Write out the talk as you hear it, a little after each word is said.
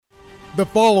The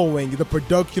following is a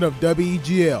production of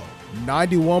WEGL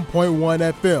 91.1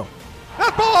 FM.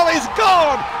 That ball is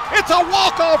gone. It's a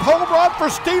walk-off home run for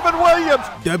Stephen Williams.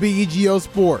 WEGL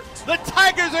Sports. The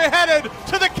Tigers are headed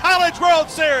to the College World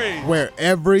Series. Where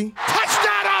every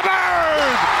touchdown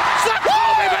Auburn!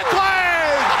 Zakoby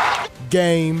McClain!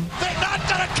 Game. They're not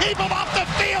going to keep him off the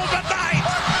field tonight.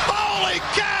 Holy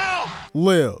cow!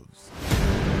 Lives.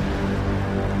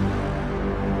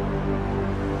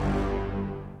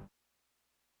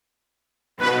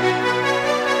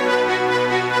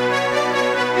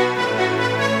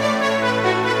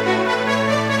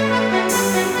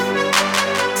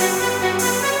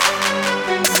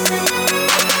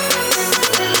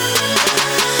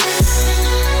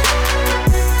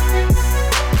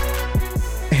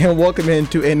 And welcome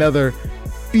into another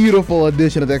beautiful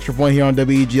edition of the Xtra Point here on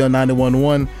WEGL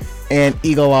 91.1 and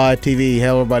Eagle Eye TV.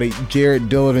 Hello, everybody. Jared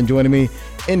Dillard, and joining me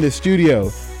in the studio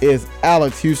is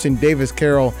Alex Houston, Davis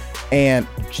Carroll, and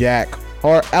Jack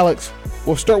Hart. Alex,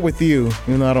 we'll start with you,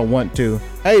 even though I don't want to.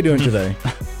 How you doing today?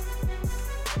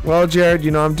 Well, Jared,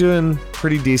 I'm doing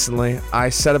pretty decently. I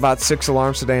set about 6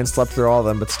 alarms today and slept through all of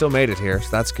them, but still made it here, so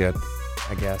that's good,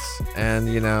 I guess. And,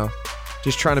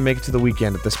 just trying to make it to the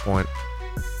weekend at this point.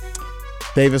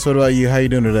 Davis, what about you? How you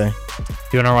doing today?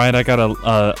 Doing all right. I got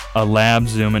a lab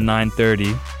Zoom at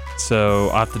 9:30, so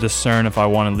I have to discern if I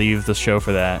want to leave the show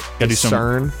for that.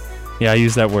 Discern? Yeah, I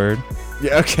use that word.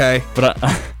 Yeah, okay. But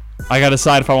I got to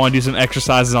decide if I want to do some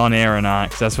exercises on air or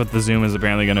not, because that's what the Zoom is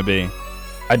apparently going to be.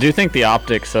 I do think the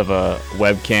optics of a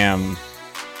webcam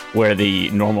where the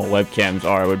normal webcams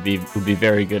are would be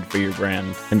very good for your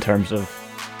brand in terms of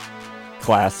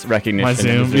class recognition. My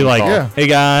Zoom be like, hey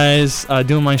guys,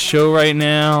 doing my show right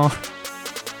now.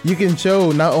 You can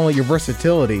show not only your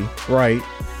versatility, right,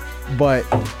 but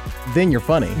then you're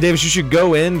funny. Davis, you should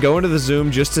go into the Zoom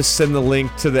just to send the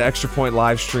link to the Xtra Point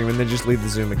live stream and then just leave the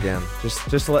Zoom again. Just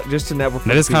to network.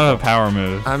 That is kind of a power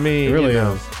move. I mean, it really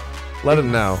is. Let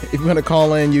them know. If you want to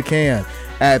call in, you can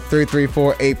at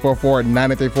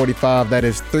 334-844-9345. That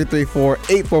is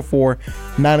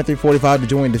 334-844-9345 to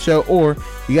join the show. Or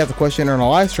you got the question on our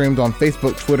live streams on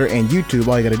Facebook, Twitter, and YouTube.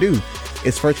 All you got to do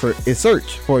is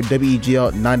search for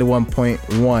WEGL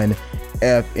 91.1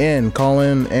 FN. Call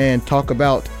in and talk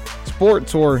about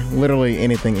sports or literally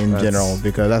anything in general,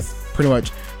 because that's pretty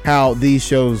much how these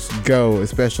shows go,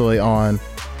 especially on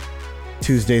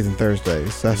Tuesdays and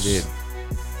Thursdays. That's Indeed.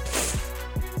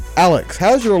 Alex,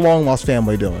 how's your long lost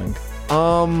family doing?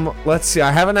 Let's see.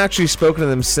 I haven't actually spoken to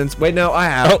them since. Wait, no, I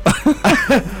have.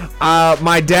 Oh.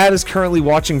 My dad is currently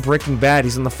watching Breaking Bad.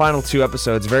 He's in the final 2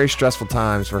 episodes. Very stressful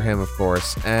times for him, of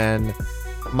course. And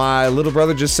my little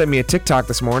brother just sent me a TikTok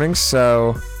this morning,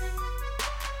 so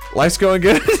life's going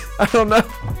good. I don't know.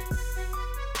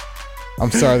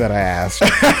 I'm sorry that I asked.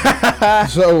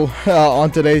 So,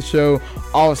 on today's show,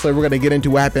 obviously, we're going to get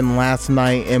into what happened last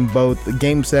night in both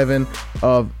Game 7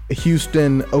 of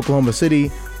Houston, Oklahoma City,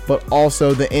 but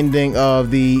also the ending of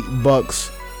the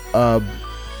Bucks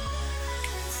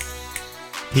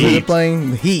Heat.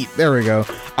 playing the Heat. There we go.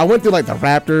 I went through like the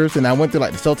Raptors and I went through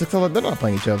like the Celtics. I was like, they're not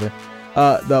playing each other.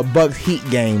 The Bucks Heat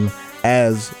game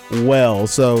as well.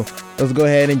 So let's go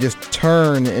ahead and just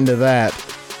turn into that.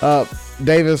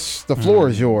 Davis, the floor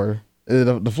is yours.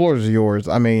 The floor is yours.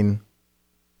 I mean,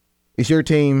 it's your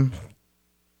team.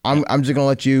 I'm just gonna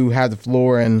let you have the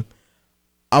floor, and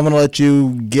I'm gonna let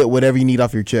you get whatever you need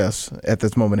off your chest at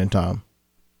this moment in time.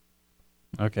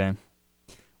 Okay.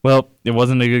 Well, it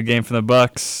wasn't a good game for the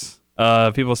Bucks.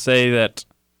 People say that.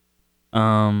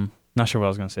 Not sure what I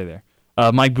was gonna say there.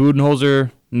 Mike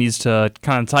Budenholzer needs to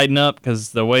kind of tighten up,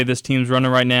 because the way this team's running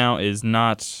right now is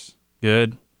not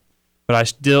good. But I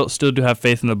still do have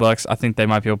faith in the Bucks. I think they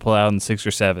might be able to pull out in 6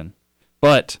 or 7.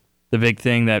 But the big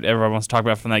thing that everyone wants to talk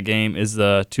about from that game is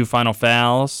the 2 final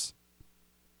fouls.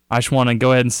 I just want to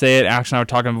go ahead and say it. Alex and I were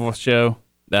talking before the show.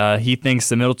 He thinks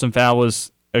the Middleton foul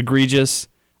was egregious.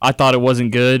 I thought it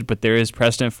wasn't good, but there is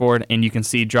precedent for it, and you can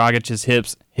see Dragic's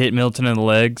hips hit Middleton in the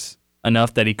legs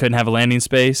enough that he couldn't have a landing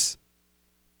space.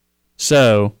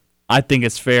 So I think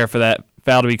it's fair for that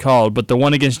foul to be called. But the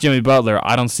one against Jimmy Butler,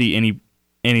 I don't see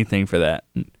anything for that.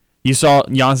 You saw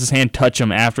Giannis' hand touch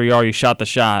him after he already shot the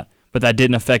shot, but that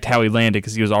didn't affect how he landed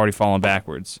because he was already falling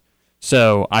backwards.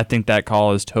 So I think that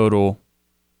call is total.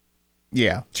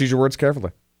 Yeah. Choose your words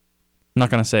carefully. I'm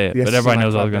not going to say it, Yes, but everybody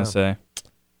knows what I was down. going to say.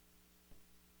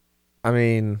 I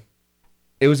mean,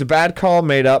 it was a bad call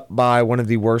made up by one of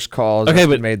the worst calls Okay, that's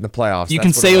but been made in the playoffs. You That's can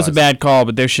what say it was a bad call,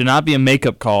 but there should not be a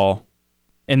makeup call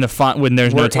in the when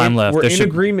there's no time left. We're in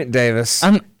agreement, Davis.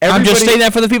 I'm just saying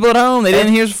that for the people at home. They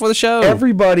didn't hear us before the show.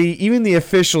 Everybody, even the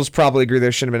officials, probably agree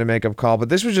there shouldn't have been a makeup call. But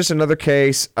this was just another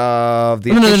case of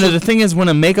the. No. The thing is, when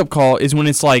a makeup call is when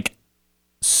it's like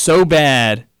so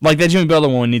bad, like that Jimmy Butler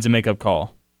one needs a makeup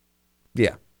call.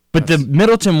 Yeah. But the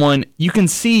Middleton one, you can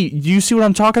see. Do you see what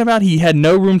I'm talking about? He had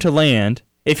no room to land.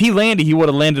 If he landed, he would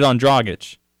have landed on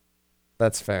Dragic.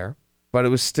 That's fair. But it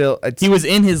was still. He was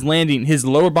in his landing. His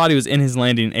lower body was in his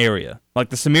landing area. Like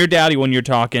the Samir Dowdy one you're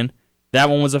talking, that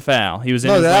one was a foul. He was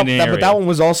in his landing area. But that one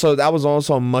was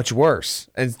also much worse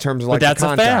in terms of like. But that's the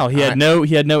contact. a foul.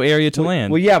 He had no area to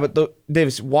land. Well, yeah, but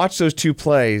Davis, watch those two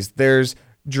plays. There's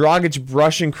Dragic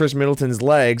brushing Chris Middleton's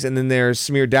legs, and then there's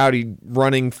Samir Dowdy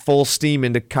running full steam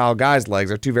into Kyle Guy's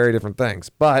legs. They're two very different things.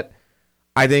 But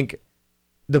I think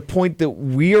the point that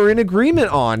we are in agreement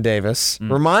on, Davis,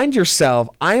 remind yourself,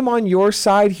 I'm on your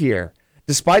side here.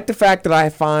 Despite the fact that I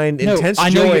find intense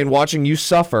joy in watching you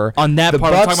suffer. On that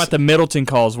part, I'm talking about the Middleton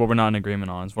calls, what we're not in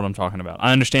agreement on is what I'm talking about.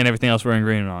 I understand everything else we're in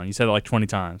agreement on. You said it like 20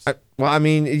 times. I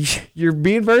mean, you're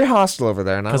being very hostile over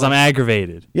there. Because I'm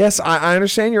aggravated. Yes, I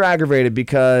understand you're aggravated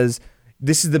because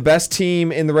this is the best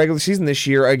team in the regular season this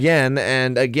year again,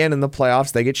 and again in the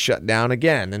playoffs, they get shut down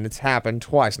again, and it's happened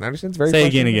twice. And I understand it's very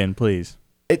frustrating. Say again, please.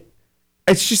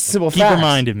 It's just a simple fact. Keep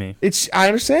reminding me. I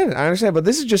understand. But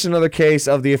this is just another case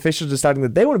of the officials deciding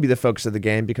that they want to be the focus of the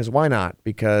game because why not?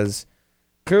 Because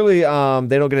clearly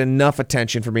they don't get enough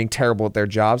attention for being terrible at their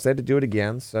jobs. They had to do it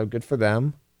again, so good for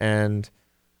them. And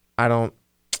I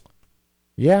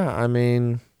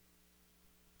mean,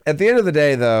 at the end of the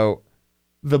day, though,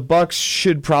 the Bucks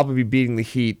should probably be beating the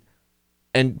Heat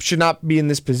and should not be in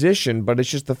this position, but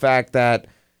it's just the fact that,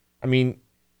 I mean,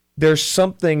 there's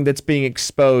something that's being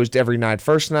exposed every night.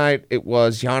 First night, it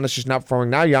was Giannis just not performing.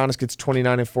 Now Giannis gets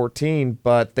 29 and 14,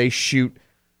 but they shoot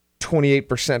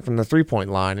 28% from the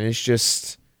three-point line. And it's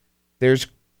just,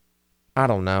 I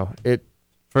don't know.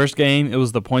 First game, it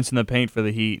was the points in the paint for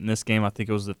the Heat. In this game, I think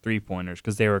it was the three-pointers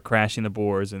because they were crashing the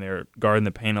boards and they were guarding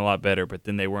the paint a lot better, but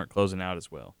then they weren't closing out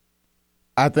as well.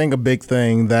 I think a big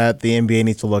thing that the NBA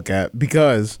needs to look at,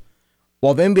 because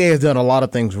while the NBA has done a lot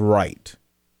of things right,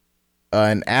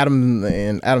 and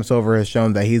Adam Silver has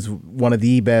shown that he's one of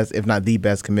the best, if not the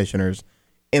best, commissioners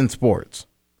in sports.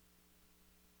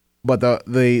 But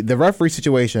the referee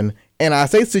situation, and I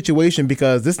say situation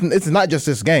because it's not just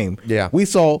this game. Yeah, we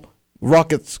saw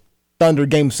Rockets Thunder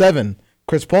Game 7.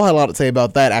 Chris Paul had a lot to say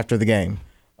about that after the game,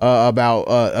 about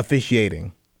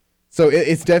officiating. So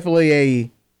it's definitely a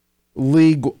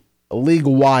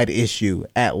league-wide issue,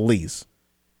 at least.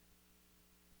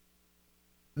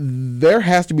 There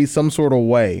has to be some sort of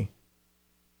way,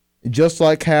 just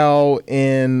like how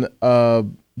in the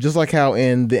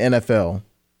NFL,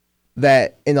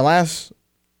 that in the last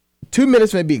 2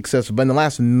 minutes may be excessive, but in the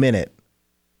last minute,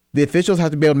 the officials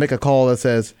have to be able to make a call that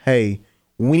says, "Hey,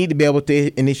 we need to be able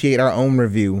to initiate our own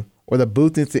review," or the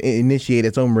booth needs to initiate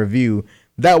its own review.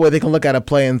 That way, they can look at a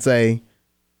play and say,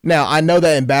 "Now, I know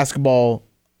that in basketball,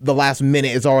 the last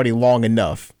minute is already long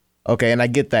enough, okay, and I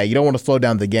get that. You don't want to slow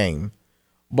down the game."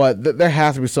 But there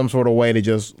has to be some sort of way to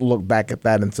just look back at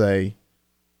that and say,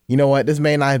 you know what, this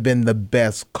may not have been the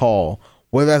best call.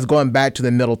 Whether that's going back to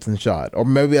the Middleton shot, or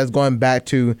maybe that's going back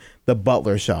to the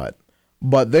Butler shot.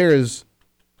 But there is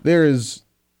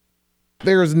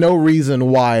no reason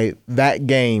why that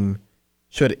game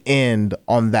should end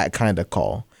on that kind of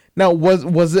call. Now,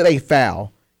 was it a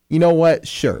foul? You know what?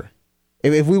 Sure.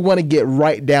 If we want to get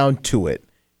right down to it,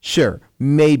 sure,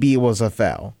 maybe it was a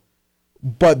foul.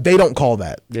 But they don't call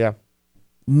that. Yeah.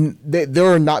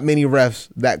 There are not many refs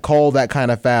that call that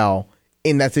kind of foul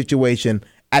in that situation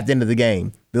at the end of the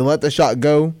game. They let the shot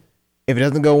go. If it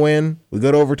doesn't go in, we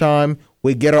go to overtime.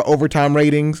 We get our overtime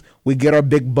ratings. We get our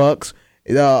big bucks.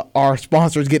 Our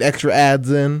sponsors get extra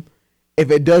ads in. If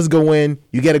it does go in,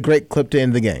 you get a great clip to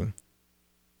end the game.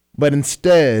 But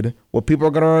instead, what people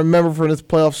are going to remember from this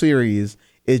playoff series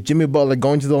is Jimmy Butler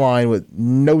going to the line with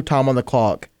no time on the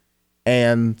clock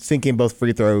and sinking both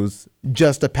free throws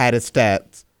just to pad his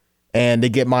stats, and they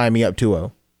get Miami up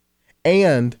 2-0.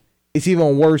 And it's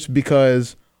even worse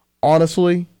because,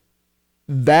 honestly,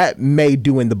 that may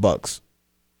do in the Bucks.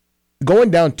 Going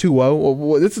down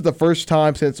 2-0, this is the first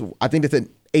time since, I think it's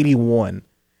in 81,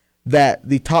 that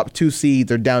the top two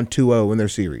seeds are down 2-0 in their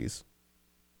series.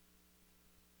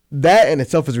 That in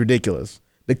itself is ridiculous.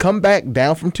 To come back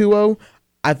down from 2-0,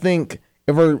 I think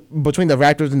if we're between the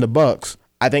Raptors and the Bucks,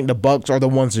 I think the Bucks are the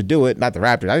ones to do it, not the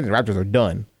Raptors. I think the Raptors are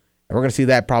done. And we're going to see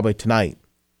that probably tonight.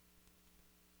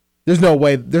 There's no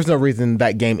reason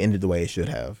that game ended the way it should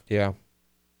have. Yeah.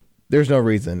 There's no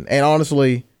reason. And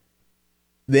honestly,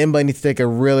 the NBA needs to take a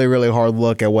really, really hard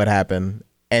look at what happened,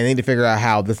 and they need to figure out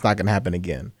how this is not going to happen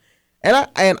again. And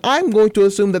I'm going to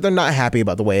assume that they're not happy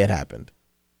about the way it happened.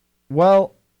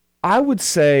 Well, I would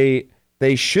say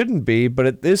they shouldn't be, but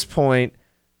at this point,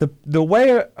 the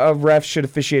way a ref should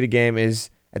officiate a game is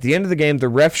at the end of the game, the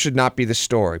ref should not be the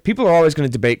story. People are always going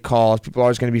to debate calls. People are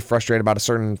always going to be frustrated about a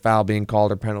certain foul being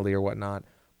called or penalty or whatnot.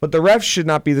 But the refs should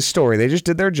not be the story. They just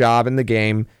did their job in the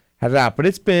game, had it out. But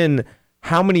it's been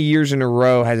how many years in a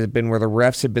row has it been where the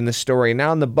refs have been the story? And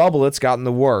now in the bubble, it's gotten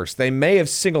the worst. They may have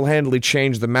single-handedly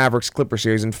changed the Mavericks-Clippers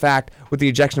series. In fact, with the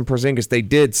ejection of Porzingis, they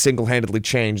did single-handedly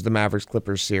change the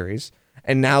Mavericks-Clippers series.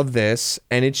 And now this,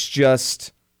 and it's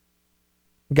just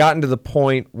gotten to the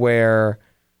point where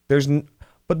there's...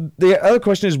 But the other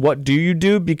question is, what do you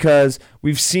do? Because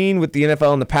we've seen with the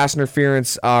NFL and the pass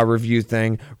interference review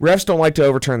thing, refs don't like to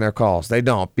overturn their calls. They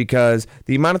don't, because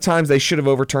the amount of times they should have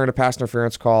overturned a pass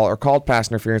interference call or called pass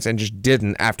interference and just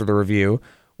didn't after the review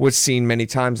was seen many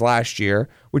times last year,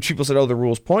 which people said, oh, the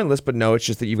rule's pointless, but no, it's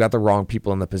just that you've got the wrong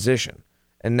people in the position.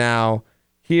 And now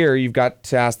here you've got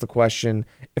to ask the question,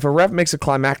 if a ref makes a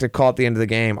climactic call at the end of the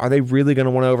game, are they really going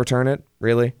to want to overturn it?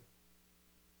 Really?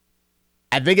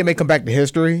 I think it may come back to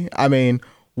history. I mean,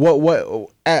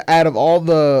 what out of all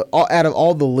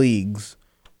the leagues,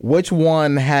 which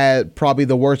one had probably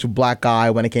the worst black eye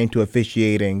when it came to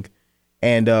officiating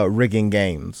and rigging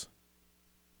games?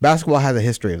 Basketball has a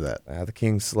history of that. The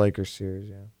Kings-Lakers series,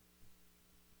 yeah.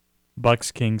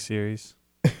 Bucks-Kings series.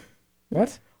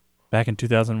 What? Back in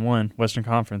 2001, Western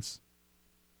Conference.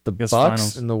 The Bucks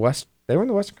finals. in the West? They were in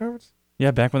the Western Conference?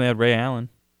 Yeah, back when they had Ray Allen.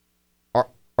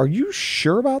 Are you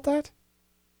sure about that?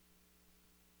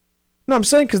 No, I'm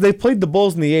saying because they played the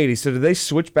Bulls in the 80s, so did they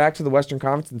switch back to the Western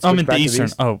Conference and switch I'm in back the to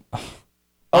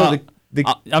Eastern.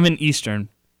 I'm in Eastern,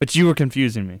 but you were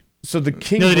confusing me. So the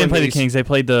Kings. No, they didn't play the Kings. They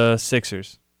played the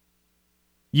Sixers.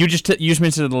 You just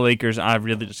mentioned the Lakers. I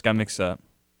really just got mixed up.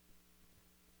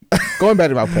 Going back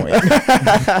to my point,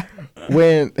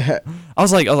 when I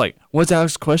was like, what's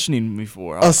Alex questioning me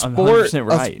for? a sport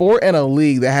and a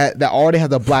league that already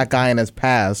has a black eye in its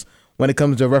past when it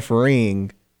comes to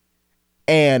refereeing.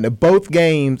 And both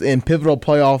games in pivotal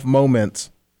playoff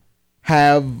moments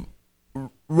have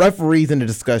referees in the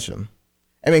discussion.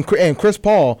 I mean, and Chris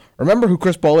Paul, remember who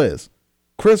Chris Paul is.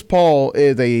 Chris Paul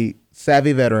is a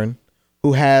savvy veteran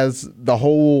who has the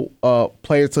whole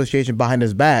player association behind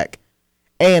his back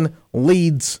and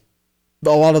leads a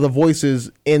lot of the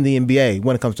voices in the NBA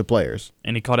when it comes to players.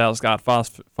 And he called out Scott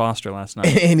Foster last night.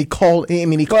 And he called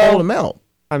him out.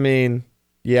 I mean,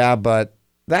 yeah, but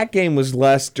that game was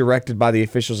less directed by the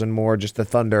officials and more just the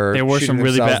Thunder. There were some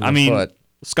really bad. I mean,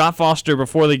 Scott Foster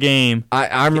before the game.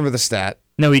 I remember the stat.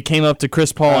 No, he came up to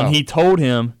Chris Paul and he told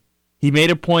him, he made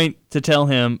a point to tell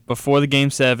him before the Game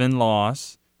 7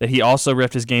 loss that he also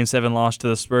reffed his Game 7 loss to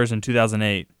the Spurs in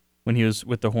 2008 when he was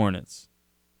with the Hornets.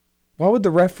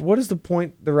 What is the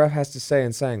point the ref has to say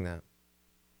in saying that?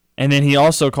 And then he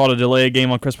also called a delay of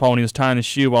game on Chris Paul when he was tying the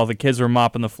shoe while the kids were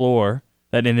mopping the floor.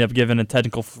 That ended up giving a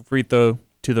technical free throw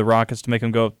to the Rockets to make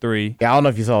them go up 3. Yeah, I don't know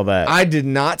if you saw that. I did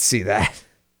not see that.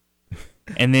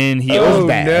 And then he, he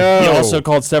also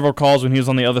called several calls when he was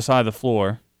on the other side of the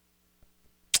floor.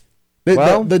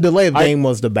 The delay of game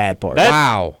was the bad part.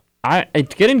 Wow.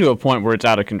 It's getting to a point where it's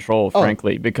out of control,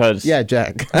 frankly, because... Yeah,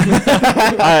 Jack.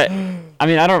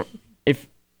 If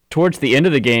towards the end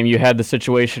of the game you had the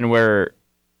situation where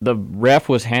the ref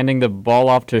was handing the ball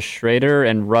off to Schrader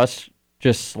and Russ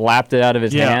just slapped it out of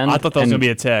his hand. I thought that was going to be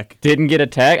a tech. Didn't get a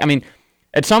tech. I mean,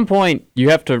 at some point, you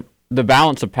have to... The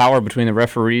balance of power between the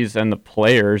referees and the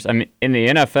players. I mean, in the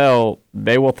NFL,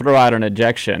 they will throw out an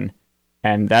ejection,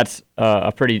 and that's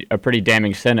a pretty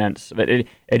damning sentence. But it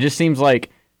just seems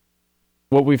like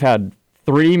what we've had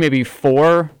 3, maybe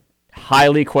 4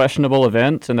 highly questionable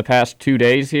events in the past 2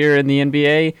 days here in the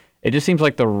NBA. It just seems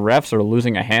like the refs are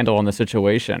losing a handle on the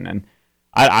situation, and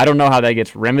I don't know how that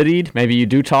gets remedied. Maybe you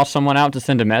do toss someone out to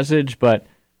send a message, but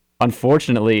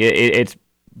unfortunately, it's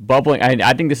bubbling.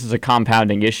 I think this is a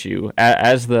compounding issue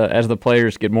as the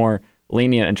players get more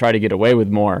lenient and try to get away with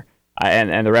more,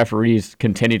 and the referees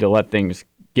continue to let things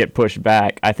get pushed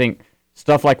back. I think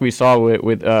stuff like we saw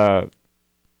with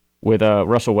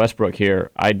Russell Westbrook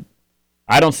here, I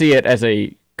don't see it as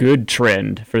a good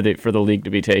trend for the league to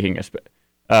be taking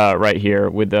right here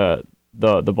with the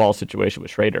ball situation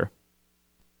with Schrader.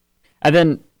 And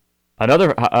then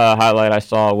another highlight I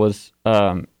saw was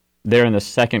there in the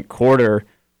second quarter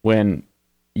when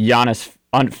Giannis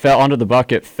fell under the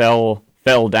bucket, fell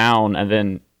down, and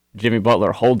then Jimmy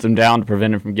Butler holds him down to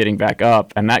prevent him from getting back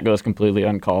up, and that goes completely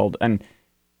uncalled. And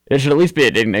there should at least be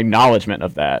an acknowledgement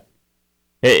of that.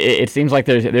 It seems like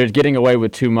they're getting away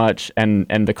with too much, and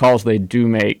the calls they do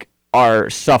make are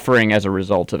suffering as a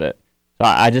result of it. So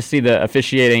I just see the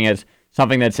officiating as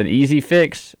something that's an easy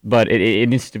fix, but it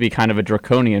needs to be kind of a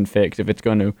draconian fix if it's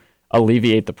going to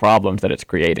alleviate the problems that it's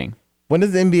creating. When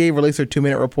does the NBA release their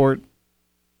 2-minute report?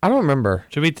 I don't remember.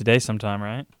 Should be today sometime,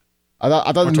 right? I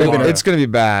thought there may have been It's going to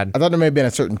be bad. I thought there may have been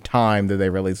a certain time that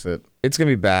they release it. It's going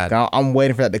to be bad. I'm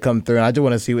waiting for that to come through, and I just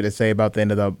want to see what they say about the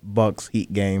end of the Bucks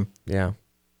Heat game. Yeah.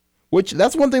 Which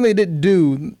that's one thing they did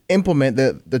do, implement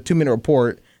the 2-minute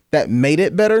report that made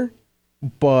it better.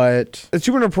 But The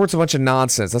 2-minute report's a bunch of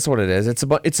nonsense. That's what it is. It's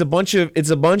a bunch of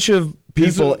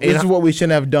people. this is what we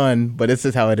shouldn't have done, but this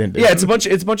is how it ended. Yeah, it's a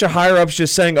bunch of higher ups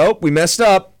just saying, "Oh, we messed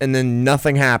up," and then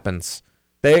nothing happens.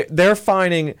 They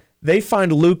find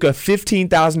Luka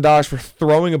 $15,000 for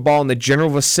throwing a ball in the general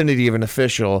vicinity of an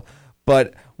official.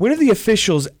 But when have the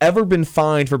officials ever been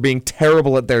fined for being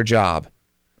terrible at their job?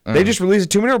 They just release a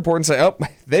 2-minute report and say, "Oh,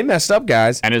 they messed up,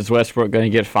 guys." And is Westbrook going to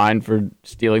get fined for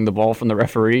stealing the ball from the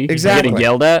referee? Exactly. Getting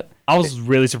yelled at? I was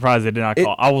really surprised they did not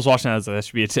call. I was watching that as that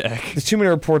should be a tech. The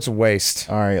 2-minute report's a waste.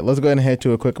 All right, let's go ahead and head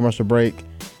to a quick commercial break.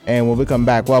 And when we come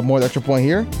back, we'll have more of the Extra Point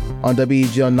here on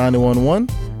WEGL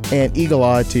 91.1 and Eagle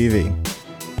Eye TV.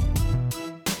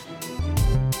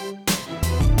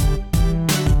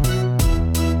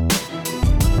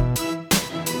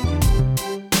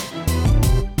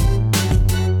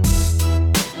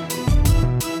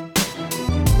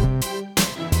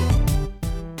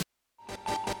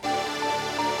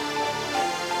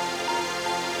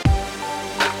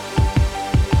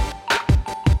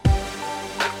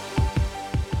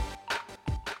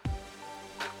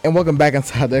 And welcome back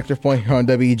inside the Extra Point here on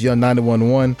WEGL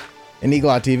 91.1 and Eagle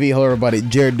Eye TV. Hello, everybody.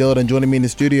 Jared Dillon joining me in the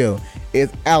studio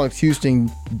is Alex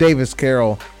Houston, Davis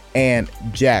Carroll, and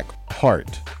Jack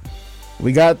Hart.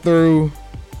 We got through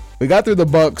the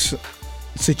Bucks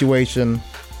situation.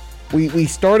 We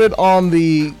started on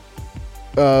the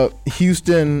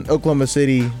Houston Oklahoma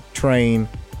City train.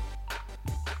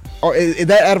 Or is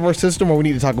that out of our system, or we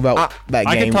need to talk about that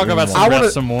game? I can talk about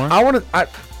some more.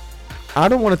 I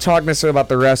don't want to talk necessarily about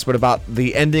the rest, but about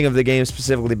the ending of the game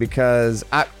specifically because,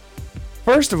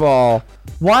 first of all,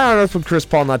 why on earth would Chris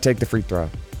Paul not take the free throw?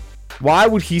 Why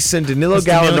would he send Danilo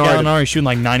Gallinari shooting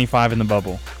like 95 in the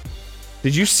bubble?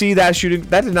 Did you see that shooting?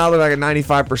 That did not look like a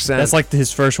 95%. That's like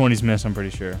his first one he's missed, I'm pretty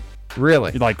sure.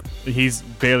 Really? Like, he's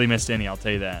barely missed any, I'll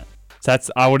tell you that. So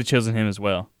I would have chosen him as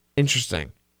well.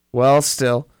 Interesting. Well,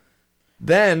 still.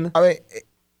 Then, I mean,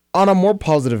 on a more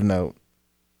positive note,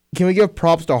 can we give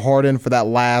props to Harden for that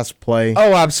last play?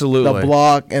 oh, absolutely. The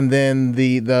block and then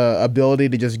the ability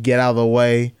to just get out of the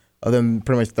way of them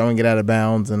pretty much throwing it out of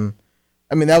bounds. And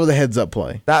I mean, that was a heads up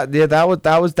play. That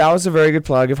was a very good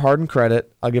play. I'll give Harden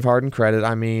credit.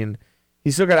 I mean,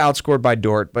 he still got outscored by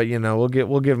Dort, but we'll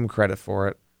give him credit for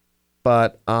it.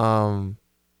 But and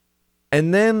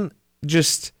then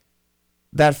just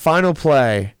that final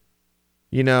play,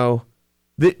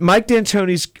 Mike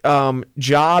D'Antoni's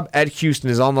job at Houston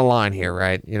is on the line here,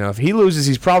 right? If he loses,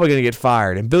 he's probably going to get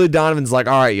fired. And Billy Donovan's like,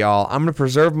 all right, y'all, I'm going to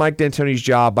preserve Mike D'Antoni's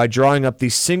job by drawing up the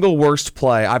single worst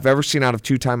play I've ever seen out of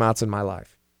 2 timeouts in my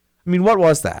life. I mean, what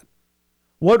was that?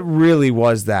 What really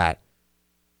was that?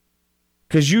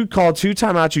 Because you call 2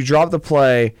 timeouts, you drop the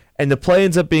play, and the play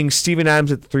ends up being Steven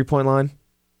Adams at the 3-point line?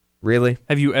 Really?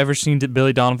 Have you ever seen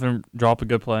Billy Donovan drop a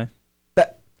good play?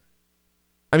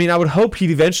 I would hope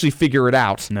he'd eventually figure it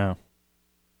out. No.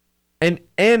 And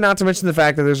not to mention the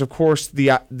fact that there's, of course,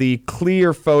 the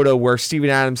clear photo where Steven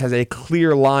Adams has a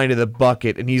clear line to the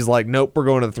bucket, and he's like, nope, we're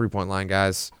going to the 3-point line,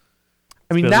 guys.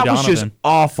 I mean, that was just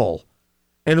awful.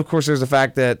 And, of course, there's the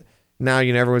fact that now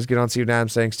everyone's getting on Steven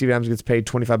Adams saying Steven Adams gets paid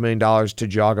 $25 million to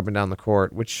jog up and down the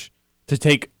court, which... To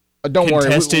take... Don't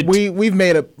worry, we've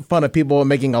made fun of people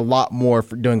making a lot more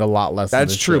for doing a lot less.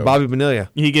 That's true. Show. Bobby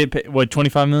Bonilla. He get paid, what,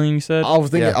 $25 million? You said? I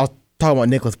was thinking. Yeah. I was talking about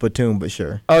Nicholas Batum, but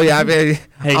sure. Oh yeah, I mean,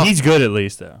 hey, he's good at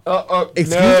least though. Excuse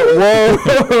me.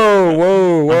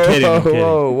 Whoa! I'm kidding.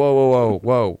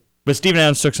 Whoa! But Steven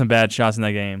Adams took some bad shots in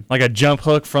that game, like a jump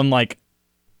hook from like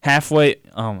halfway.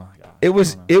 Oh my god! It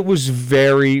was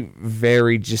very,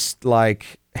 very just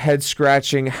like head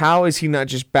scratching. How is he not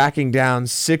just backing down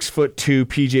 6'2"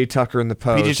 PJ Tucker in the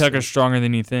post? PJ Tucker's stronger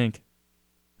than you think.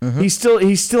 Mm-hmm.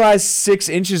 He still has 6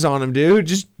 inches on him, dude.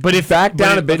 Back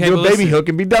down a bit, do a baby hook,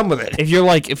 and be done with it.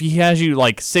 If he has you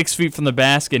like 6 feet from the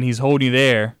basket and he's holding you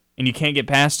there and you can't get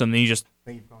past him, then you just.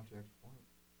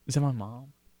 Is that my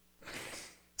mom?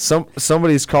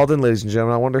 Somebody's called in, ladies and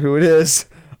gentlemen. I wonder who it is.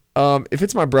 If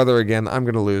it's my brother again, I'm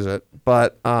gonna lose it.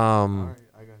 But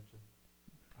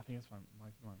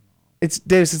it's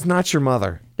Davis. It's not your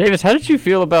mother. Davis, how did you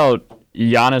feel about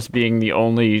Giannis being the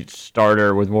only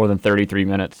starter with more than 33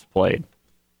 minutes played.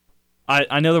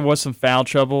 I know there was some foul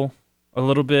trouble a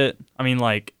little bit. I mean,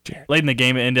 like, late in the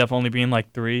game, it ended up only being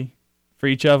like 3 for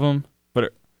each of them.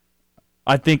 But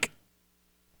I think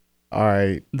All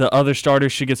right. the other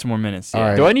starters should get some more minutes. All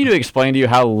right. Do I need to explain to you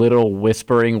how little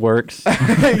whispering works? Yeah,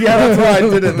 that's why I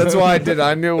did it. That's why I did it.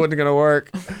 I knew it wasn't gonna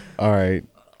work. All right.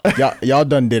 Y'all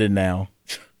done did it now.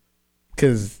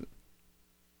 Because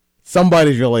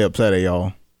somebody's really upset at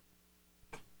y'all.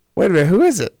 Wait a minute, who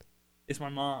is it? It's my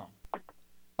mom.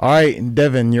 All right,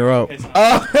 Deavin, you're up.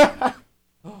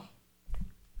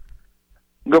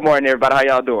 Good morning, everybody. How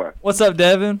y'all doing? What's up,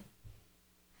 Deavin?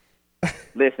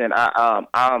 Listen, I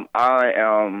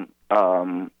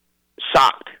am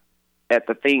shocked at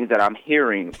the things that I'm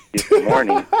hearing this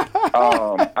morning.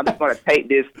 I'm just going to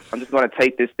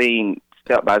take this thing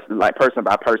step by person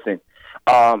by person.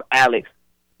 Alex,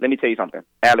 let me tell you something.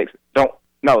 Alex,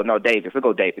 no, Davis. We'll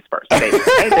go Davis first. Davis.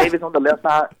 Ain't Davis on the left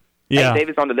side? Yeah. Ain't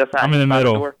Davis on the left side? I'm in the by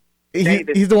middle. door?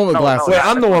 He's the one with glasses. Wait,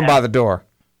 I'm the one by the door.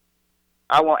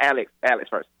 I want Alex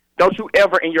first. Don't you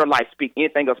ever in your life speak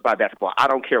anything else about basketball. I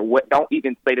don't care what. Don't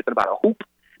even say anything about a hoop.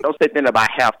 Don't say anything about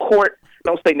half court.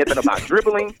 Don't say nothing about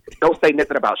dribbling. Don't say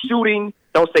nothing about shooting.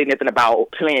 Don't say nothing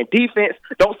about playing defense.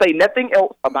 Don't say nothing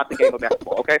else about the game of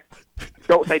basketball, okay?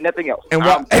 Don't say nothing else. And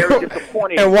I'm very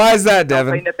disappointed. And why is that, Don't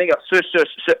say Deavin? nothing else.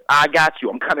 Shush. I got you.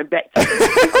 I'm coming back to you.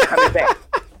 I'm coming back.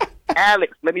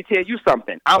 Alex, let me tell you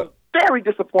something. I'm very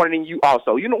disappointed in you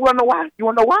also. You want to know why? You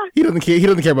want to know why? He doesn't care. He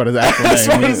doesn't care about his actual That's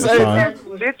name. what I'm It's saying.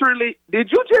 fine.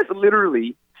 Did you just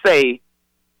literally say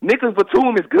Nicholas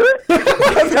Batum is good?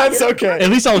 That's okay. At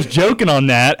least I was joking on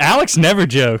that. Alex never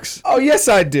jokes. Oh, yes,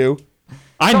 I do.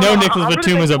 I know Nicholas really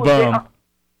Batum think is a you was bum.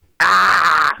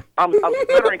 I'm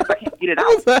stuttering because I can't get it out.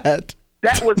 What's that?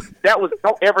 That was.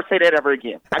 Don't ever say that ever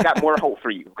again. I got more hope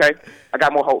for you. Okay, I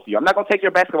got more hope for you. I'm not gonna take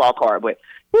your basketball card, but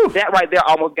that right there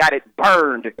almost got it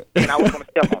burned, and I was gonna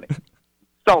step on it.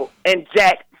 So, and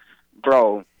Jack,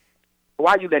 bro,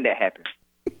 why you letting that happen?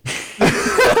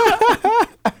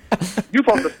 You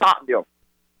supposed to stop them.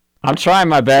 I'm trying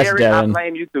my best, Jared, I Devin.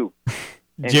 blame you too.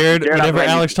 And Jared, I whenever blame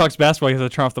you. Alex talks basketball, you have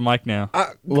to turn off the mic now.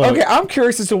 Look. Okay, I'm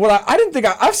curious as to what I didn't think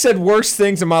I've said worse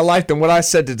things in my life than what I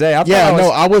said today.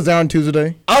 I was there on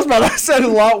Tuesday. I said a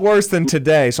lot worse than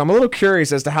today, so I'm a little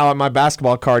curious as to how my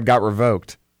basketball card got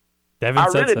revoked. Devin I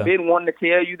said really so. didn't want to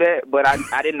tell you that, but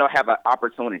I didn't know have an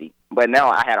opportunity. But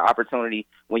now I had an opportunity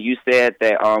when you said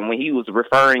that when he was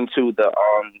referring to the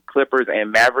Clippers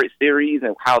and Mavericks series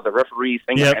and how the referees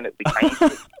single-handedly changed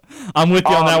it. I'm with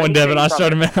you on that let one, me tell Devin. you I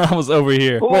started. I was over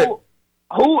here.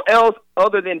 Who else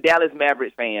other than Dallas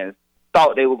Mavericks fans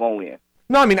thought they were going to win?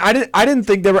 No, I mean I didn't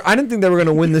think they were going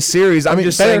to win the series. I'm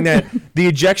just saying that the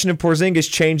ejection of Porzingis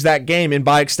changed that game and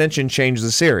by extension changed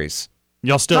the series.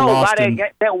 Y'all still No, lost. by in-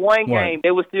 that one what? game, they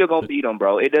were still going to beat them,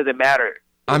 bro. It doesn't matter.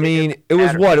 I mean, it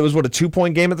was what? It was what, a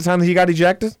 2-point game at the time that he got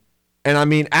ejected? And I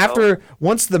mean,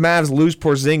 once the Mavs lose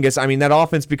Porzingis, I mean, that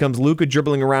offense becomes Luka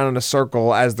dribbling around in a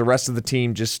circle as the rest of the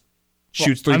team just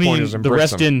shoots three-pointers and the bricks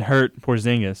rest them. didn't hurt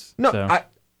Porzingis. No, so.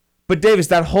 but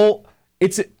Davis, I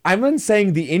wasn't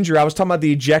saying the injury. I was talking about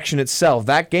the ejection itself.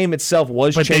 That game itself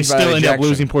was But they changed by still that ended up ejection.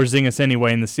 losing Porzingis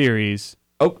anyway in the series.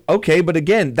 Okay, but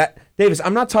again, Davis,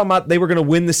 I'm not talking about they were going to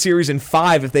win the series in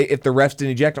 5 if the refs didn't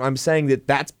eject him. I'm saying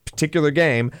that particular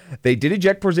game, they did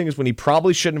eject Porzingis when he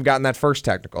probably shouldn't have gotten that first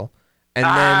technical. And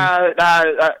then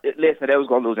listen, they was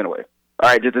going to lose anyway. All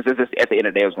right, just at the end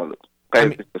of the day, they was going to lose. Okay, I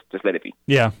mean- just let it be.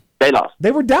 Yeah. They lost.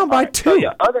 they were down by All right, 2. so,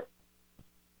 yeah,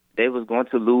 they was going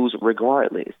to lose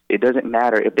regardless. It doesn't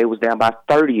matter if they was down by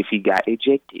 30 if he got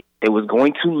ejected. They was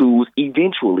going to lose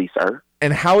eventually, sir.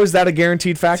 And how is that a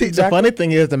guaranteed fact? See, exactly? the funny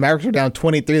thing is the Mavericks were down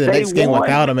 23 the They next game won.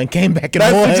 without him and came back and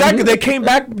That's won. exactly. They came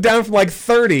back down from like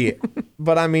 30.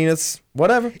 But I mean, it's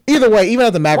whatever. Either way, even as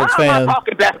a Why Mavericks am fan, I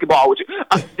talking basketball with you?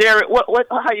 Jared,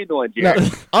 how you doing, no,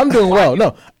 Jared? I'm doing well.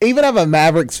 No, even as a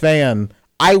Mavericks fan,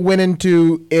 I went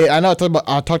into it. I know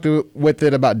I talked with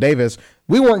it about Davis.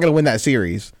 We weren't going to win that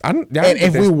series. And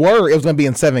if we were, it was going to be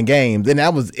in 7 games. And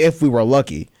that was if we were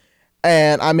lucky.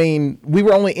 And I mean, we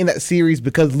were only in that series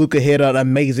because Luka hit an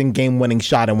amazing game-winning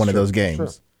shot in one of those games. Sure.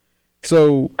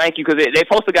 So Thank you, because they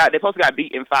supposed to got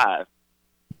beat in 5.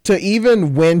 to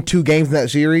even win 2 games in that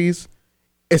series,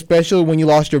 especially when you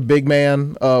lost your big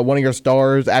man, one of your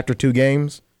stars after 2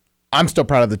 games, I'm still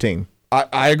proud of the team.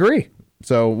 I agree.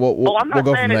 So we'll I'm not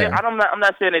go saying from that. there. I'm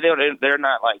not saying that they're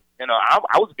not like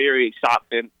I was very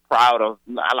shocked and proud of.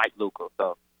 I like Luka,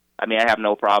 so I mean I have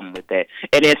no problem with that.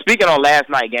 And then speaking on last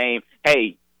night game,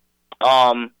 hey,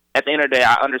 at the end of the day,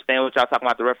 I understand what y'all talking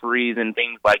about the referees and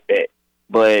things like that.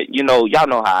 But y'all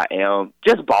know how I am.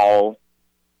 Just ball.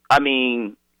 I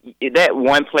mean, that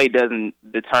one play doesn't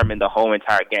determine the whole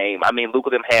entire game. I mean,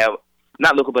 Giannis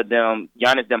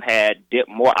them had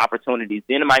more opportunities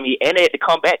than Miami, and they had to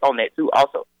come back on that too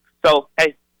also. So,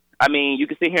 hey, I mean, you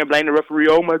can sit here and blame the referee.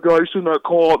 Oh, my God, you should not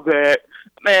call that.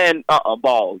 Man,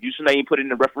 ball. You should not even put it in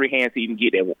the referee hands to even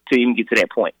get to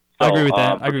that point. So, I agree with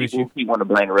that. I agree with you. You want to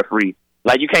blame the referee.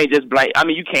 Like, you can't just blame. I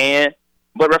mean, you can,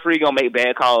 but referee going to make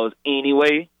bad calls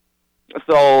anyway.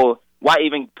 So why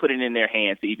even put it in their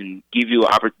hands to even give them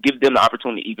the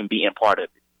opportunity to even be in part of it?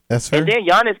 That's fair. And then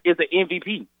Giannis is the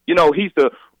MVP. You know, he's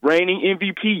the reigning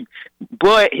MVP.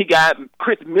 But he got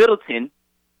Chris Middleton,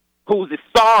 who's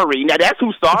sorry. Now, that's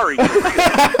who's sorry. Like,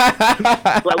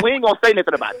 we ain't going to say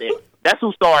nothing about that. That's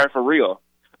who's sorry for real.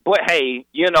 But, hey,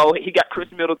 you know, he got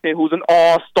Chris Middleton, who's an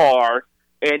all-star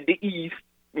in the East.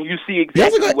 And you see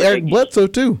exactly he also got Eric Bledsoe,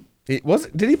 too.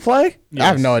 Did he play? Yes. I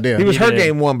have no idea. He was hurt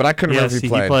game 1, but I couldn't remember if he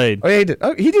played. Oh, yeah, he did.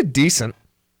 Oh, he did decent.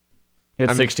 He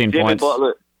had 16 Jimmy points.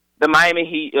 Butler, the Miami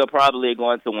Heat are probably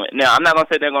going to win. Now, I'm not going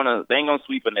to say they ain't going to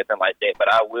sweep or nothing like that,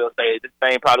 but I will say this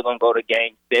thing probably going to go to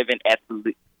game 7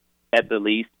 at the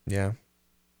least. Yeah.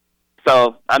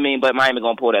 So, I mean, but Miami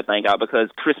going to pull that thing out because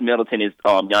Chris Middleton is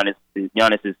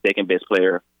Giannis' second best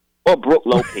player. Or Brook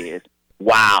Lopez.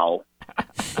 Wow.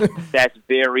 That's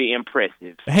very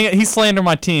impressive. He slandered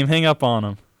my team. Hang up on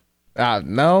him.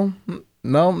 No,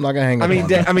 I'm not gonna hang up.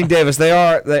 I mean, Davis. They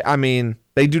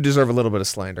do deserve a little bit of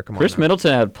slander. Come on. Chris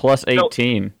Middleton had plus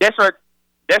 18. So,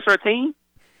 that's her team?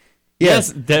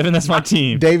 Yes, Deavin, that's my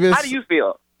team. Davis. How do you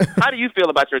feel? How do you feel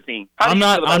about your team? I'm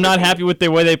not happy with the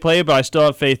way they play, but I still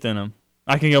have faith in them.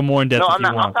 I can go more in depth. No,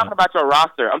 I'm talking about your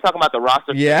roster. I'm talking about the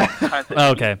roster. Yeah.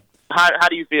 Okay. How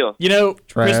do you feel? You know,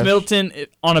 Trash. Chris Middleton,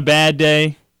 on a bad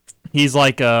day, he's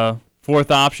like a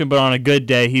fourth option, but on a good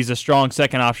day, he's a strong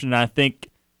second option, and I think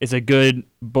it's a good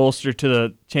bolster to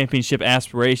the championship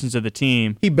aspirations of the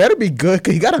team. He better be good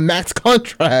because he got a max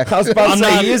contract. I was about to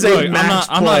say, he is a max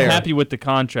player. I'm not happy with the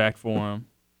contract for him.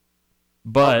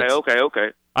 But Okay.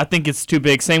 I think it's too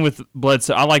big. Same with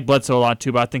Bledsoe. I like Bledsoe a lot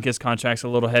too, but I think his contract's a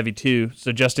little heavy too.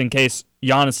 So just in case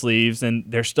Giannis leaves, and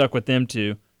they're stuck with them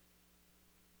too.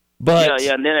 But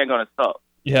yeah, and then they're gonna suck.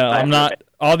 Yeah, I'm not.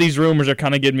 All these rumors are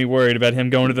kind of getting me worried about him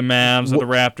going to the Mavs or the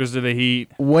Raptors or the Heat.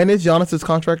 When is Giannis'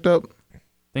 contract up? I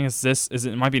think it's this.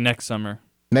 It might be next summer.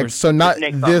 So not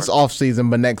this offseason,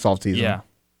 but next offseason. Yeah.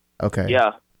 Okay.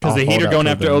 Yeah. Because the Heat are going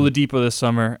after Oladipo this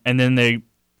summer, and then they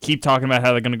keep talking about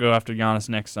how they're going to go after Giannis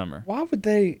next summer. Why would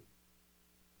they?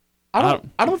 I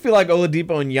don't feel like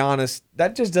Oladipo and Giannis.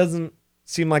 That just doesn't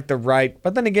seem like the right.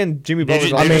 But then again, Jimmy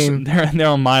Butler's. They're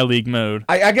on my league mode.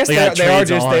 I guess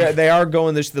they are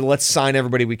going this. Let's sign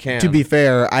everybody we can. To be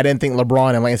fair, I didn't think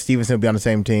LeBron and Lance Stevenson would be on the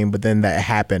same team, but then that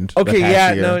happened. Okay,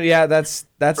 that is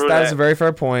a very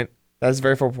fair point. That's a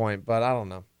very fair point, but I don't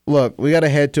know. Look, we got to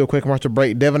head to a quick commercial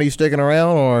break. Deavin, are you sticking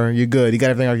around, or are you good? You got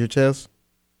everything off your chest?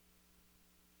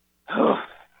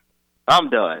 I'm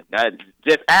done.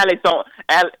 Just Alex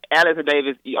and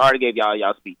Davis, you already gave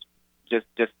y'all speech. Just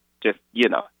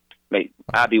maybe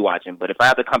I'll be watching. But if I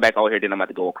have to come back over here, then I'm about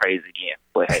to go crazy again.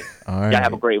 But hey, all right. Y'all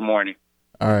have a great morning.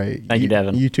 All right. Thank you,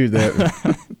 Deavin. You too,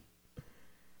 Deavin.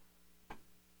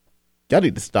 Y'all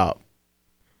need to stop.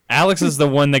 Alex is the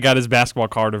one that got his basketball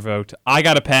card revoked. I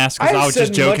got a pass because I was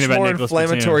just joking about more Nicholas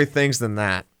inflammatory Batum. things than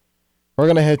that. We're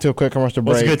gonna head to a quick commercial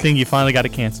break. Well, it's a good thing you finally got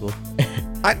it canceled.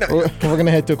 We're gonna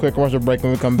head to a quick commercial break.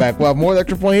 When we come back, we'll have more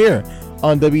Extra Point here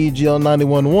on WEGL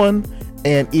 91.1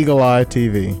 and Eagle Eye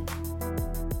TV.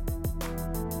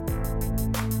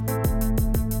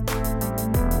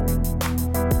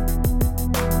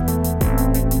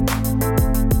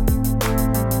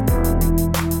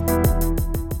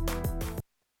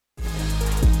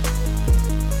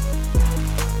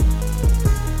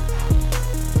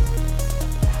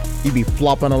 You be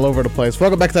flopping all over the place.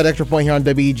 Welcome back to that Extra Point here on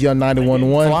WEGL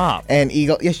 91.1 flop. and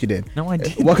Eagle. Yes, you did. No, I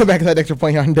didn't. Welcome back to that Extra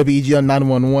Point here on WEGL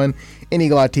 91.1 and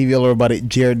Eagle Eye TV. Hello, everybody.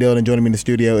 Jared Dillon, joining me in the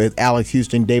studio is Alex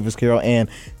Houston, Davis Carroll, and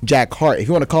Jack Hart. If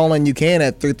you want to call in, you can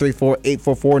at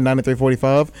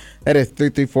 334-844-9345. That is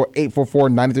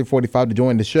 334-844-9345 to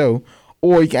join the show.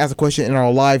 Or you can ask a question in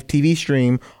our live TV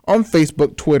stream on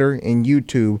Facebook, Twitter, and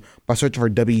YouTube by searching for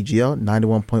WEGL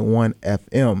 91.1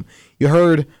 FM. You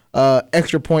heard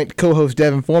Extra Point co-host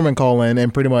Devin Foreman call in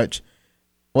and pretty much,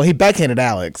 well, he backhanded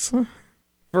Alex.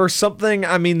 For something,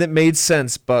 that made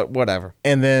sense, but whatever.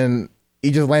 And then he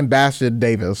just lambasted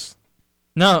Davis.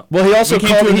 No. Well, he also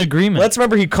came to an agreement. Let's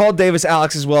remember he called Davis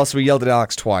Alex as well, so he yelled at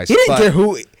Alex twice. He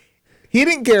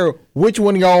didn't care which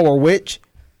one of y'all were which.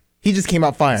 He just came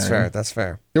out firing. That's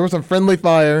fair. There was some friendly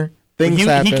fire. Things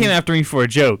happened. He came after me for a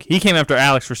joke. He came after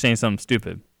Alex for saying something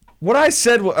stupid. what I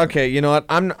said. Okay, you know what?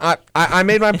 I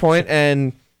made my point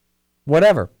and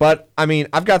whatever. But I mean,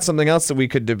 I've got something else that we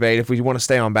could debate if we want to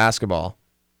stay on basketball.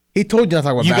 He told you not to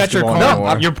talk about You got your basketball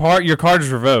card. anymore. Your card is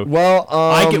revoked. Well,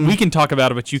 we can talk about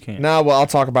it, but you can't. No, well, I'll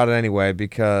talk about it anyway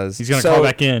because He's gonna call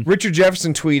back in. Richard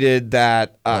Jefferson tweeted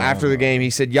that after the game, he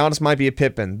said Giannis might be a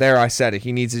Pippen. There, I said it.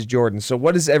 He needs his Jordan. So,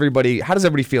 how does everybody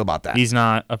feel about that? He's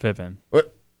not a Pippen.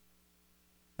 What?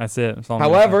 That's it. That's all I'm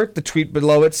gonna However, the tweet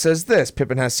below it says this: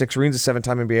 Pippen has 6 rings, a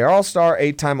 7-time NBA All-Star,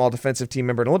 8-time All-Defensive Team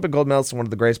member, an Olympic gold medalist, and one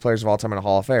of the greatest players of all time and a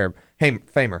Hall of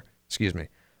Famer. Excuse me.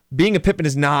 Being a Pippen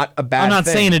is not a bad thing. I'm not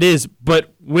saying it is,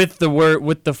 but with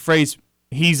the phrase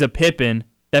 "he's a Pippen,"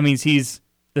 that means he's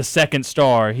the second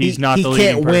star. He's not the leading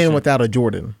person. He can't win without a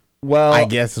Jordan. Well, I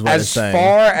guess is what it's saying. As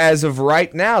far as of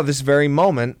right now, this very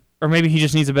moment. Or maybe he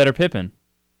just needs a better Pippen.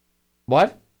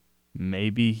 What?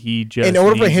 Maybe he just in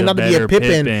order for needs him not to be a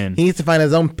Pippen, he needs to find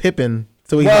his own Pippen,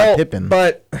 so he's not Pippen.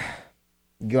 But you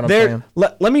know what I'm saying?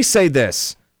 Let me say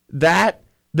this: this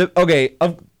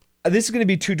is going to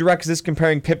be too direct because this is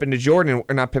comparing Pippen to Jordan,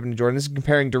 or not Pippen to Jordan. This is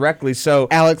comparing directly. So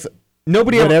Alex,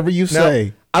 whatever you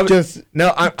say, I'm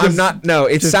not. No,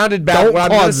 it sounded bad. Don't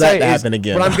what I'm cause that to is, happen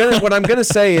again. What I'm gonna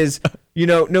say is,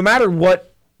 no matter what,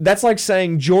 that's like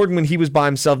saying Jordan when he was by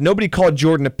himself. Nobody called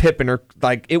Jordan a Pippen, or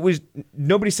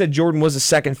nobody said Jordan was a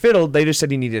second fiddle. They just said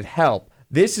he needed help.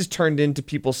 This has turned into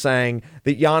people saying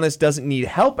that Giannis doesn't need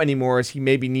help anymore, as he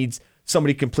maybe needs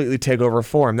somebody completely take over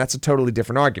for him. That's a totally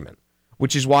different argument.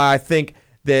 Which is why I think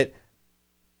that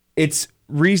it's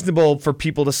reasonable for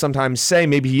people to sometimes say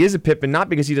maybe he is a Pippen, not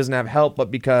because he doesn't have help,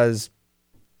 but because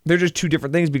they're just two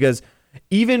different things. Because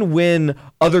even when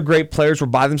other great players were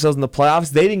by themselves in the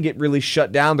playoffs, they didn't get really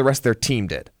shut down. The rest of their team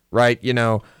did, right?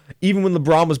 Even when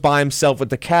LeBron was by himself with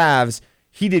the Cavs,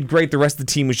 he did great. The rest of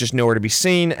the team was just nowhere to be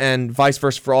seen, and vice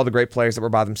versa for all the great players that were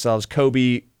by themselves.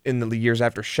 Kobe in the years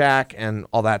after Shaq and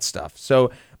all that stuff.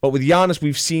 But with Giannis,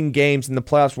 we've seen games in the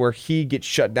playoffs where he gets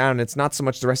shut down, and it's not so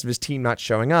much the rest of his team not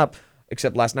showing up,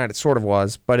 except last night it sort of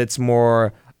was, but it's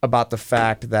more about the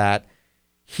fact that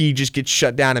he just gets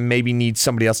shut down and maybe needs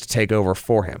somebody else to take over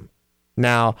for him.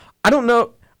 Now, I don't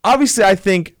know. Obviously, I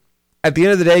think at the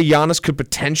end of the day, Giannis could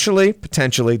potentially,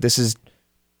 this is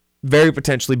very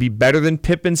potentially, be better than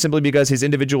Pippen simply because his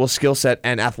individual skill set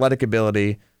and athletic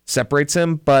ability separates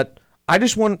him. But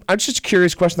it's just a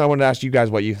curious question I wanted to ask you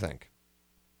guys what you think.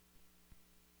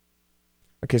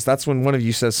 Okay, so that's when one of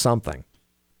you says something.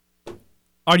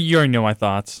 You already know my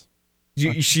thoughts.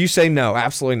 You say no,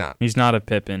 absolutely not. He's not a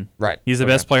Pippen. Right. He's the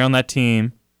best player on that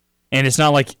team. And it's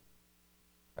not like...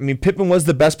 I mean, Pippen was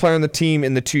the best player on the team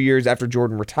in the 2 years after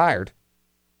Jordan retired.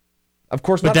 Of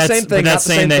course, not the same thing. But that's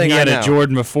saying that he had a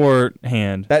Jordan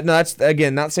beforehand. That's,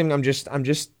 again, not saying I'm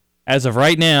just... As of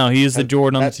right now, he is the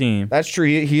Jordan on the team. That's true.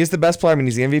 He is the best player. I mean,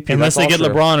 he's the MVP. Unless they get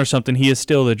LeBron or something, he is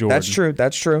still the Jordan.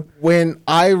 That's true. When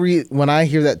I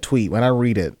hear that tweet, when I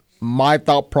read it, my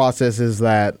thought process is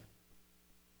that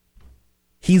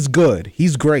he's good.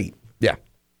 He's great. Yeah.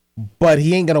 But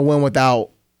he ain't going to win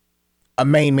without a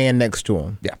main man next to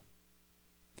him. Yeah.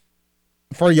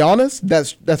 For Giannis,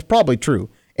 that's probably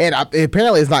true. And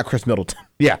apparently it's not Chris Middleton.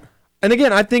 Yeah. And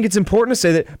again, I think it's important to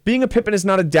say that being a Pippen is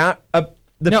not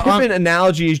Pippen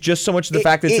analogy is just so much the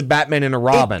fact that it's a Batman and a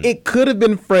Robin. It could have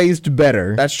been phrased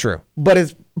better. That's true. But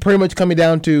it's pretty much coming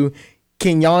down to,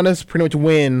 can Giannis pretty much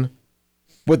win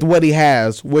with what he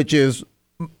has, which is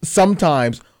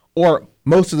sometimes or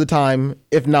most of the time,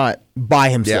 if not by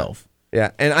himself.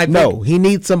 Yeah. And he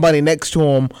needs somebody next to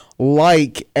him,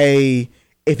 like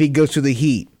if he goes to the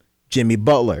Heat, Jimmy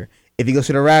Butler. If he goes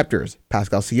to the Raptors,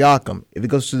 Pascal Siakam. If he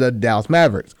goes to the Dallas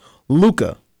Mavericks,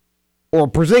 Luka or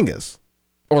Porzingis.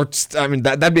 Or, I mean,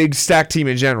 that'd be a stacked team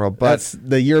in general. But that's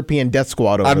the European death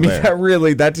squad over there.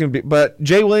 That team would be. But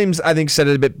Jay Williams, I think, said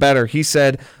it a bit better. He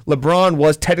said LeBron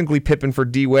was technically Pippen for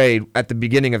D. Wade at the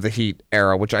beginning of the Heat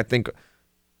era, which I think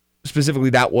specifically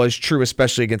that was true,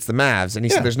 especially against the Mavs. And he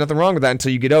said there's nothing wrong with that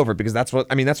until you get over it, because that's what's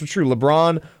true.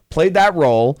 LeBron played that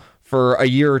role for a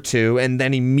year or two, and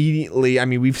then immediately,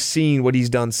 we've seen what he's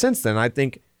done since then. I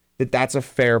think that's a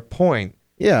fair point.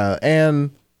 Yeah,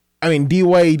 and D.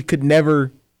 Wade could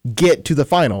never get to the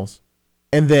finals,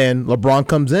 and then LeBron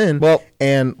comes in.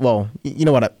 You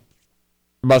know what? I'm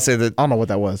about to say that. I don't know what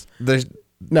that was. They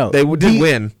did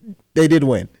win. They did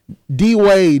win. D.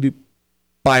 Wade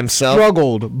by himself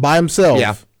struggled by himself.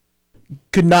 Yeah,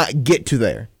 could not get to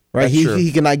there. Right,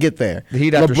 he could not get there.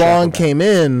 LeBron came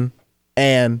in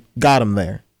and got him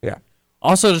there. Yeah.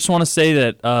 Also, just want to say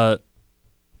that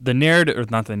the narrative, or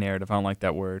not the narrative, I don't like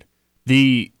that word.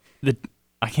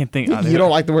 I can't think. You don't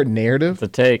like the word narrative? The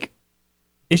take.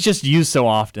 It's just used so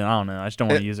often. I don't know. I just don't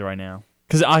want to use it right now.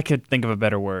 because I could think of a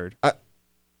better word.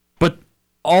 But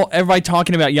everybody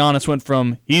talking about Giannis went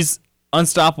from he's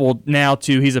unstoppable now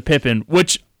to he's a Pippen,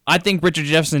 which I think Richard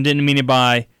Jefferson didn't mean it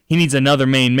by he needs another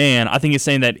main man. I think he's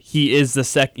saying that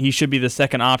he should be the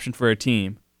second option for a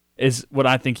team, is what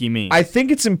I think he means. I think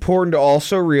it's important to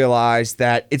also realize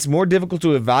that it's more difficult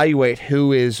to evaluate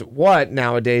who is what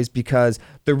nowadays because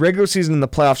the regular season and the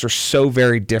playoffs are so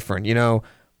very different. You know,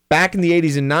 back in the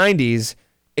 80s and 90s,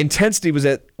 intensity was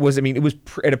at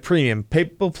a premium.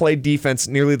 People played defense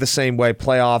nearly the same way,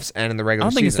 playoffs and in the regular season. I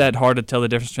don't think it's that hard to tell the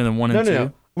difference between the 1 and 2.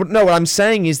 No. No, what I'm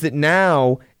saying is that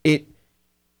now there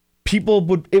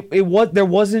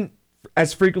wasn't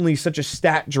as frequently such a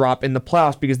stat drop in the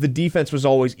playoffs because the defense was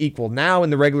always equal. Now in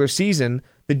the regular season,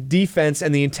 the defense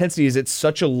and the intensity is at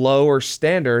such a lower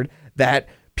standard that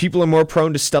people are more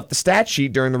prone to stuff the stat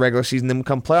sheet during the regular season. Then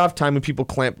come playoff time, when people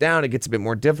clamp down, it gets a bit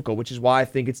more difficult, which is why I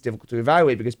think it's difficult to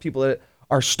evaluate because people that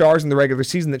are stars in the regular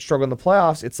season that struggle in the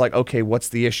playoffs, it's like, okay, what's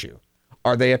the issue?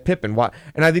 Are they a Pippen? Why?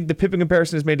 And I think the Pippen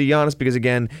comparison is made to Giannis because,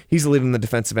 again, he's living in the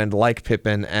defensive end like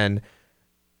Pippen. And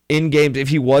in games, if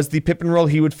he was the Pippen role,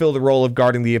 he would fill the role of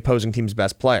guarding the opposing team's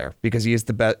best player because he is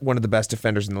one of the best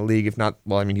defenders in the league. If not,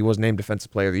 well, I mean, he was named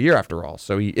Defensive Player of the Year after all.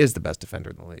 So he is the best defender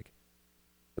in the league,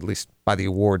 at least by the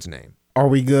awards name. Are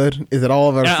we good? Is it all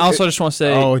of our... And I also just want to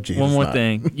say one more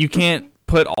thing. You can't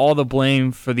put all the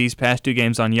blame for these past 2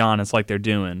 games on Giannis like they're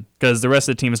doing because the rest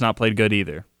of the team has not played good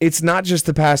either. It's not just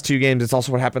the past 2 games. It's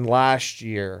also what happened last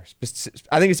year.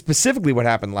 I think it's specifically what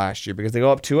happened last year because they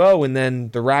go up 2-0 and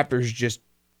then the Raptors just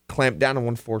clamp down and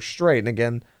won 4 straight. And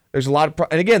again, there's a lot of...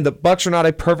 and again, the Bucks are not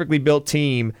a perfectly built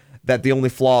team that the only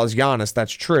flaw is Giannis.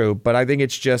 That's true. But I think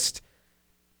it's just...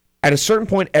 at a certain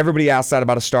point, everybody asks that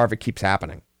about a star if it keeps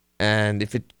happening. And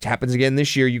if it happens again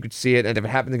this year, you could see it. And if it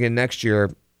happens again next year...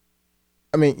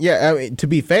 I mean, to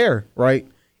be fair, right?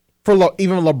 For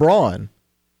even LeBron,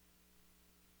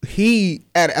 he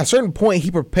at a certain point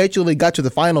he perpetually got to the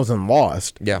finals and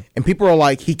lost. Yeah, and people are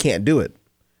like, he can't do it,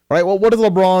 right? Well, what is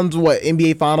LeBron's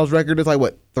NBA Finals record? It's like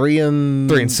what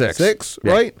 3-6,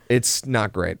 yeah. Right? It's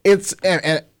not great. It's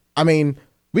and I mean,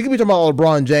 we could be talking about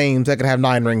LeBron James that could have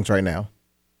 9 rings right now,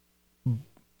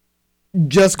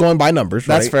 just going by numbers.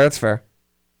 That's right? fair. That's fair.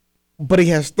 But he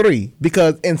has 3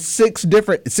 because in 6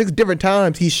 different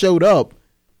times he showed up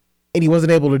and he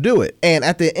wasn't able to do it. And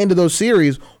at the end of those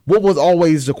series, what was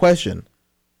always the question?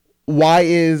 It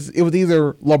was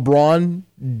either LeBron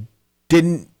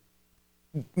didn't,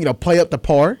 play up to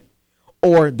par,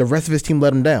 or the rest of his team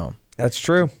let him down. That's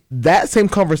true. That same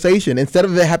conversation, instead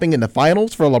of it happening in the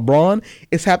finals for LeBron,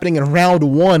 it's happening in round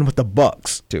 1 with the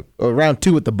Bucks, or round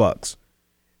 2 with the Bucks,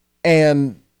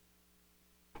 and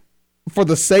for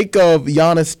the sake of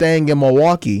Giannis staying in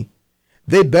Milwaukee,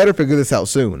 they better figure this out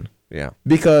soon. Yeah.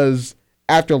 Because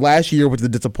after last year with the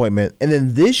disappointment, and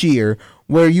then this year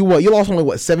where you lost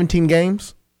only 17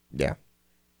 games? Yeah.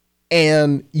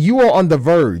 And you are on the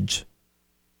verge.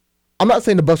 I'm not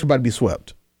saying the Bucks are about to be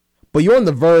swept, but you're on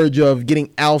the verge of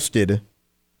getting ousted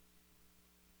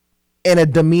in a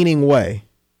demeaning way.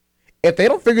 If they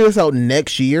don't figure this out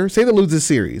next year, say they lose this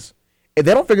series, if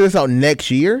they don't figure this out next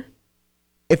year,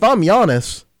 if I'm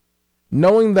Giannis,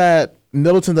 knowing that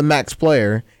Middleton's a max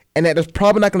player and that there's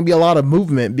probably not going to be a lot of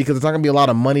movement because there's not going to be a lot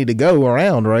of money to go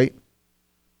around, right?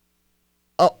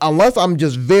 Unless I'm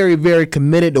just very, very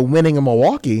committed to winning in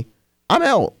Milwaukee, I'm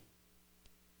out.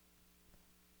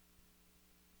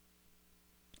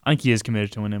 I think he is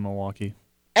committed to winning in Milwaukee,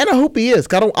 and I hope he is.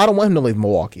 'Cause I don't want him to leave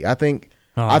Milwaukee. I think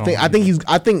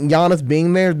Giannis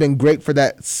being there has been great for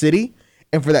that city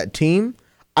and for that team.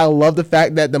 I love the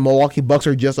fact that the Milwaukee Bucks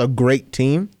are just a great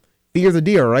team. Fear's a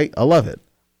deer, right? I love it.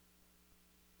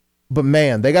 But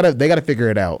man, they gotta figure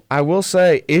it out. I will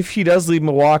say, if he does leave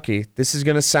Milwaukee, this is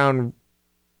gonna sound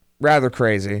rather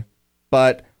crazy,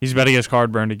 but he's about to get his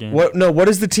card burned again. What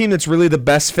is the team that's really the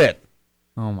best fit?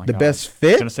 Oh my god. The best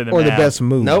fit or the best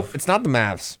move? Nope, it's not the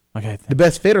Mavs. Okay. The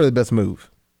best fit or the best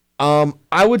move?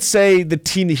 I would say the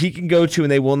team that he can go to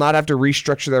and they will not have to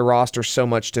restructure their roster so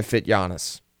much to fit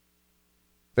Giannis.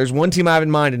 There's one team I have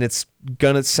in mind, and it's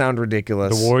going to sound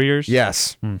ridiculous. The Warriors?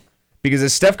 Yes. Because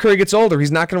as Steph Curry gets older, he's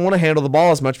not going to want to handle the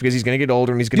ball as much because he's going to get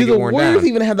older and he's going to get worn down. Do the Warriors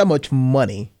even have that much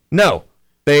money? No.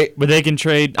 But they can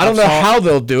trade. I don't know how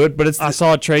they'll do it, but I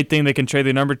saw a trade thing. They can trade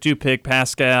their number 2 pick,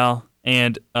 Pascal,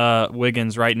 and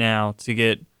Wiggins right now to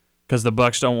get, because the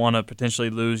Bucks don't want to potentially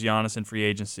lose Giannis in free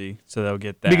agency, so they'll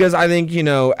get that. Because I think,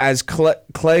 as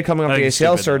Clay coming off the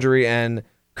ACL surgery and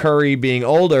Curry being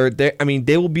older,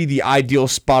 they will be the ideal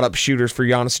spot-up shooters for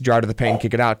Giannis to drive to the paint and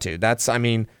kick it out to. That's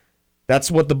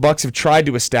what the Bucks have tried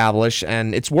to establish,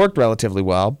 and it's worked relatively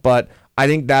well. But I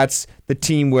think that's the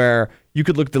team where you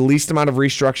could look at the least amount of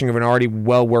restructuring of an already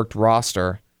well-worked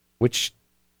roster, which,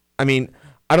 I mean,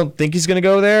 I don't think he's going to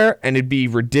go there, and it'd be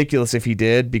ridiculous if he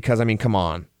did because, I mean, come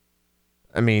on.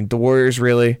 I mean, the Warriors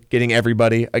really getting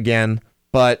everybody again,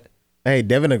 but... Hey,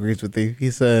 Deavin agrees with you. He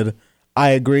said,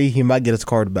 I agree, he might get his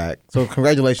card back. So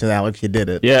congratulations, Alex, you did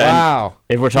it. Yeah. Wow.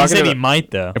 If we're He talking said about, he might,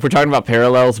 though. if we're talking about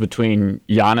parallels between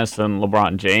Giannis and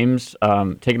LeBron James,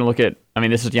 taking a look at, I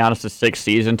mean, this is Giannis' sixth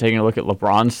season. Taking a look at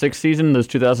LeBron's sixth season, those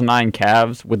 2009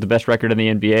 Cavs with the best record in the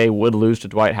NBA would lose to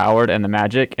Dwight Howard and the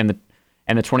Magic, and the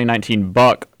 2019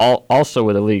 Buck, also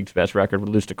with the league's best record, would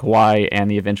lose to Kawhi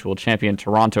and the eventual champion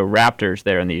Toronto Raptors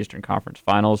there in the Eastern Conference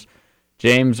Finals.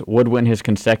 James would win his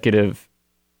consecutive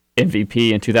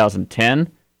MVP in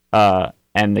 2010,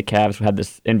 and the Cavs had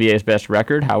this NBA's best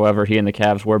record. However, he and the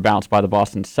Cavs were bounced by the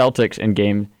Boston Celtics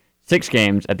in 6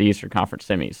 games at the Eastern Conference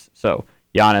semis. So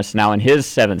Giannis, now in his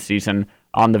 7th season,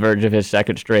 on the verge of his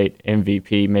 2nd straight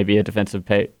MVP, maybe a Defensive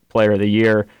Player of the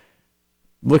Year,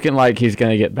 looking like he's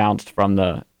going to get bounced from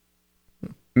the,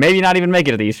 maybe not even make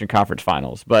it to the Eastern Conference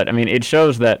Finals. But, I mean, it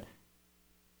shows that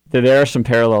there are some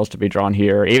parallels to be drawn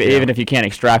here. Even if you can't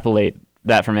extrapolate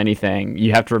that from anything,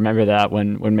 you have to remember that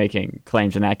when making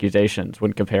claims and accusations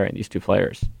when comparing these two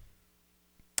players.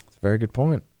 That's a very good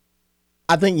point.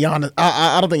 I think Giannis.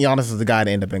 I don't think Giannis is the guy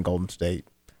to end up in Golden State.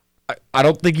 I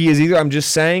don't think he is either. I'm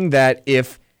just saying that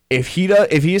if he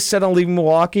is set on leaving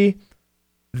Milwaukee,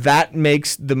 that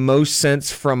makes the most sense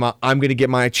from a I'm going to get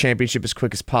my championship as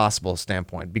quick as possible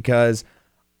standpoint. Because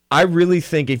I really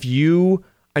think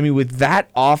with that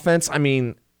offense, I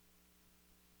mean,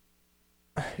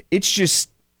 it's just,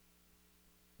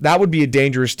 that would be a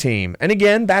dangerous team. And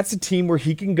again, that's a team where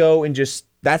he can go and just,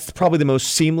 that's probably the most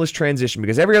seamless transition,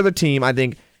 because every other team, I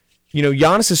think,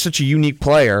 Giannis is such a unique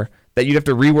player that you'd have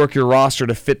to rework your roster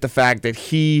to fit the fact that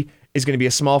he is going to be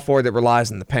a small forward that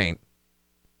relies in the paint,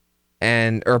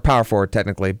 or a power forward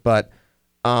technically. But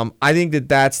I think that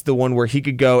that's the one where he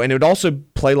could go, and it would also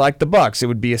play like the Bucks. It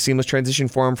would be a seamless transition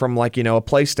for him from a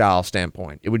play style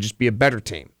standpoint. It would just be a better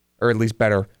team, or at least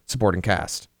better supporting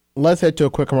cast. Let's head to a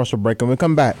quick commercial break, and when we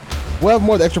come back, we'll have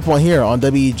more of the Extra Point here on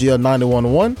WEGL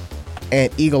 91.1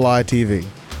 and Eagle Eye TV.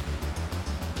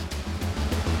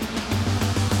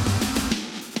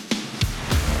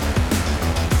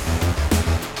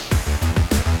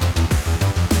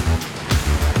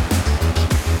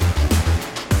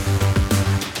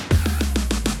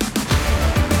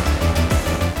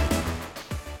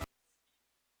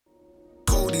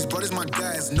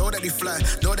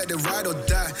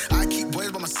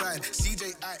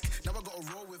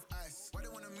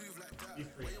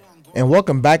 And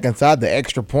welcome back inside the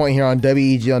Extra Point here on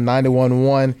WEGL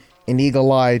 91.1 and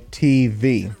Eagle Eye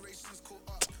TV.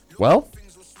 Well,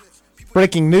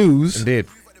 breaking news. Indeed.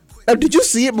 Did you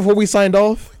see it before we signed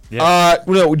off? Yeah.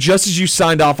 No, just as you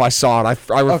signed off, I saw it.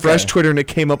 I refreshed Twitter, and it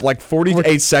came up like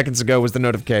 48 seconds ago was the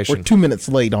notification. We're 2 minutes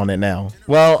late on it now.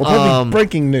 Well,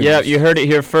 breaking news. Yeah, you heard it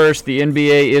here first. The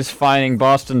NBA is fining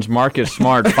Boston's Marcus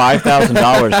Smart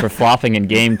 $5,000 for flopping in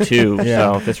Game 2.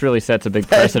 Yeah. So this really sets a big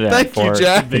precedent for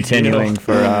continuing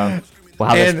for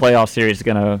how this playoff series is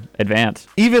going to advance.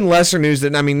 Even lesser news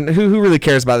that, who really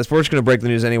cares about this? We're just going to break the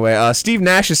news anyway. Steve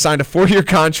Nash has signed a 4-year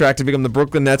contract to become the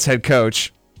Brooklyn Nets head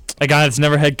coach. A guy that's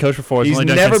never head coach before. He's only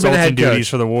done never been a head consulting coach duties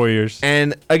for the Warriors.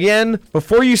 And again,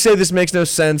 before you say this makes no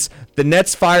sense, the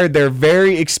Nets fired their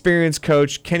very experienced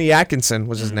coach, Kenny Atkinson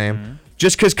was his name,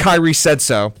 just because Kyrie said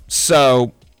so.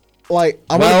 So, I'm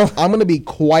gonna be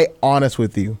quite honest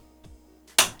with you.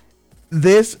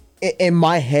 This in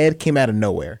my head came out of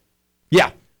nowhere. Yeah,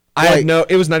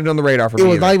 it was not even on the radar for me. It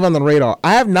was not even on the radar.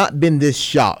 I have not been this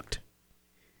shocked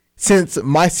since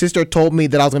my sister told me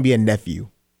that I was gonna be a nephew.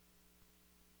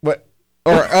 What?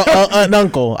 Or an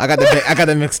uncle. I got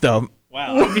that mixed up.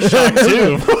 Wow, I'd be shocked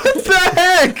too. What the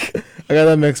heck? I got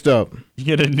that mixed up. You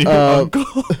get a new uncle.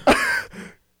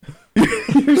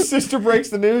 Your sister breaks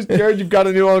the news, Jared. You've got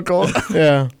a new uncle.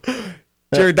 Yeah,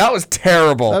 Jared, that was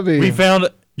terrible. We found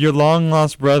your long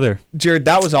lost brother. Jared,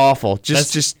 that was awful.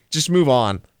 Just move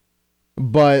on.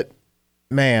 But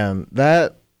man,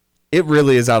 it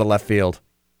really is out of left field.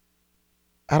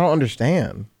 I don't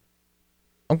understand.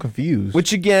 I'm confused.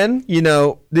 Which again,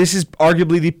 this is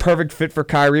arguably the perfect fit for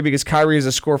Kyrie, because Kyrie is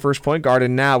a score-first point guard,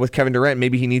 and now with Kevin Durant,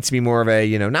 maybe he needs to be more of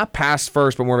a, not pass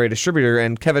first, but more of a distributor.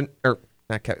 And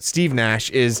Steve Nash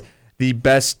is the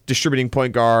best distributing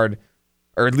point guard,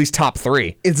 or at least top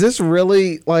 3. Is this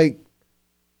really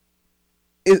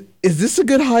is this a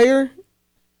good hire?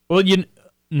 Well,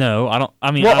 no, I don't.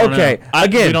 I mean, well, I don't okay. know.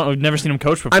 Again, we've never seen him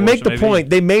coach before. I make the point.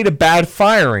 They made a bad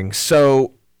firing,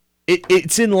 so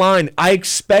it's in line. I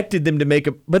expected them to make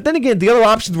but then again, the other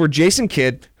options were Jason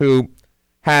Kidd, who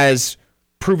has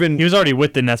proven. He was already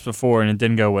with the Nets before, and it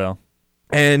didn't go well.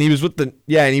 And he was with the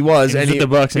and he was with the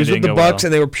Bucks. He was with the Bucks,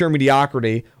 and they were pure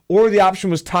mediocrity. Or the option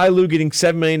was Ty Lue getting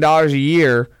 $7 million a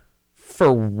year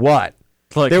for what?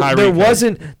 Like there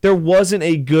wasn't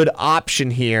a good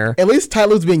option here. At least Ty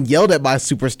Lue's been yelled at by a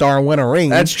superstar and win a ring.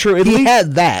 That's true. He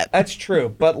had that. That's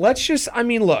true. But let's just,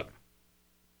 look.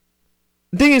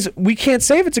 The thing is, we can't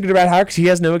say if it's a good or bad hire because he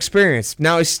has no experience.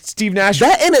 Now, is Steve Nash...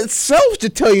 That in itself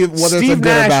should tell you whether it's a good or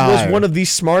bad hire. Steve Nash was one of the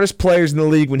smartest players in the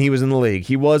league when he was in the league.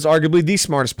 He was arguably the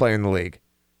smartest player in the league.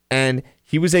 And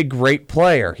he was a great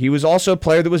player. He was also a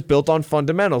player that was built on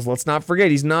fundamentals. Let's not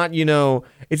forget. He's not,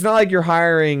 it's not like you're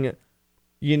hiring,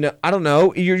 I don't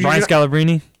know. Brian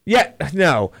Scalabrine? Yeah,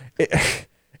 no.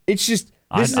 It's just,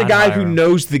 this is a guy who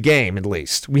knows the game, at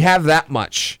least. We have that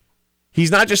much. He's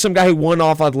not just some guy who won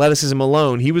off athleticism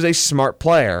alone. He was a smart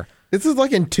player. This is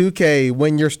like in 2K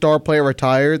when your star player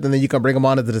retired, and then you can bring him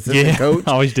on as an assistant coach.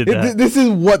 I always did that. This is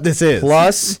what this is.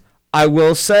 Plus, I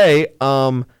will say,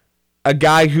 a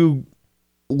guy who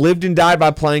lived and died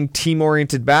by playing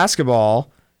team-oriented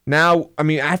basketball. Now,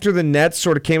 after the Nets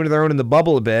sort of came into their own in the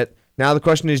bubble a bit, now the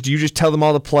question is, do you just tell them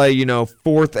all to play,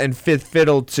 fourth and fifth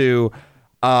fiddle to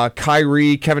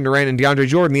Kyrie, Kevin Durant, and DeAndre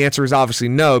Jordan? The answer is obviously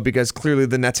no, because clearly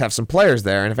the Nets have some players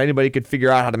there. And if anybody could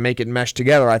figure out how to make it mesh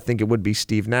together, I think it would be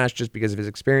Steve Nash just because of his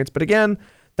experience. But again,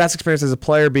 that's experience as a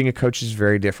player. Being a coach is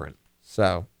very different.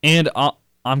 So, and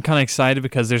I'm kind of excited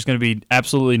because there's going to be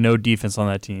absolutely no defense on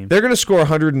that team. They're going to score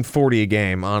 140 a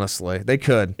game, honestly. They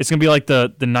could. It's going to be like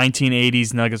the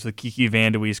 1980s Nuggets with Kiki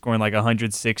Vandeweghe scoring like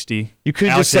 160. You could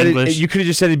have just said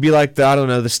it'd be like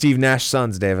the Steve Nash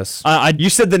Suns, Davis. You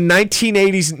said the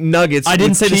 1980s Nuggets. I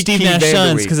didn't say the Steve Nash Vandeweghe.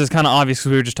 Suns because it's kind of obvious because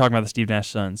we were just talking about the Steve Nash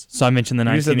Suns. So I mentioned the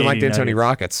 1980s. You said the Mike D'Antoni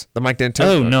Rockets. The Mike D'Antoni.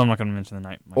 Oh, no, I'm not going to mention the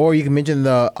night. Or you can mention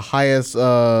the highest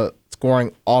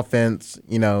scoring offense,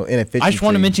 inefficiency. I just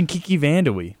want to mention Kiki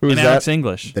Vandeweghe and Alex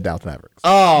English. The Dallas Mavericks.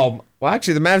 Oh, well,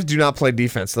 actually, the Mavs do not play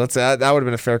defense. So that would have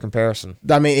been a fair comparison.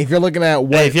 If you're looking at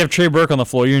what... Hey, if you have Trey Burke on the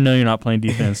floor, you're not playing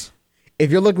defense. If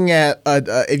you're looking at...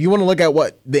 if you want to look at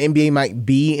what the NBA might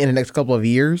be in the next couple of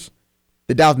years,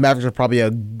 the Dallas Mavericks are probably a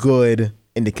good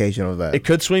indication of that. It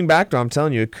could swing back, though, I'm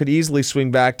telling you. It could easily swing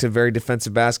back to very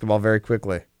defensive basketball very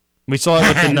quickly. We saw it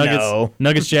with the Nuggets.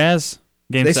 Nuggets Jazz.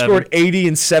 Game 7. They scored 80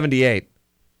 and 78.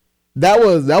 That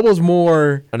was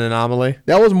more an anomaly.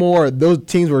 That was more those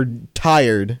teams were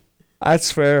tired.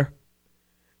 That's fair.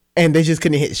 And they just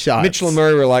couldn't hit shots. Mitchell and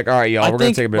Murray were like, all right, y'all, we're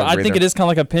going to take a bit of a breather. I think it is kind of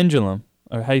like a pendulum.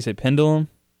 Or how do you say, pendulum?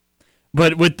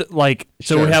 But with,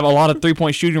 so we have a lot of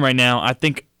three-point shooting right now. I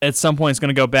think at some point it's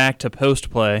going to go back to post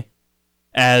play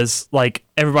as,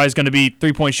 everybody's going to be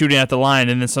three-point shooting at the line,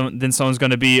 and then someone's going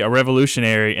to be a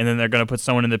revolutionary, and then they're going to put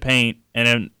someone in the paint, and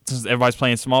then since everybody's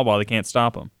playing small ball, they can't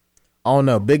stop them. Oh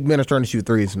no, big men are starting to shoot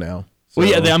threes now. So. Well,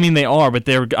 yeah, they are, but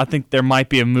I think there might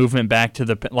be a movement back to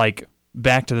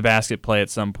the basket play at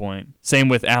some point. Same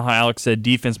with how Alex said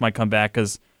defense might come back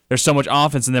because there's so much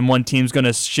offense, and then one team's going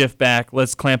to shift back.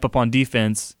 Let's clamp up on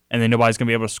defense, and then nobody's going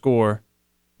to be able to score.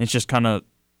 It's just kind of,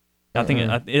 I think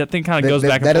kind of goes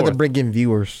back and forth. That doesn't bring in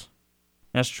viewers.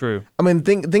 That's true.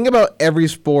 Think about every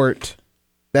sport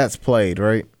that's played,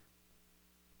 right?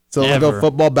 So let's go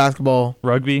football, basketball,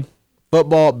 rugby.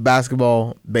 Football,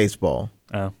 basketball, baseball.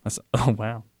 Oh,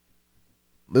 wow.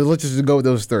 Let's just go with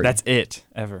those three. That's it,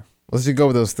 ever. Let's just go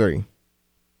with those three.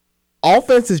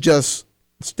 Offense is just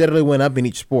steadily went up in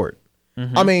each sport.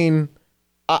 Mm-hmm.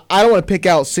 I don't want to pick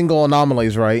out single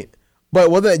anomalies, right? But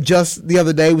wasn't it just the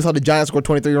other day we saw the Giants score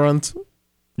 23 runs?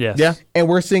 Yes. Yeah. And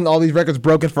we're seeing all these records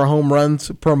broken for home runs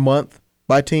per month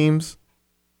by teams,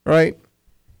 right?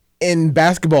 In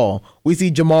basketball, we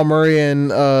see Jamal Murray and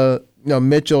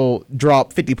Mitchell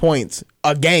drop 50 points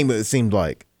a game, it seemed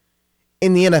like.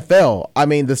 In the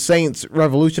NFL, the Saints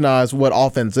revolutionized what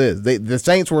offense is. The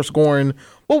Saints were scoring.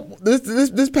 Well,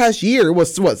 this past year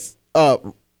was it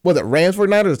Rams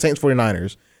 49ers or Saints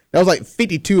 49ers? That was like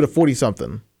 52 to 40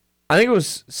 something. I think it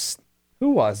was.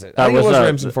 Who was it? I think it was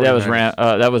Rams and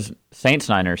 49ers. That was Saints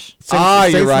Niners.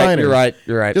 You're right.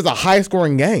 Just a high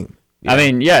scoring game. Yeah.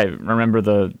 I remember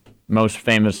the most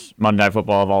famous Monday Night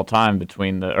Football of all time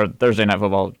Thursday Night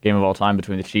Football game of all time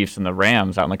between the Chiefs and the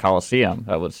Rams out in the Coliseum.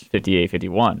 That was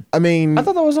 58-51. I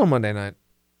thought that was on Monday night.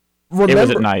 It was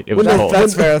at night. It was cold.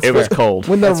 That's fair. It was cold.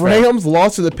 When the Rams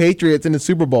lost to the Patriots in the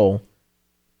Super Bowl,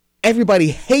 everybody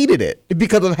hated it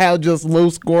because of how just low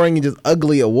scoring and just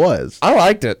ugly it was. I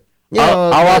liked it.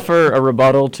 I'll offer a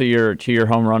rebuttal to your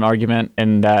home run argument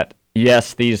in that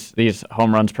yes, these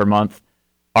home runs per month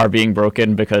are being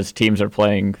broken because teams are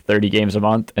playing 30 games a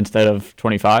month instead of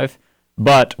 25.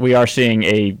 But we are seeing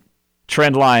a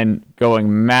trend line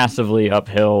going massively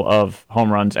uphill of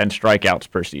home runs and strikeouts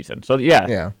per season. So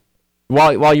Yeah.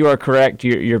 While you are correct,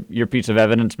 your piece of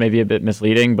evidence may be a bit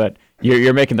misleading, but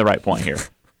you're making the right point here.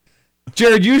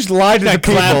 Jared, you just lied to the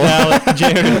people.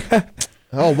 Jared.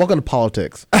 Oh, welcome to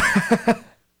politics.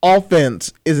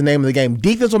 Offense is the name of the game.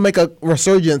 Defense will make a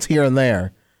resurgence here and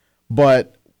there,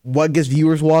 but what gets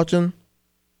viewers watching?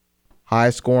 High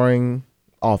scoring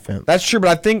offense. That's true, but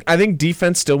I think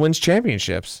defense still wins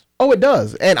championships. Oh, it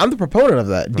does, and I'm the proponent of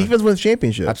that. Defense wins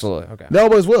championships. Absolutely. Okay. They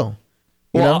always will.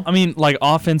 You Well, know? I mean, like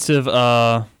offensive,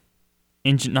 not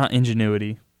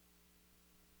ingenuity,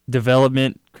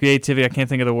 development, creativity. I can't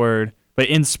think of the word, but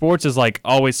in sports is like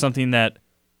always something that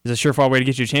is a surefire way to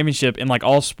get you a championship. And like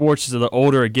all sports, the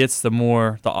older it gets, the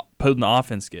more potent the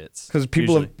offense gets. Because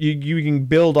people, you can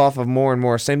build off of more and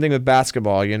more. Same thing with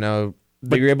basketball. You know,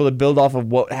 but you're able to build off of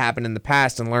what happened in the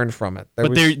past and learn from it.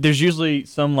 There's usually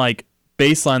some like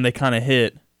baseline they kind of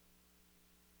hit.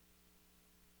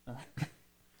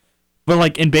 But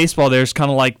like in baseball, there's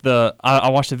kind of like I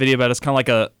watched a video about it. It's kind of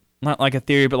like not like a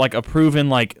theory, but like a proven,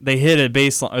 like they hit a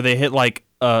baseline or they hit like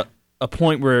a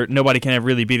point where nobody can ever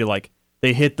really beat it. Like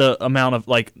they hit the amount of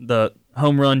like the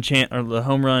home run or the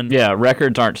home run. Yeah,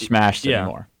 records aren't smashed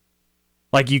anymore.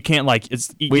 Like you can't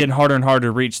it's getting harder and harder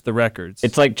to reach the records.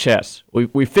 It's like chess.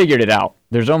 We figured it out.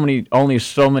 There's only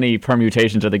so many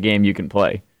permutations of the game you can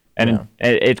play, and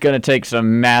it's going to take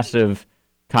some massive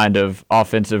kind of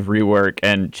offensive rework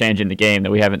and changing the game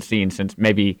that we haven't seen since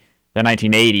maybe the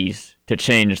 1980s to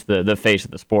change the face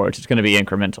of the sport. It's going to be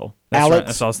incremental. That's Alex, right.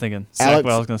 That's what I was thinking. That's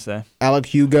what I was going to say. Alex,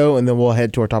 Hugo, and then we'll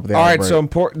head to our top of the hour. All right, break. so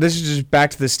important. This is just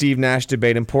back to the Steve Nash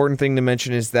debate. Important thing to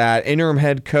mention is that interim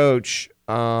head coach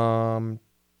Jock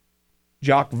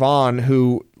Vaughn,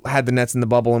 who had the Nets in the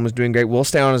bubble and was doing great, will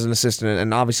stay on as an assistant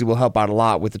and obviously will help out a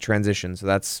lot with the transition. So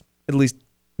that's at least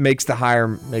makes the hire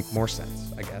make more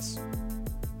sense, I guess.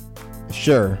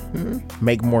 Sure.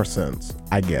 Make more sense,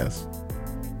 I guess.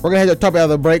 We're going to head to the top of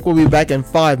the break. We'll be back in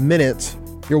 5 minutes.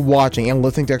 You're watching and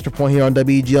listening to Extra Point here on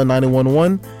WEGL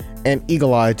 91.1 and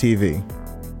Eagle Eye TV.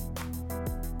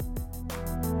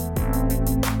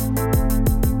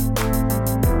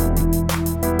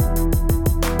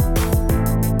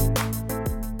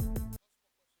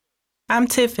 I'm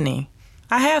Tiffany.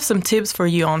 I have some tips for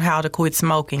you on how to quit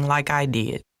smoking like I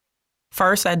did.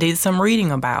 First, I did some reading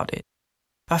about it.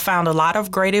 I found a lot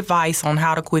of great advice on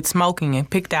how to quit smoking and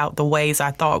picked out the ways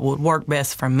I thought would work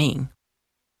best for me.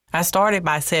 I started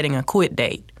by setting a quit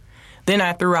date. Then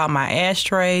I threw out my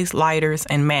ashtrays, lighters,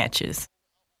 and matches.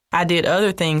 I did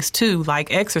other things too,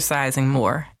 like exercising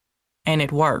more, and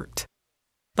it worked.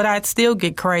 But I'd still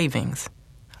get cravings,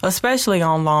 especially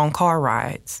on long car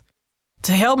rides.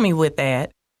 To help me with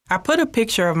that, I put a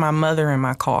picture of my mother in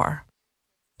my car.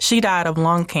 She died of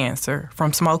lung cancer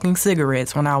from smoking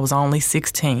cigarettes when I was only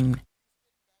 16.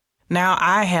 Now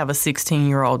I have a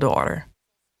 16-year-old daughter.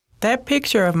 That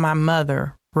picture of my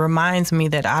mother reminds me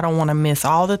that I don't want to miss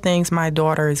all the things my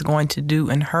daughter is going to do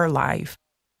in her life,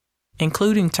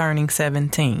 including turning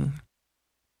 17.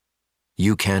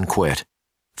 You can quit.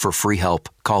 For free help,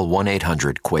 call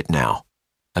 1-800-QUIT-NOW.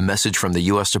 A message from the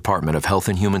U.S. Department of Health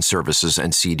and Human Services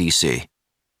and CDC.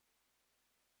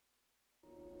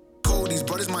 These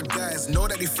brothers my guys, know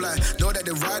that they fly, know that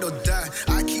they ride or die.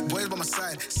 I keep boys by my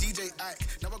side, CJ Ike,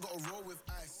 never got a roll with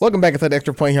ice. Welcome back inside the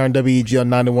Extra Point here on WEGL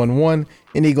 91.1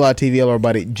 and Eagle Eye TV. Hello,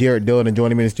 everybody. Jared Dillon, and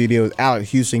joining me in the studio is Alex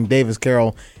Houston, Davis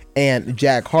Carroll, and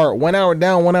Jack Hart. 1 hour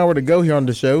down, 1 hour to go here on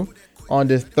the show on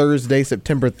this Thursday,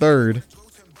 September 3rd.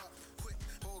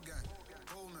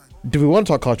 Do we want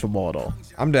to talk college football at all?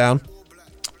 I'm down.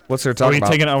 What's there to talk about?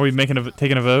 Are we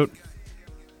taking a vote?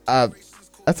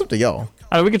 That's up to y'all.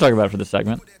 We can talk about it for this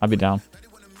segment. I'll be down.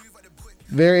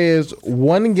 There is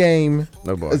one game.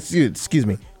 Oh, boy. Excuse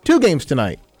me. 2 games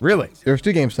tonight. Really? There's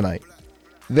 2 games tonight.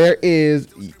 There is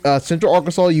Central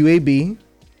Arkansas UAB.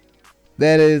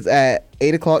 That is at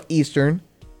 8 o'clock Eastern.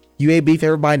 UAB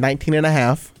favored by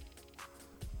 19.5.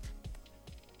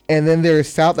 And then there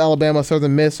is South Alabama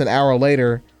Southern Miss an hour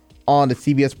later on the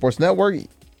CBS Sports Network.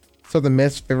 Southern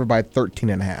Miss favored by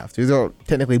 13.5. So these are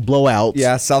technically blowouts.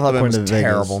 Yeah, South Alabama's according to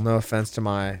Vegas. terrible. No offense to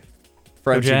my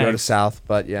friends who go to South,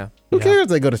 but yeah. Who cares if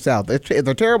they go to South? If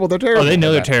they're terrible, they're terrible. Oh, they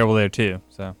know they're terrible there too.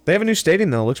 So they have a new stadium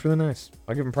though. It looks really nice.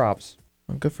 I'll give them props.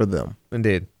 Well, good for them.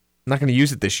 Indeed. I'm not going to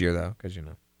use it this year though, because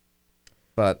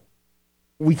But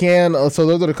we can. So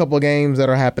those are the couple of games that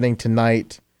are happening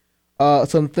tonight.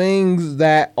 Some things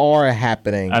that are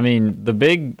happening. I mean, the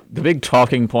big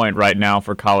talking point right now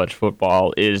for college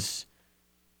football is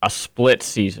a split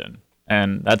season,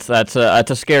 and that's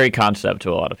a scary concept to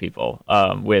a lot of people.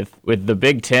 With the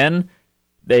Big Ten,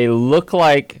 they look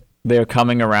like they're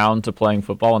coming around to playing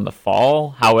football in the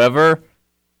fall. However,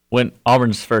 when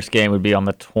Auburn's first game would be on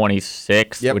the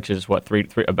 26th, which is what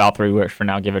about 3 weeks from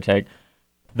now, give or take.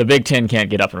 The Big Ten can't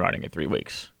get up and running in 3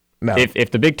 weeks. No.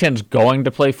 If the Big Ten's going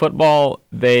to play football,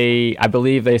 I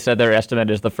believe they said their estimate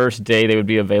is the first day they would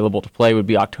be available to play would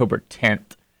be October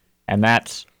 10th, and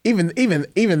that's even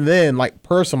then, like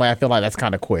personally, I feel like that's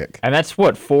kind of quick. And that's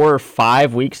what 4 or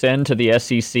 5 weeks into the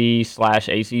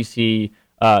SEC/ACC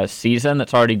season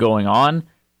that's already going on.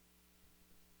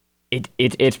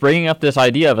 It's bringing up this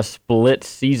idea of a split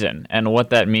season and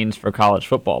what that means for college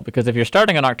football. Because if you're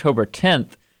starting on October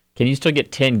 10th, can you still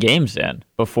get 10 games in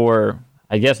before,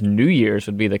 I guess, New Year's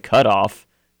would be the cutoff?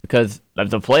 Because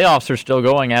the playoffs are still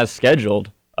going as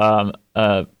scheduled,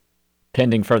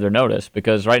 pending further notice.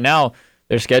 Because right now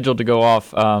they're scheduled to go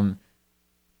off. What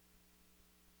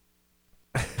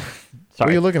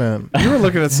are you looking at? You were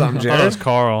looking at something, Jared. That was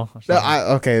Carl.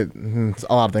 Okay,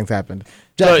 a lot of things happened.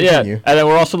 So, yeah, and then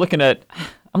we're also looking at.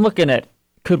 I'm looking at.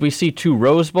 Could we see 2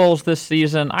 Rose Bowls this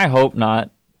season? I hope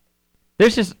not.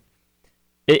 There's just.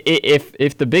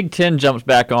 If the Big Ten jumps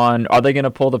back on, are they going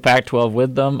to pull the Pac-12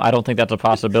 with them? I don't think that's a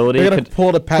possibility. They're going to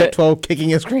pull the Pac-12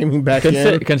 kicking and screaming back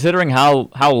in. Considering how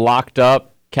locked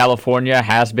up California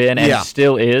has been and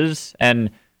still is, and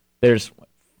there's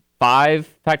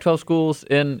 5 Pac-12 schools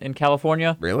in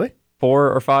California. Really?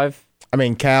 4 or 5? I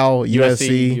mean, Cal,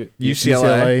 USC,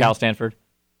 UCLA, Cal, Stanford.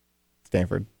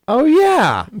 Oh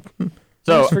yeah.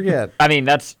 So forget. I mean,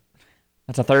 that's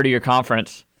a 30-year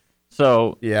conference.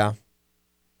 So yeah.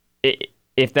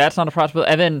 If that's not a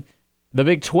possibility, and then the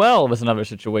Big 12 is another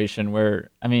situation where,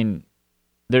 I mean,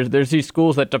 there's these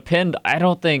schools that depend. I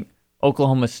don't think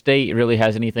Oklahoma State really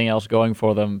has anything else going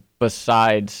for them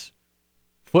besides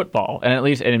football, and at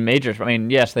least in majors. I mean,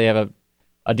 yes, they have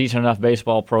a decent enough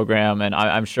baseball program, and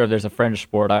I'm sure there's a fringe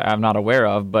sport I'm not aware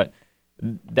of, but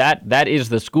that is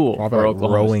the school Probably for like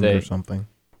Oklahoma rowing State or something.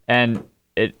 And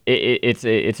it's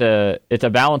a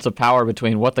balance of power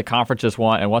between what the conferences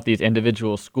want and what these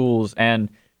individual schools and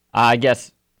I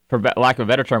guess, for lack of a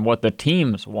better term, what the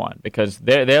teams want, because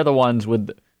they're the ones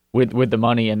with the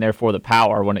money and therefore the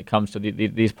power when it comes to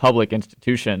these public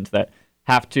institutions that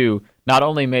have to not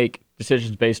only make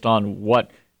decisions based on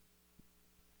what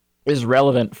is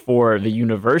relevant for the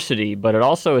university, but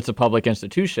it's a public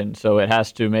institution, so it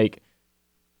has to make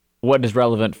what is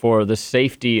relevant for the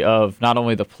safety of not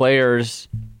only the players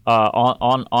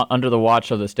on under the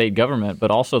watch of the state government, but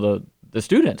also the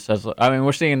students.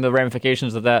 We're seeing the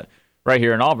ramifications of that right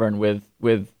here in Auburn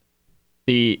with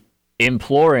the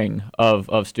imploring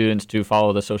of students to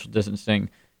follow the social distancing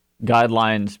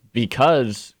guidelines,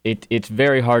 because it's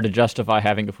very hard to justify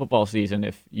having a football season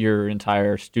if your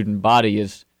entire student body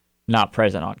is not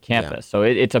present on campus. Yeah. So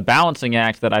it's a balancing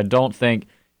act that I don't think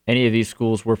any of these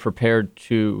schools were prepared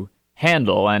to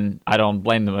handle, and I don't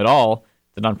blame them at all.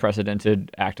 It's an unprecedented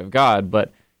act of God,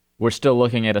 but we're still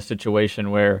looking at a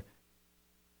situation where,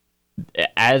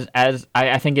 as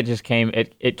I think it just came,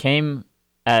 it came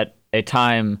at a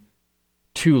time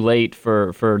too late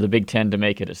for the Big Ten to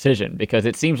make a decision, because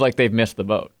it seems like they've missed the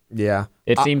boat. Yeah.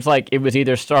 It seems like it was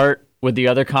either start with the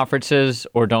other conferences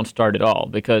or don't start at all,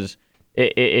 because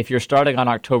if you're starting on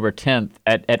October 10th,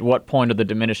 at what point are the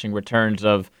diminishing returns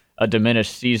of a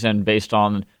diminished season based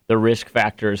on the risk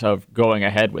factors of going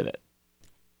ahead with it?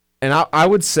 And I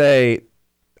would say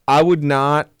I would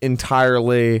not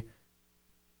entirely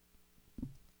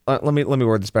let me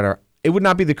word this better. It would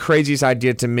not be the craziest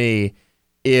idea to me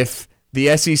if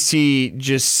the SEC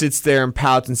just sits there and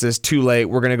pouts and says, too late,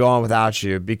 we're going to go on without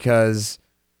you. Because,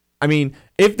 I mean,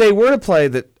 if they were to play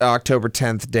the October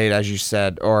 10th date, as you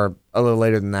said, or a little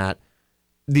later than that,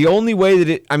 the only way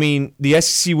that the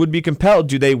SEC would be compelled,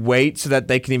 do they wait so that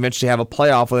they can eventually have a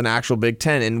playoff with an actual Big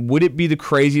Ten? And would it be the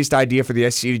craziest idea for the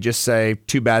SEC to just say,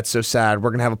 too bad, so sad, we're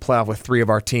going to have a playoff with 3 of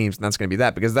our teams, and that's going to be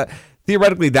that? Because that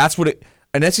theoretically, that's what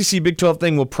an SEC Big 12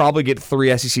 thing will probably get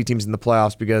 3 SEC teams in the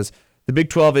playoffs, because the Big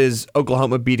 12 is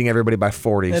Oklahoma beating everybody by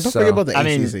 40. Yeah, don't forget about the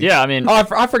ACC.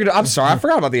 I forgot. I'm sorry, I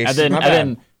forgot about the ACC. And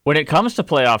then when it comes to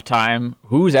playoff time,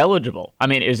 who's eligible? I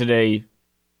mean, is it a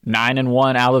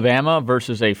 9-1 Alabama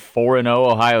versus a 4-0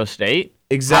 Ohio State?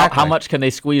 Exactly. How much can they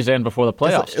squeeze in before the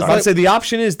playoffs start? I'd say the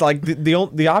option is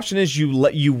the option is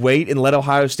you wait and let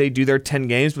Ohio State do their 10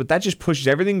 games, but that just pushes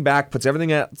everything back, puts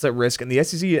everything else at risk, and the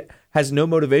SEC has no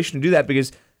motivation to do that,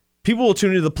 because people will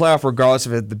tune into the playoff regardless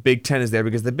if the Big Ten is there,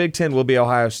 because the Big Ten will be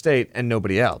Ohio State and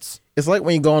nobody else. It's like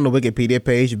when you go on the Wikipedia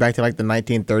page back to like the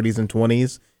 1930s and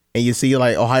 20s, and you see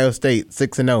like Ohio State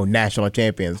 6-0 national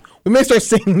champions. We may start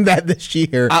seeing that this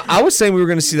year. I was saying we were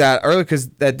going to see that earlier, because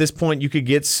at this point you could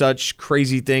get such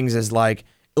crazy things as like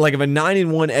like if a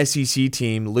 9-1 SEC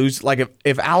team lose, like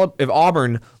if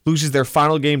Auburn loses their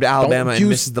final game to Alabama and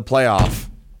misses the playoff.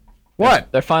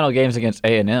 What? Their final game's against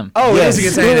A&M. Oh, yes. It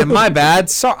is against A&M. My bad.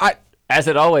 Sorry. As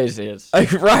it always is.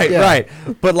 Right.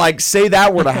 But like, say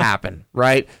that were to happen,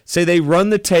 right? Say they run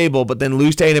the table, but then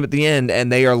lose to A&M at the end,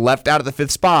 and they are left out of the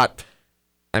 5th spot.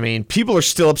 I mean, people are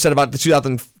still upset about the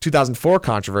 2004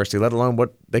 controversy, let alone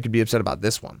what they could be upset about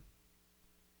this one.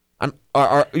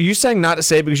 Are you saying not to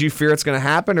say it because you fear it's going to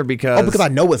happen, or because? Oh, because I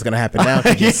know what's going to happen now.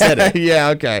 You said it. Yeah.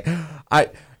 Okay.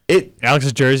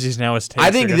 Alex's jersey's now his taste.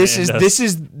 I think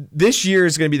this year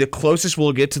is going to be the closest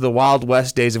we'll get to the Wild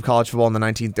West days of college football in the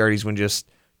 1930s, when just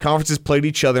conferences played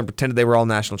each other and pretended they were all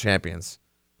national champions.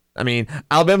 I mean,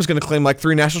 Alabama's going to claim like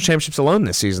 3 national championships alone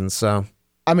this season. So,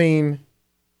 I mean,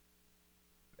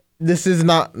 this is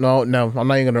not. No. I'm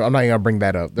not even gonna bring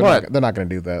that up. They're not going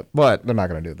to do that. What? They're not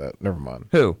going to do that. Never mind.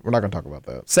 Who? We're not going to talk about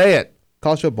that. Say it.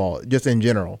 College football, just in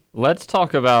general. Let's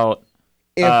talk about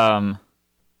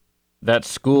that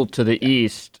school to the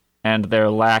east and their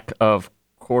lack of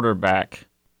quarterback.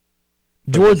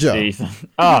 Georgia.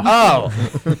 Oh.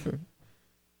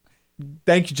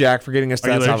 Thank you, Jack, for getting us to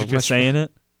Are you that allergic topic. to saying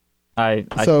it? I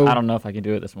don't know if I can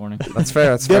do it this morning. That's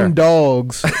fair. That's Them fair.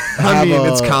 dogs. I mean,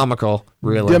 it's comical,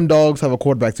 really. Them dogs have a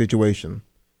quarterback situation.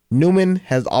 Newman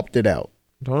has opted out.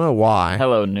 Don't know why.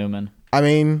 Hello, Newman. I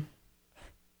mean,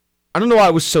 I don't know why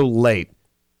it was so late.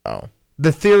 oh,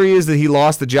 The theory is that he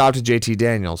lost the job to JT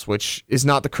Daniels, which is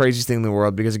not the craziest thing in the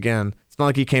world because, again, it's not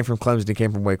like he came from Clemson. He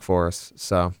came from Wake Forest.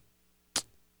 So,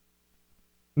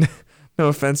 no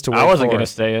offense to Wake Forest. I wasn't going to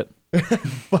say it.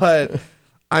 But,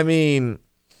 I mean,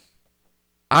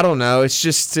 I don't know.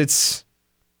 It's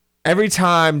every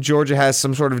time Georgia has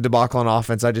some sort of debacle on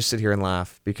offense, I just sit here and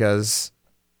laugh because,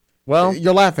 well,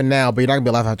 you're laughing now, but you're not gonna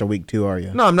be laughing after week 2, are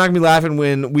you? no, I'm not going to be laughing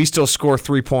when we still score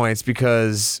 3 points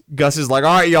because Gus is like,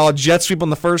 all right, y'all, jet sweep on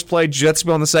the first play, jet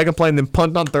sweep on the second play, and then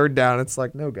punt on 3rd down. It's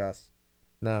like, no, Gus.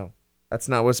 No. That's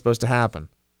not what's supposed to happen.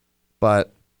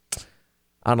 But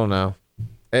I don't know.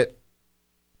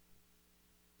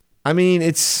 I mean,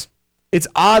 it's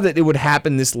odd that it would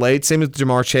happen this late. Same with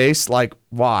Jamar Chase. Like,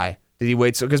 why did he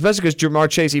wait so? Especially because Jamar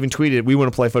Chase even tweeted, "We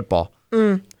want to play football."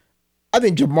 I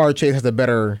think Jamar Chase has a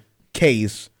better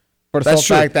case for the That's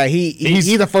sole true. fact that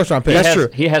he's a first-round pick. That's true.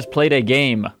 He has played a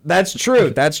game. That's true.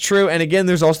 That's true. And again,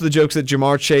 there's also the jokes that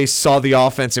Jamar Chase saw the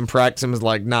offense in practice and was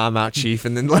like, "Nah, I'm out, Chief,"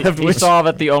 and then left. He saw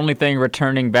that the only thing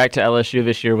returning back to LSU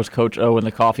this year was Coach O and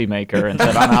the coffee maker, and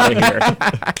said, "I'm out of here."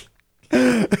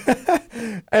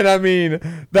 And I mean,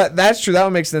 that's true. That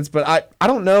would make sense. But I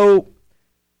don't know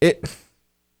it.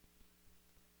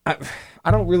 I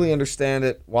don't really understand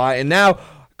it. Why? And now,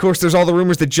 of course, there's all the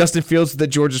rumors that Justin Fields was at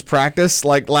Georgia's practice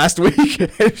like last week,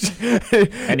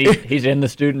 And he's in the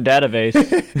student database.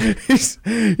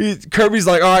 Kirby's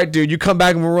like, all right, dude, you come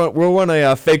back and we'll run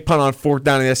a fake punt on 4th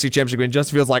down in the SC championship game. And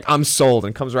Justin Fields like, I'm sold,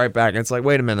 and comes right back. And it's like,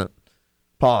 wait a minute,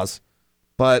 pause.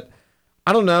 But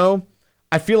I don't know.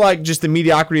 I feel like just the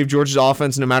mediocrity of Georgia's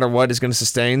offense, no matter what, is going to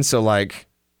sustain. So, like,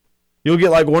 you'll get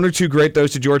like 1 or 2 great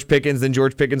throws to George Pickens, then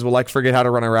George Pickens will like forget how to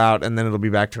run a route, and then it'll be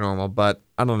back to normal. But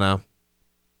I don't know.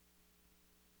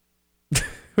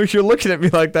 You're looking at me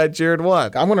like that, Jared.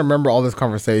 What? I'm gonna remember all these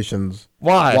conversations.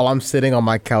 Why? While I'm sitting on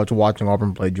my couch watching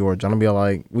Auburn play Georgia, I'm gonna be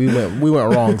like, we went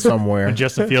wrong somewhere. When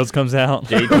Justin Fields comes out.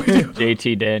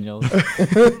 JT Daniels.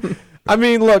 I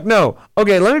mean, look, no.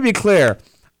 Okay, let me be clear.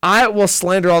 I will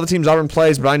slander all the teams Auburn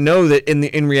plays, but I know that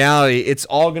in reality, it's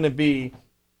all going to be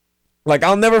like,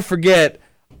 I'll never forget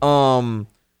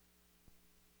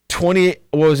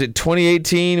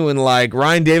 2018 when like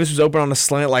Ryan Davis was open on a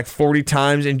slant like 40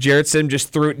 times and Jarrett Stidham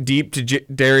just threw it deep to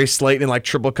Darius Slayton in like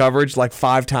triple coverage like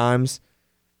 5 times.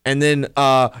 And then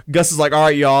Gus is like, all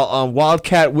right, y'all,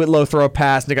 Wildcat Whitlow throw a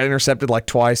pass and it got intercepted like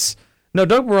twice. No,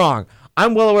 don't get me wrong.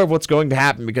 I'm well aware of what's going to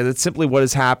happen because it's simply what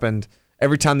has happened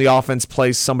every time the offense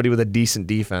plays somebody with a decent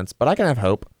defense. But I can have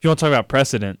hope. If you want to talk about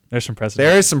precedent, there's some precedent.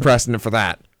 There is some precedent for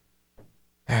that.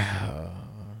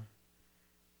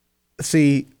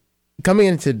 See, coming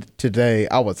into today,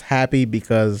 I was happy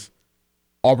because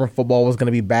Auburn football was going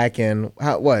to be back in,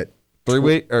 3 weeks,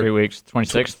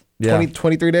 26th. Yeah.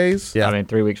 23 days? Yeah. I mean,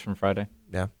 3 weeks from Friday.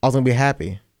 Yeah. I was going to be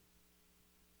happy.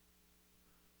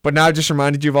 But now it just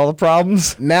reminded you of all the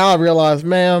problems. Now I realize,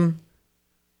 man,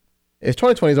 if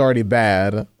 2020 is already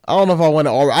bad, I don't know if I want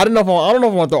to. I don't know if I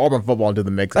want the Auburn football into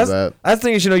the mix of that. That's the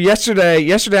thing is,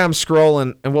 yesterday I'm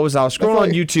scrolling, and I was scrolling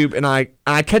on YouTube, and I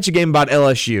catch a game about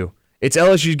LSU. It's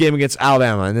LSU's game against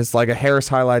Alabama, and it's like a Harris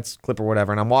highlights clip or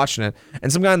whatever, and I'm watching it,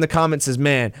 and some guy in the comments says,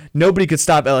 man, nobody could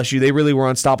stop LSU. They really were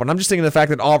unstoppable. And I'm just thinking of the fact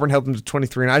that Auburn held them to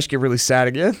 23, and I just get really sad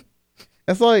again.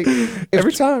 It's like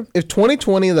Every time. If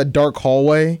 2020 is a dark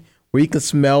hallway where you can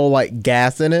smell like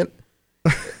gas in it,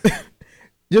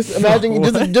 just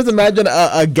imagine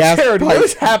a gas Jared, pipe. what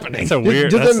is happening? It's a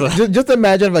weird. Just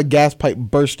imagine if a gas pipe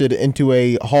bursted into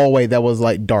a hallway that was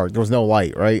like dark. There was no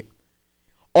light, right?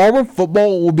 Auburn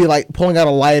football will be like pulling out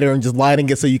a lighter and just lighting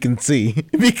it so you can see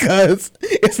because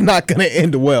it's not going to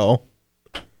end well.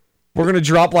 We're going to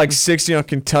drop like 60 on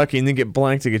Kentucky and then get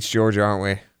blanked against Georgia, aren't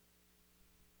we?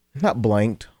 Not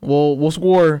blanked. We'll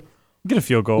score. Get a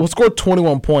field goal. We'll score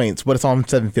 21 points, but it's on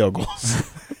 7 field goals.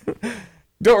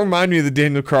 Don't remind me of the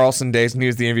Daniel Carlson days when he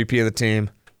was the MVP of the team.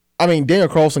 I mean, Daniel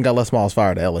Carlson got Les Miles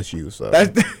fired at LSU, so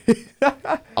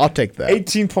I'll take that.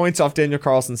 18 points off Daniel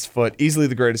Carlson's foot. Easily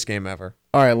the greatest game ever.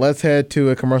 All right, let's head to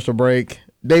a commercial break.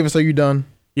 Davis, are you done?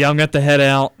 Yeah, I'm got to head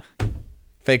out.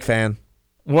 Fake fan.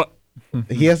 What?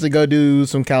 He has to go do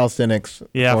some calisthenics.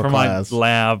 Yeah, for class. my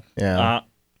lab. Yeah.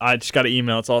 I just got an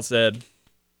email. That's all it said.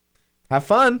 Have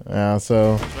fun.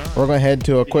 So we're going to head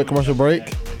to a quick commercial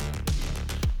break.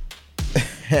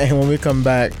 And when we come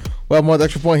back, we'll have more of the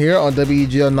Extra Point here on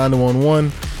WEGL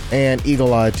 911 and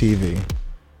Eagle Eye TV.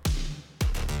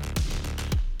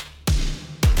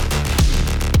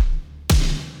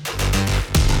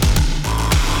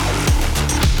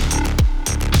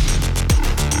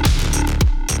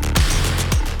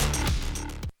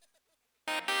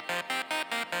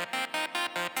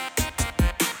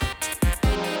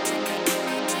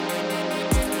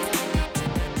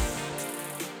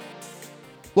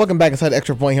 Welcome back inside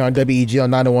Extra Point here on WEGL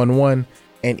 911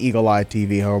 and Eagle Eye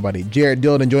TV. How everybody? Jared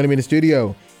Dillon, joining me in the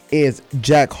studio is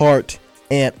Jack Hart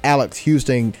and Alex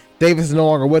Houston. Davis is no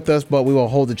longer with us, but we will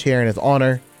hold the chair in his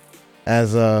honor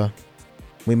as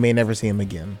we may never see him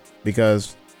again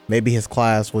because maybe his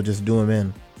class will just do him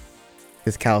in.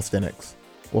 His calisthenics.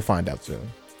 We'll find out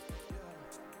soon.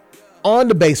 On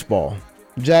to baseball.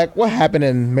 Jack, what happened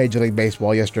in Major League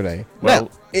Baseball yesterday? Well, now,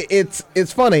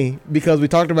 it's funny because we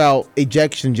talked about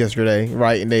ejections yesterday,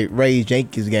 right? In the Rays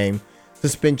Yankees game,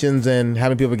 suspensions and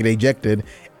having people get ejected.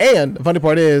 And the funny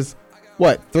part is,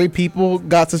 3 people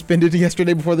got suspended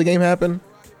yesterday before the game happened?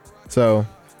 So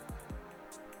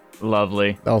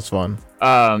lovely. that was fun.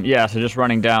 So just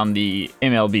running down the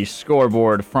MLB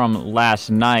scoreboard from last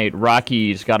night.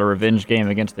 Rockies got a revenge game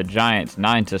against the Giants,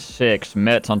 9-6.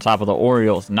 Mets on top of the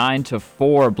Orioles,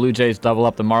 9-4. Blue Jays double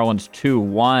up the Marlins,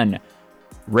 2-1.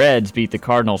 Reds beat the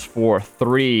Cardinals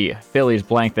 4-3. Phillies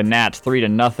blank the Nats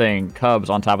 3-0. Cubs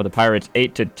on top of the Pirates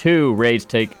 8-2. Rays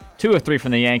take 2 of 3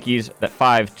 from the Yankees at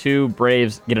 5-2.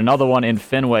 Braves get another one in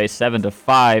Fenway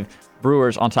 7-5.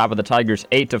 Brewers on top of the Tigers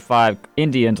 8-5.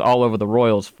 Indians all over the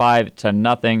Royals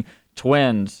 5-0.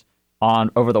 Twins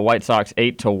on over the White Sox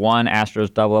 8-1.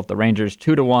 Astros double up the Rangers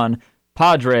 2-1.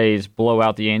 Padres blow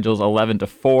out the Angels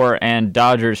 11-4, and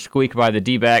Dodgers squeak by the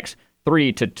D-backs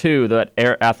 3-2. That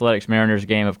Athletics Mariners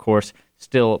game, of course,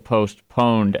 still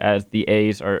postponed as the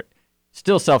A's are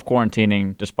still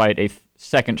self-quarantining despite a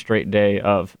second straight day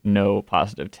of no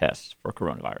positive tests for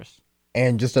coronavirus.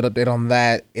 And just an update on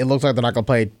that, it looks like they're not going to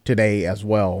play today as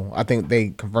well. I think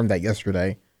they confirmed that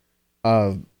yesterday.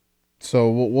 So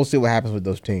we'll see what happens with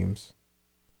those teams.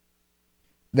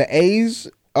 The A's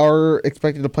are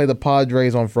expected to play the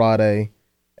Padres on Friday,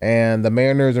 and the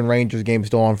Mariners and Rangers game is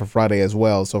still on for Friday as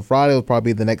well. So Friday will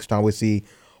probably be the next time we see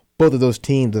both of those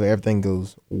teams if everything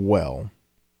goes well.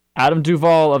 Adam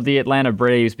Duvall of the Atlanta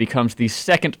Braves becomes the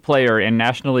second player in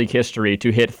National League history to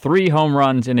hit 3 home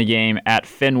runs in a game at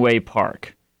Fenway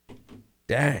Park.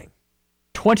 Dang.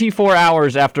 24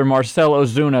 hours after Marcell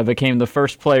Ozuna became the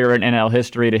first player in NL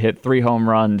history to hit 3 home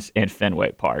runs in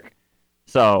Fenway Park.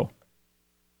 So,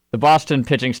 the Boston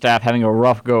pitching staff having a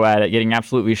rough go at it, getting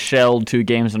absolutely shelled 2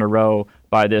 games in a row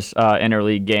by this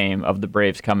interleague game of the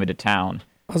Braves coming to town.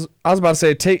 I was about to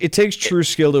say, it takes true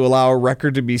skill to allow a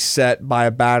record to be set by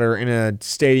a batter in a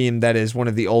stadium that is one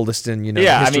of the oldest in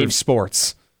history of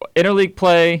sports. Interleague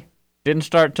play didn't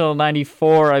start till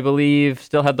 94, I believe.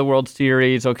 Still had the World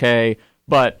Series, okay.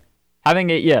 But having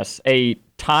a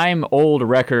time-old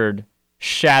record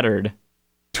shattered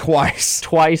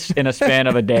twice in a span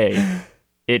of a day,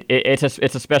 it's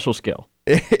a special skill.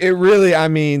 It really,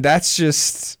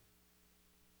 that's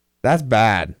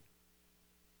bad.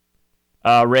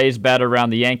 Rays batted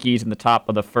around the Yankees in the top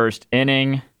of the first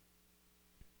inning.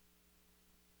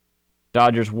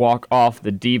 Dodgers walk off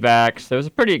the D-backs. It was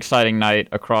a pretty exciting night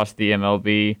across the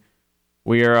MLB.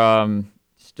 We're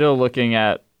still looking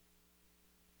at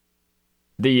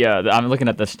I'm looking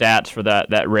at the stats for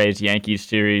that Rays-Yankees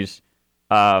series.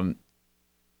 I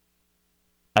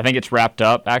think it's wrapped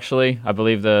up, actually. I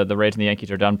believe the Rays and the Yankees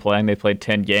are done playing. They played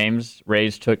 10 games.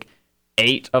 Rays took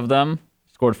 8 of them.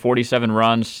 scored 47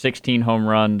 runs, 16 home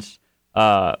runs,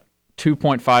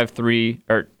 2.53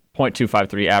 or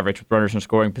 .253 average with runners in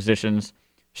scoring positions,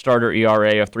 starter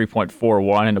ERA of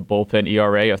 3.41 and a bullpen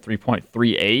ERA of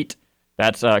 3.38.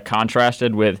 That's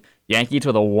contrasted with Yankees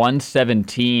with a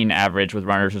 117 average with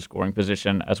runners in scoring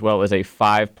position, as well as a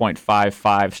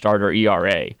 5.55 starter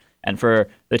ERA. And for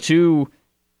the two,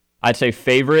 I'd say,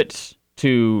 favorites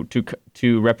to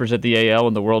represent the AL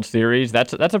in the World Series,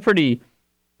 that's a pretty,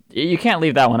 you can't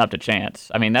leave that one up to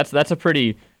chance. I mean, that's a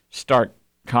pretty stark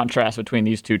contrast between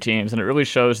these two teams, and it really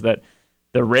shows that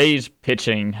the Rays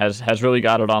pitching has really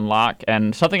got it on lock.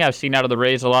 And something I've seen out of the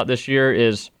Rays a lot this year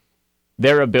is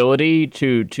their ability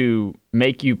to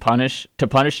make you punish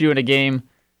you in a game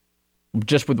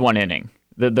just with one inning.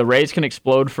 The Rays can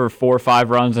explode for 4 or 5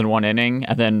 runs in one inning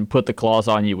and then put the claws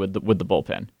on you with the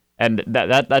bullpen. And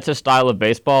that's a style of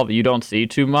baseball that you don't see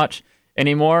too much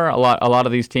anymore. A lot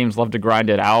of these teams love to grind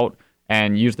it out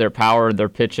and use their power and their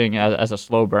pitching as a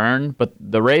slow burn. But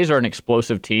the Rays are an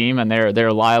explosive team, and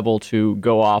they're liable to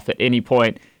go off at any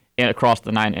point across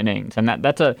the 9 innings. And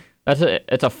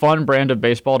it's a fun brand of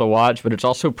baseball to watch, but it's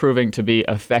also proving to be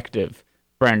effective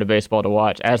brand of baseball to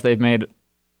watch, as they've made,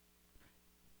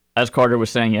 as Carter was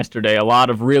saying yesterday, a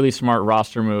lot of really smart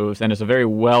roster moves, and it's a very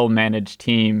well-managed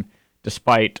team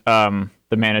despite the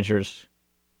manager's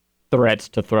threats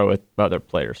to throw at other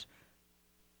players.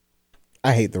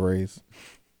 I hate the Rays.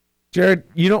 Jared,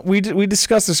 you don't. We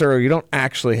discussed this earlier. You don't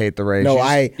actually hate the Rays. No,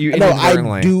 I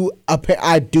do.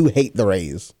 I do hate the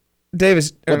Rays.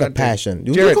 Davis, with a passion.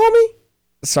 Jared, you call me?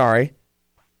 Sorry.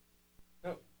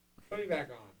 No, put me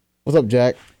back on. What's up,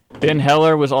 Jack? Ben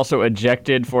Heller was also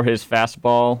ejected for his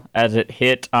fastball as it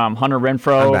hit Hunter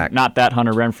Renfroe. Not that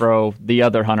Hunter Renfroe, the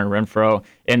other Hunter Renfroe,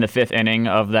 in the 5th inning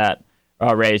of that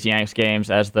Rays-Yanks games,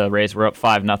 as the Rays were up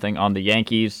 5-0 on the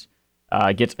Yankees.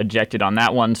 Gets ejected on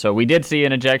that one. So we did see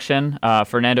an ejection.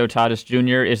 Fernando Tatis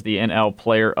Jr. is the NL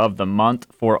Player of the Month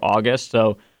for August.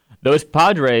 So those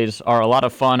Padres are a lot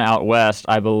of fun out west.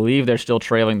 I believe they're still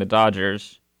trailing the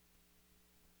Dodgers.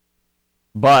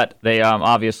 But they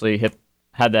obviously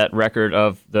had that record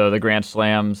of the Grand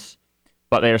Slams,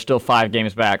 but they are still 5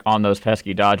 games back on those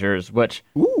pesky Dodgers, which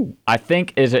I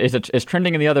think is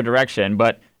trending in the other direction.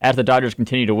 But as the Dodgers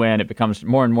continue to win, it becomes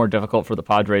more and more difficult for the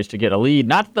Padres to get a lead.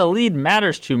 Not that the lead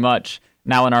matters too much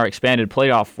now in our expanded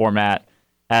playoff format,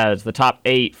 as the top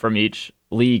 8 from each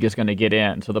league is going to get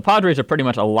in. So the Padres are pretty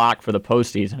much a lock for the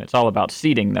postseason. It's all about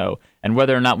seeding, though, and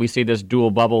whether or not we see this dual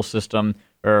bubble system,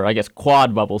 or I guess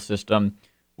quad bubble system,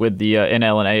 with the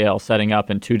NL and AL setting up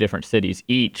in 2 different cities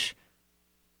each.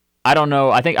 I don't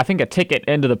know. I think a ticket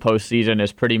into the postseason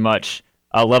is pretty much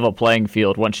a level playing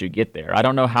field once you get there. I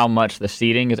don't know how much the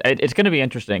seeding is. It's going to be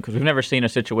interesting because we've never seen a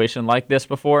situation like this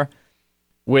before,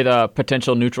 with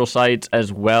potential neutral sites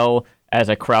as well as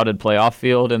a crowded playoff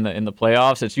field in the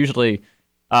playoffs. It's usually,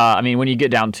 when you get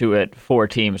down to it, 4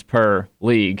 teams per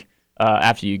league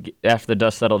after the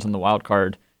dust settles in the wild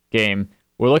card game.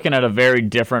 We're looking at a very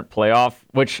different playoff,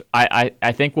 which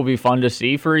I think will be fun to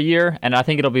see for a year, and I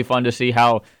think it'll be fun to see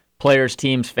how players,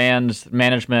 teams, fans,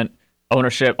 management,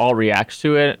 ownership all reacts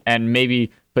to it, and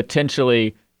maybe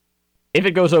potentially, if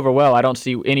it goes over well, I don't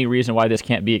see any reason why this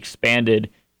can't be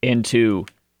expanded into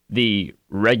the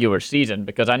regular season,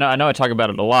 because I know I talk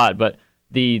about it a lot, but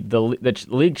the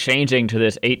league changing to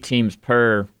this 8 teams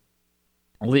per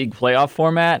league playoff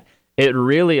format, it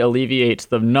really alleviates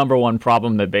the number one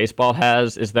problem that baseball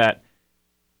has, is that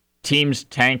teams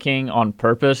tanking on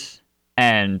purpose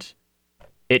and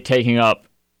it taking up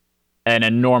an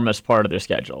enormous part of their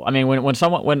schedule. I mean, when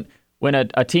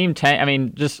a team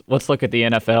just let's look at the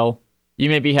NFL. You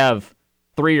maybe have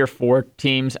 3 or 4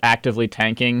 teams actively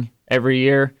tanking every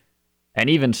year, and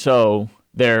even so,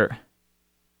 they're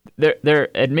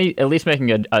at least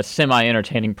making a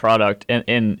semi-entertaining product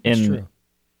in true.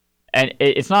 And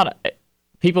it's not,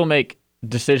 people make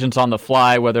decisions on the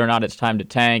fly whether or not it's time to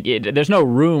tank. There's no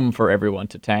room for everyone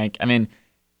to tank. I mean,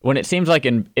 when it seems like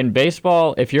in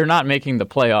baseball, if you're not making the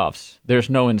playoffs, there's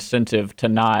no incentive to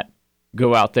not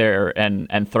go out there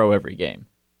and throw every game.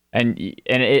 And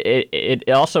it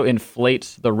also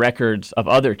inflates the records of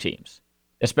other teams,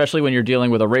 especially when you're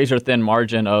dealing with a razor-thin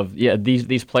margin of,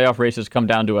 these playoff races come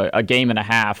down to a game and a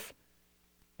half.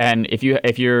 And if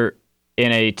you're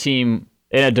in a team,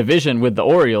 in a division with the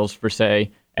Orioles, per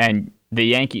se, and the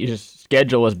Yankees'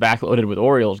 schedule is backloaded with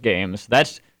Orioles games,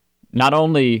 that's not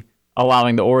only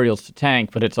allowing the Orioles to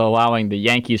tank, but it's allowing the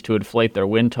Yankees to inflate their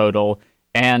win total,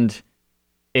 and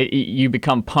you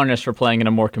become punished for playing in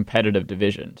a more competitive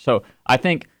division. So I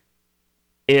think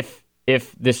if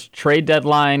this trade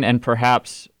deadline and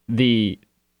perhaps the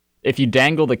if you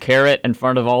dangle the carrot in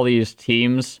front of all these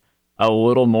teams a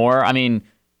little more, I mean,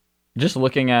 just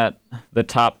looking at the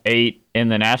top 8 in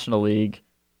the National League,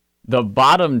 the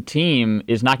bottom team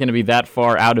is not going to be that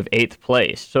far out of 8th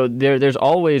place. So there's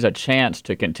always a chance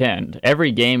to contend.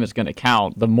 Every game is going to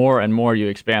count the more and more you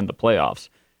expand the playoffs.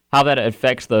 How that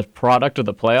affects the product of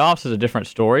the playoffs is a different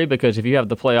story, because if you have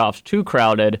the playoffs too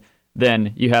crowded,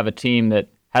 then you have a team that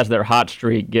has their hot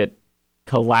streak get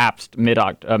collapsed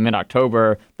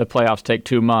mid-October. The playoffs take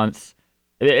 2 months.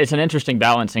 It's an interesting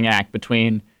balancing act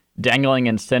between dangling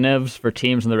incentives for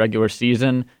teams in the regular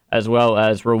season as well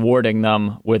as rewarding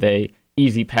them with a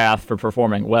easy path for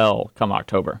performing well come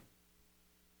October.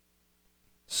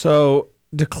 So,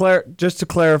 just to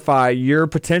clarify, you're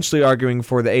potentially arguing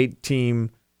for the 8 teams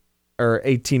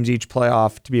each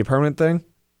playoff to be a permanent thing?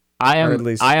 I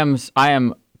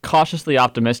am cautiously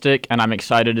optimistic, and I'm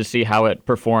excited to see how it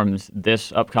performs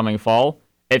this upcoming fall.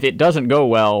 If it doesn't go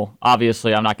well,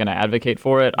 obviously I'm not going to advocate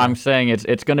for it. I'm saying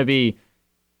it's going to be.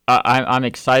 I'm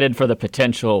excited for the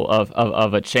potential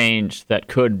of a change that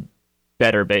could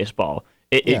better baseball.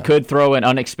 It could throw an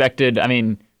unexpected. I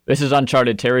mean, this is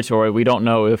uncharted territory. We don't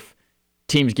know if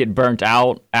teams get burnt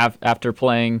out after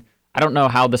playing. I don't know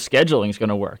how the scheduling is going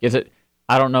to work.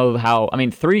 I don't know how. I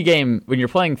mean, when you're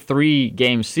playing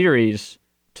 3-game series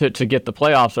to get the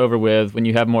playoffs over with, when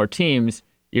you have more teams,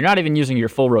 you're not even using your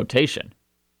full rotation.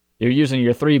 You're using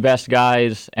your 3 best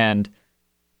guys, and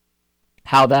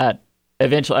how that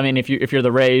eventually. I mean, if you're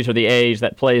the Rays or the A's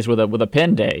that plays with a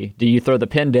pin day, do you throw the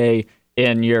pin day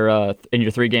in your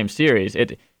 3-game series? A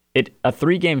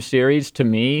 3-game series to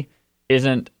me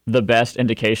isn't the best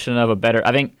indication of a better.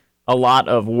 I think a lot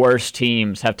of worse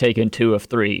teams have taken 2 of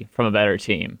 3 from a better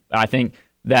team. I think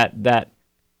that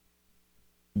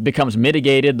becomes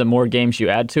mitigated the more games you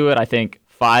add to it. I think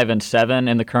 5 and 7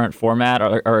 in the current format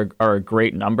are a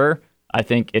great number. I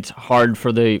think it's hard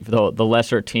for the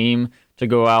lesser team to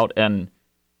go out and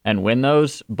win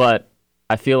those, but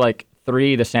I feel like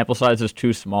 3, the sample size is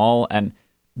too small, and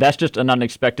that's just an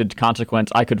unexpected consequence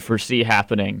I could foresee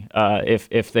happening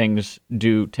if things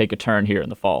do take a turn here in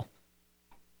the fall.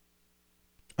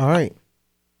 All right,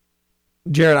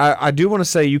 Jared, I do want to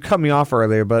say you cut me off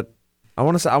earlier, but I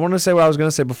want to say what I was going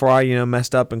to say before I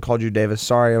messed up and called you Davis.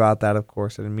 Sorry about that. Of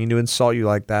course, I didn't mean to insult you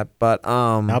like that, but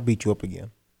I'll beat you up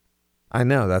again. I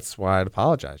know, that's why I'd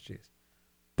apologize. Jeez.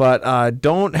 But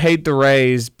don't hate the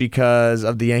Rays because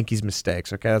of the Yankees'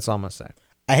 mistakes, okay? That's all I'm going to say.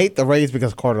 I hate the Rays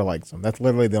because Carter likes them. That's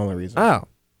literally the only reason. Oh.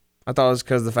 I thought it was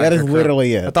because of the fact that is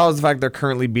literally it. I thought it was the fact they're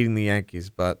currently beating the Yankees,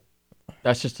 but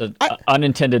that's just an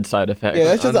unintended side effect. Yeah,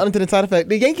 that's just an unintended side effect.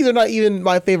 The Yankees are not even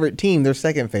my favorite team. They're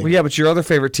second favorite. Well, yeah, but your other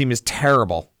favorite team is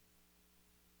terrible.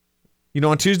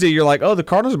 On Tuesday, you're like, oh, the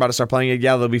Cardinals are about to start playing.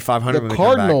 Yeah, they'll be 500 when they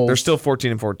come back. They're still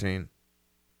 14-14.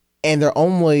 And they're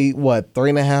only,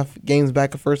 3.5 games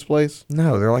back of first place?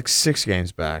 No, they're like 6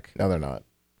 games back. No, they're not.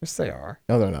 Yes, they are.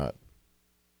 No, they're not.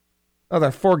 Oh,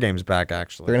 they're 4 games back,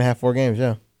 actually. 3.5, 4 games,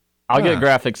 yeah. I'll get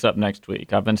graphics up next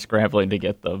week. I've been scrambling to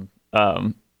get them,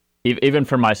 even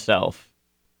for myself.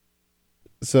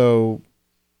 So,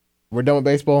 we're done with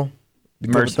baseball?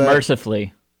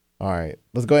 Mercifully. All right.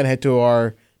 Let's go ahead and head to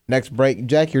our next break.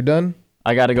 Jack, you're done?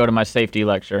 I got to go to my safety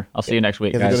lecture. I'll see you next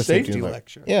week, guys. Safety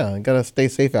lecture? Yeah, got to stay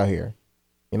safe out here.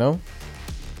 I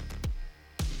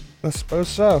suppose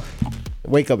so.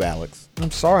 Wake up, Alex. I'm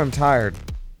sorry, I'm tired.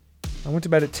 I went to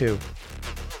bed at 2.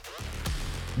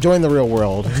 Join the real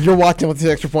world. You're watching with the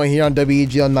Extra Point here on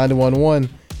WEGL 91.1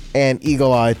 and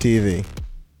Eagle Eye TV.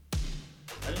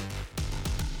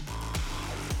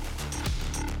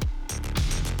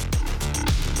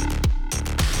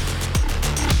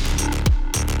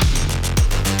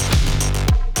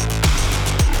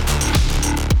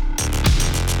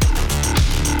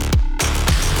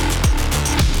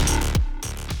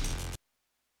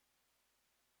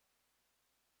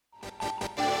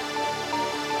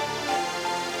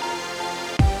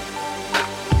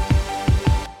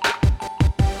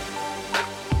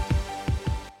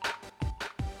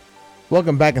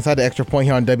 Welcome back inside the Extra Point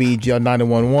here on WEGL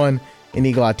 91.1 and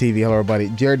Eagle Eye TV. Hello, everybody.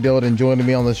 Jared Dillard, joining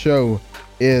me on the show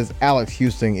is Alex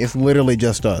Houston. It's literally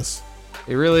just us.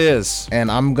 It really is. And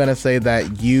I'm going to say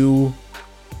that you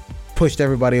pushed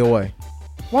everybody away.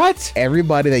 What?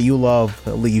 Everybody that you love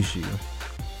leaves you.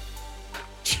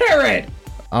 Jared!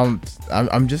 I'm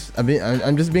just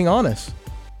being honest.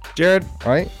 Jared?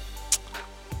 Right?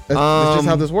 That's just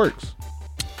how this works.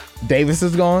 Davis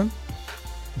is gone.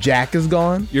 Jack is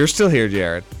gone. You're still here,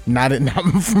 Jared. Not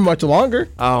for much longer.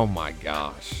 Oh my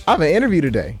gosh. I have an interview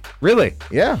today. Really?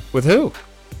 Yeah. With who?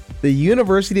 The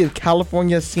University of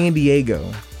California, San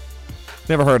Diego.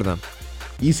 Never heard of them.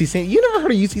 UC San. You never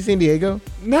heard of UC San Diego?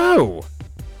 No.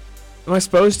 Am I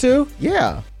supposed to?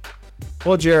 Yeah.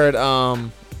 Well, Jared,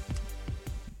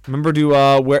 remember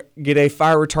to get a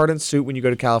fire retardant suit when you go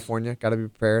to California. Got to be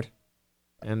prepared.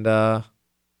 And yeah,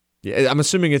 I'm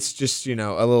assuming it's just a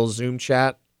little Zoom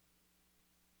chat.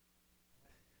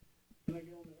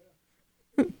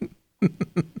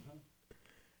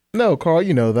 No, Carl,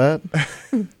 you know that.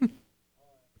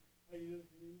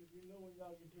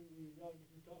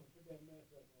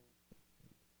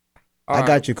 I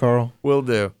got you, Carl. Will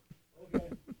do.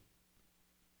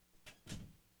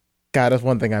 God, that's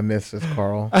one thing I missed is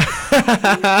Carl.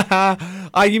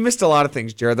 You missed a lot of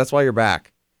things, Jared. That's why you're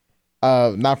back.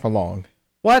 Not for long.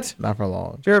 What? Not for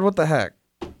long. Jared, what the heck?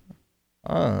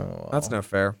 Oh, That's no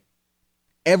fair.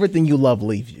 everything you love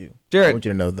leaves you. Jared, I want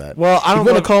you to know that. Well, I don't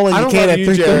want to call in. I You don't can love at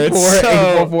you, Jared,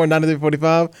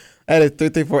 334-844-9345. That is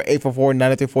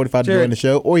 334-844-9345 to join the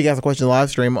show. Or you can ask a question live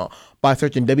stream by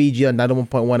searching WEG on 91.1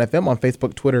 FM on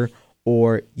Facebook, Twitter,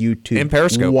 or YouTube. And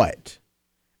Periscope. What?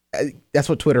 That's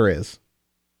what Twitter is.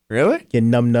 Really? You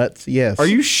numb nuts. Yes. Are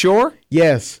you sure?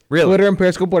 Yes. Really? Twitter and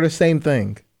Periscope are the same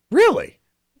thing. Really?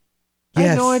 I Yes.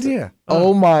 had no idea.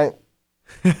 Oh my.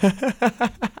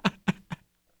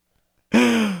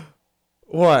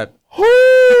 What?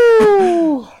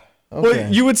 Okay.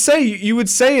 Well, you would say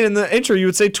it in the intro. You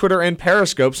would say Twitter and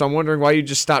Periscope. So I'm wondering why you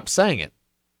just stopped saying it.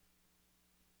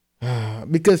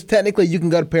 Because technically, you can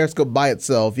go to Periscope by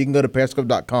itself. You can go to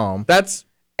periscope.com. That's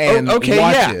and okay,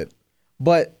 watch yeah. it.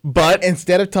 But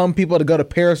instead of telling people to go to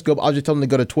Periscope, I'll just tell them to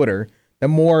go to Twitter, the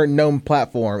more known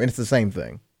platform, and it's the same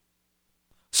thing.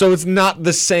 So it's not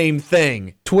the same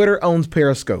thing. Twitter owns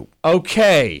Periscope.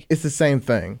 Okay. It's the same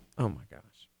thing. Oh my gosh.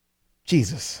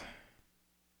 Jesus.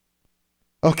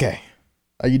 Okay.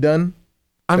 Are you done?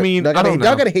 I mean, I don't know.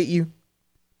 Y'all gotta hit you.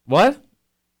 What?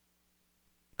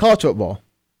 College football.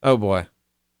 Oh boy.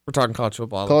 We're talking college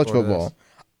football. College football.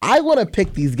 I want to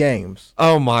pick these games.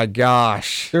 Oh my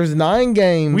gosh. There's 9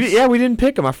 games. We didn't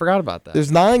pick them. I forgot about that.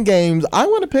 There's 9 games. I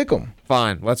want to pick them.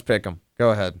 Fine. Let's pick them.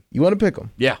 Go ahead. You want to pick them?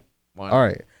 Yeah. Why not? All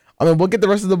right. I mean, we'll get the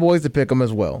rest of the boys to pick them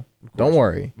as well. Don't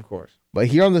worry. Of course. But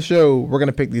here on the show, we're going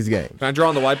to pick these games. Can I draw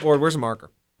on the whiteboard? Where's a marker?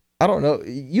 I don't know.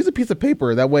 Use a piece of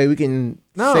paper. That way we can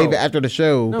save it after the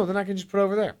show. No, then I can just put it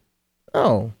over there.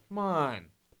 Oh. Come on.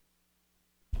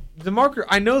 The marker.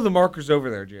 I know the marker's over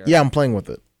there, Jared. Yeah, I'm playing with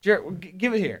it. Jared,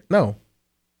 give it here. No.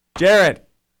 Jared.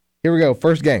 Here we go.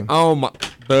 First game. Oh, my.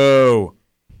 Boo.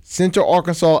 Central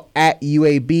Arkansas at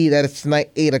UAB. That is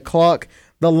tonight, 8 o'clock.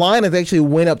 The line has actually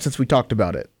went up since we talked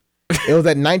about it. It was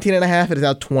at 19.5. It is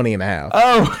now 20.5.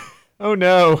 Oh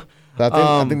no. So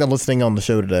I think they're listening on the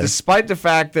show today. Despite the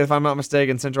fact that, if I'm not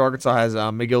mistaken, Central Arkansas has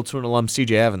McGill Tune alum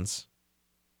CJ Evans.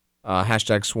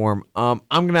 Hashtag swarm. I'm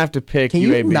going to have to pick Can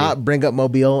UAB. you not bring up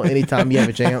Mobile anytime you have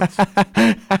a chance?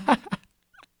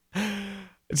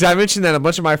 So I mentioned that a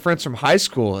bunch of my friends from high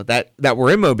school that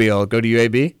were in Mobile go to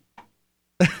UAB.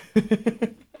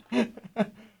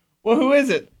 Well, who is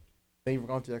it? Thank you for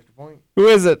going to Extra Point. Who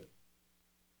is it?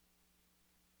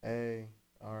 Hey,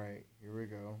 all right, here we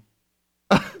go.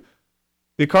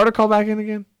 Did Carter call back in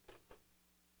again?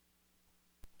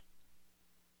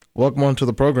 Welcome on to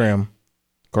the program,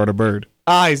 Carter Bird.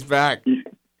 He's back.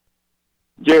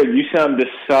 Jared, you sound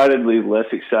decidedly less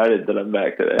excited that I'm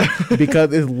back today.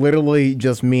 Because it's literally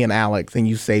just me and Alex, and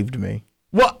you saved me.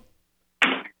 What?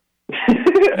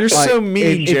 You're so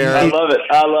mean, Jared.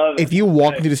 I love it. If you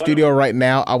walked into the studio right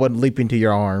now, I would leap into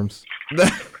your arms.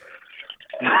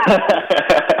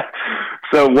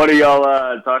 So what are y'all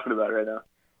talking about right now?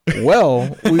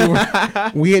 Well,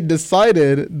 we had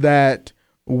decided that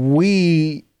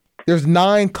there's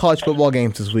 9 college football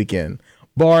games this weekend,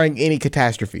 barring any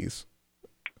catastrophes.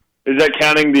 Is that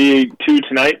counting the 2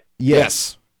 tonight?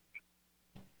 Yes.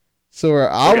 So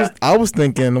I was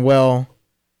thinking, well,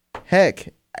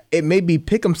 heck, it may be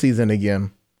pick'em season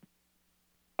again.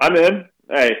 I'm in.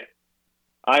 Hey,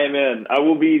 I am in. I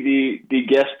will be the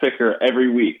guest picker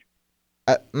every week.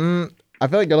 I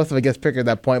feel like you're less of a guest picker at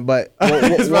that point, but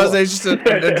It's just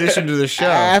an addition to the show.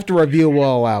 After review,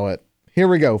 we'll allow it. Here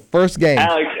we go. First game.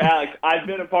 Alex, I've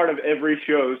been a part of every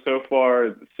show so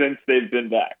far since they've been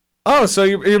back. Oh, so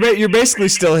you're basically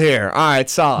still here. All right,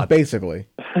 solid. Basically.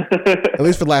 At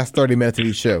least for the last 30 minutes of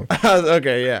each show.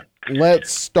 Okay, yeah.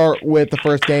 Let's start with the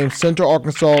first game. Central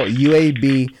Arkansas,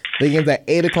 UAB. The game's at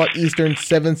 8 o'clock Eastern,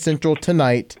 7 Central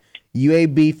tonight.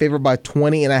 UAB favored by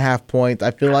 20.5 points.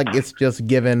 I feel like it's just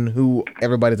given who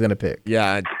everybody's going to pick.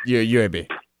 Yeah, UAB.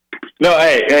 No,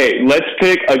 hey, let's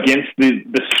pick against the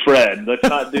spread. Let's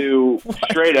not do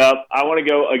straight up. I want to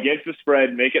go against the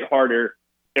spread, make it harder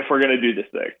if we're going to do this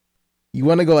thing. You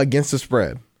want to go against the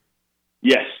spread?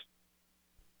 Yes.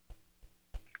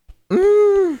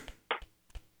 Can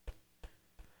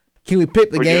we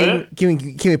pick the We're game?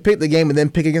 Can we pick the game and then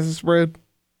pick against the spread?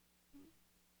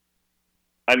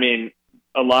 I mean,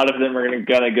 a lot of them are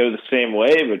going to go the same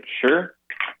way, but sure.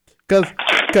 Because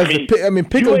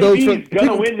Pick'em goes for UAB's going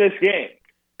to win this game.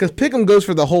 Because Pick'em goes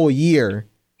for the whole year,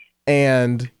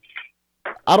 and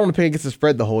I don't want to pick against the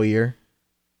spread the whole year.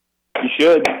 You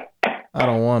should. I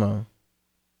don't want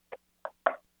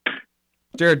to.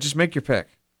 Jared, just make your pick.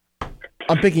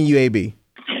 I'm picking UAB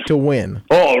to win.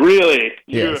 Oh, really?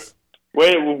 Yes.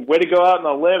 Way to go out on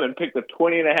a limb and pick the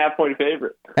 20.5-point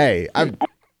favorite. Hey,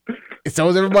 so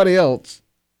is everybody else.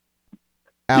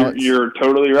 Alex. You're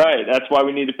totally right. That's why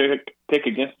we need to pick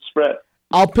against the spread.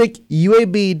 I'll pick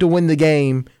UAB to win the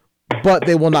game, but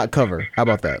they will not cover. How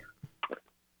about that?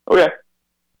 Okay.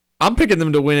 I'm picking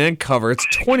them to win and cover. It's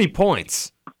 20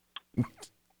 points.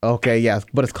 Okay, yes,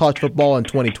 but it's college football in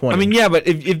 2020. I mean, yeah, but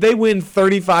if they win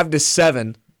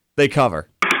 35-7, they cover.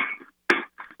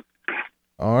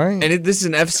 All right. And this is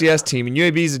an FCS team, and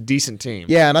UAB is a decent team.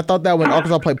 Yeah, and I thought that when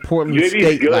Arkansas played Portland UAB is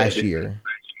State good. last year.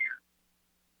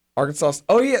 Arkansas.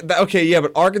 Oh, yeah. Okay, yeah,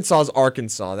 but Arkansas is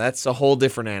Arkansas. That's a whole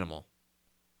different animal.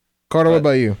 Carter, what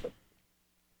about you?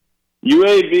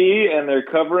 UAB, and they're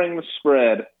covering the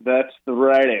spread. That's the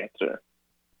right answer.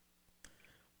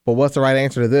 But what's the right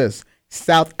answer to this?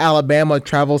 South Alabama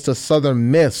travels to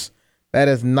Southern Miss. That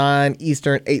is 9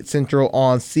 Eastern, 8 Central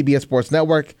on CBS Sports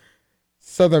Network.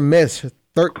 Southern Miss,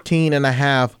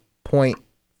 13.5-point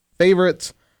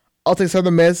favorites. I'll take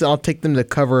Southern Miss, and I'll take them to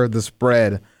cover the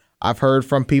spread. I've heard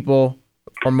from people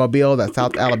from Mobile that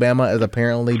South Alabama is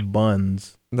apparently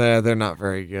buns. They're not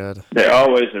very good. They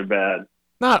always are bad.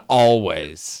 Not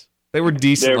always. They were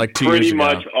decent like 2 years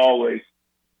ago.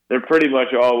 They're pretty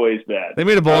much always bad. They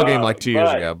made a bowl game like 2 years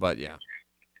ago, but yeah.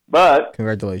 But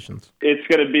congratulations. It's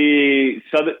going to be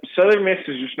Southern Miss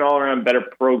is just an all-around better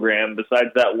program. Besides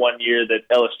that 1 year that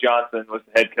Ellis Johnson was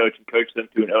the head coach and coached them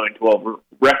to an 0-12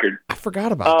 record. I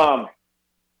forgot about that.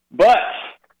 But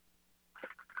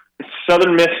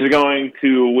Southern Miss is going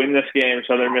to win this game.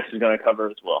 Southern Miss is going to cover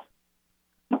as well.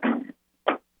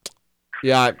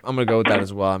 Yeah, I'm going to go with that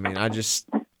as well. I mean, I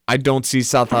don't see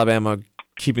South Alabama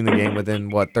keeping the game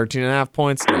within, 13.5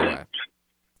 points? No way.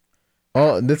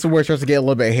 Oh, this is where it starts to get a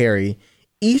little bit hairy.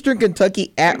 Eastern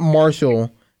Kentucky at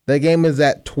Marshall. The game is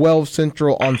at 12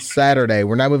 Central on Saturday.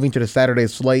 We're now moving to the Saturday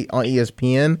slate on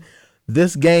ESPN.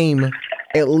 This game,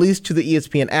 at least to the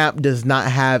ESPN app, does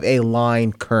not have a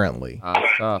line currently.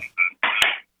 It's tough.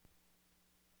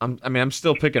 I'm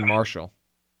still picking Marshall.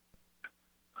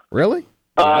 Really?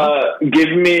 Give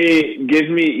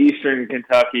me Eastern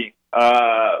Kentucky.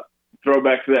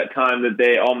 Throwback to that time that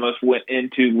they almost went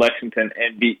into Lexington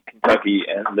and beat Kentucky,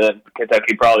 and then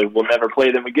Kentucky probably will never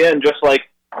play them again, just like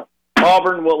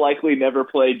Auburn will likely never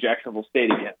play Jacksonville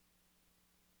State again.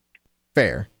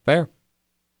 Fair.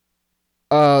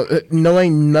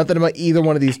 Knowing nothing about either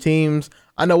one of these teams,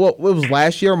 I know what was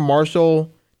last year. Did Marshall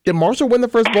win the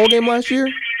first bowl game last year?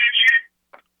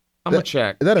 I'm going to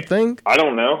check. Is that a thing? I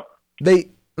don't know. I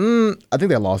think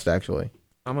they lost, actually.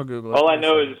 I'm going to Google it. All I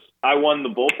know is I won the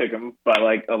bull pick'em by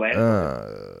like a land.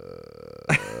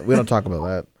 We don't talk about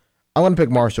that. I'm going to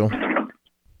pick Marshall.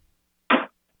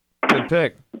 Good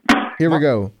pick. Here we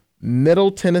go.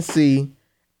 Middle Tennessee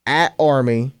at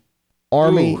Army.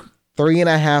 Army,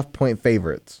 3.5-point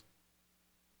favorites.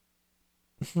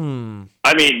 I mean,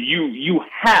 you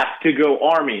have to go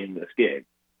Army in this game.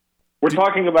 We're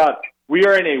talking about we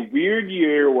are in a weird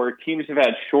year where teams have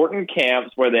had shortened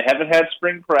camps, where they haven't had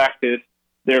spring practice.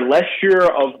 They're less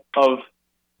sure of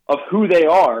who they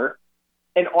are,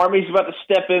 and Army's about to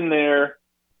step in there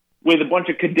with a bunch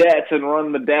of cadets and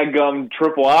run the dadgum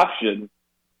triple option.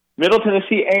 Middle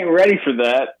Tennessee ain't ready for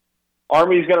that.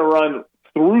 Army's going to run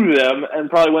through them and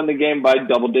probably win the game by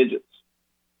double digits.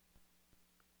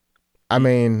 I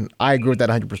mean, I agree with that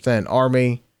 100%.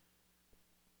 Army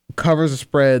covers the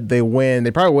spread. They win.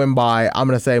 They probably win by, I'm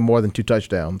going to say, more than 2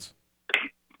 touchdowns.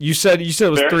 You said it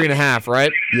was 3.5,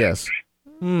 right? Yes.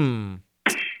 I'm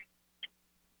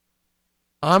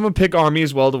going to pick Army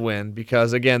as well to win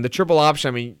because, again, the triple option,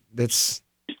 I mean, it's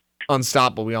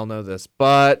unstoppable. We all know this.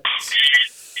 But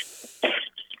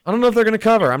I don't know if they're going to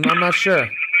cover. I'm not sure.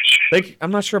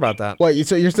 I'm not sure about that. Wait,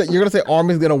 so you're going to say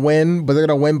Army's going to win, but they're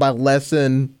going to win by less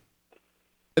than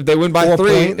if they win by 4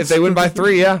 3. points? If they win by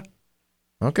 3, yeah.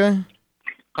 Okay.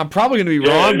 I'm probably going to be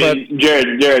wrong, but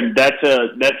Jared, that's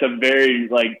a very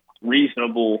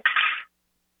reasonable.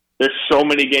 There's so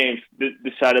many games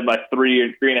decided by 3 or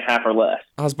 3.5 or less.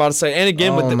 I was about to say, and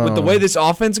again, with the way this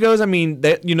offense goes, I mean,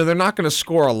 they're not going to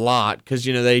score a lot because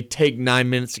they take 9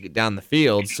 minutes to get down the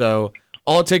field. So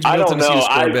All it takes I Middle don't Tennessee know.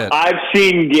 to score a bit. I've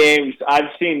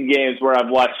seen games where I've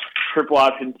watched triple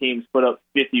option teams put up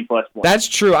 50+ points. That's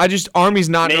true. Army's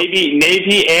not.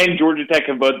 Navy and Georgia Tech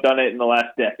have both done it in the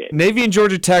last decade. Navy and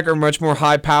Georgia Tech are much more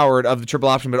high powered of the triple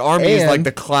option, but Army is like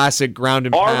the classic ground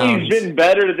and pound. Army's been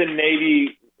better than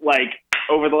Navy, like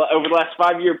over the last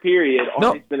 5-year period.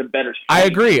 Army's been a better. I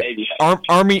agree. Than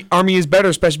Navy. Army is better,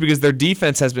 especially because their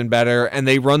defense has been better and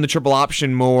they run the triple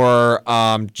option more,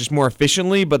 just more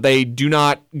efficiently. But they do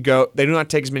not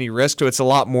take as many risks, so it's a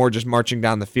lot more just marching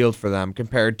down the field for them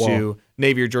compared to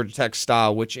Navy or Georgia Tech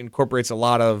style, which incorporates a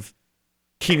lot of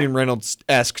Keenan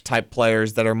Reynolds-esque type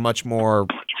players that are much more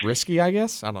risky, I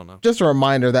guess. I don't know. Just a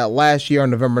reminder that last year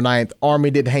on November 9th,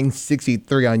 Army did hang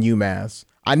 63 on UMass.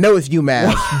 I know it's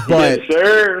UMass, but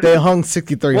they hung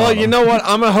 63 on Well, them. you know what?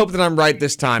 I'm going to hope that I'm right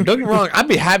this time. Don't get me wrong. I'd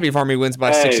be happy if Army wins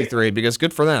by 63 because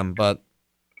good for them, but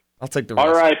I'll take the risk.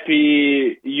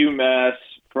 R.I.P. UMass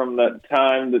from that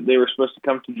time that they were supposed to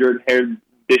come to Jordan-Hare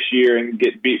this year and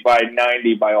get beat by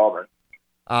 90 by Auburn.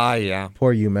 Yeah.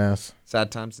 Poor UMass.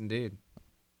 Sad times indeed.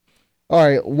 All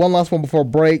right, one last one before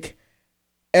break.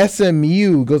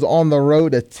 SMU goes on the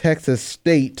road to Texas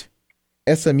State.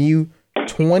 SMU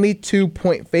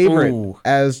 22-point favorite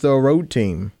as the road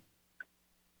team.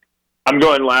 I'm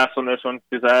going last on this one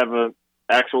because I have an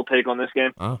actual take on this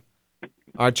game. Oh. All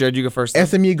right, Jared, you go first. Then.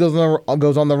 SMU goes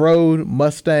on the road.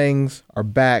 Mustangs are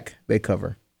back. They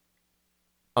cover.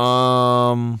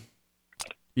 Yeah,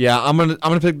 I'm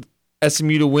gonna pick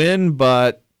SMU to win,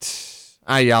 but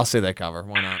I'll say they cover.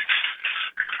 Why not?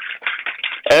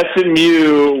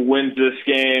 SMU wins this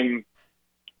game.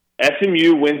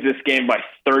 SMU wins this game by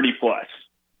 30+.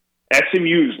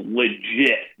 SMU's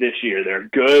legit this year. They're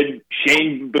good.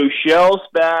 Shane Buechele's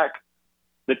back.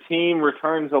 The team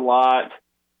returns a lot.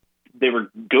 They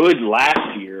were good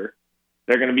last year.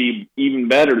 They're going to be even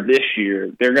better this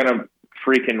year. They're going to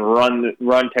freaking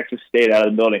run Texas State out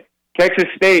of the building. Texas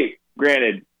State,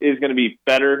 granted, is going to be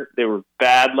better. They were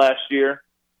bad last year.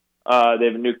 They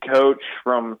have a new coach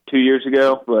from 2 years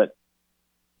ago, but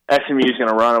SMU is going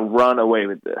to run away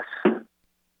with this.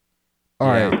 All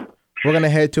right. We're going to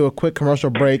head to a quick commercial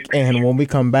break, and when we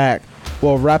come back,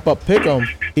 we'll wrap up Pick'em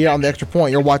here on the Extra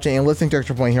Point. You're watching and listening to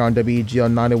Extra Point here on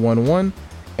WEGL 91.1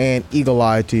 and Eagle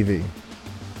Eye TV.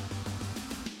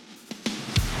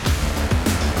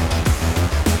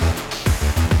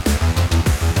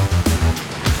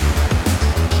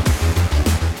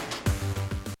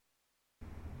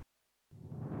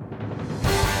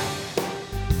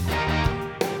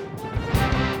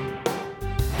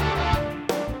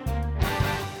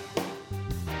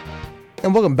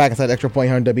 And welcome back inside Extra Point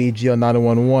here on WEGL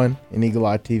 91.1 and Eagle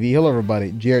Eye TV. Hello,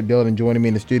 everybody. Jared Dillon joining me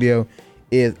in the studio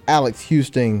is Alex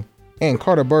Houston, and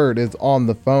Carter Bird is on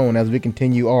the phone as we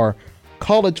continue our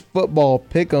college football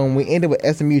pick-em. We ended with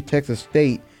SMU Texas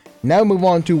State. Now we move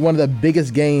on to one of the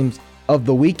biggest games of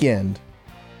the weekend.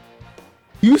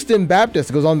 Houston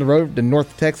Baptist goes on the road to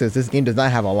North Texas. This game does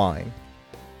not have a line.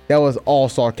 That was all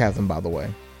sarcasm, by the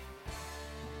way.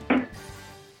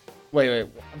 Wait.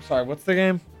 I'm sorry. What's the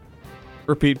game?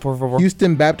 Repeat, por favor.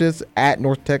 Houston Baptist at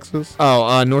North Texas.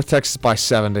 North Texas by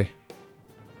 70.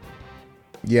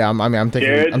 Yeah, I'm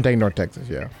taking North Texas.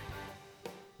 Yeah.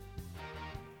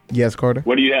 Yes, Carter.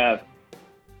 What do you have?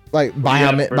 Like by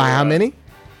how many?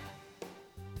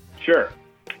 Sure.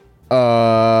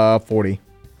 40.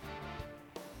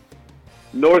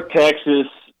 North Texas,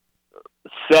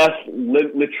 Seth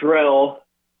Littrell,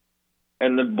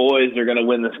 and the boys are going to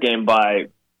win this game by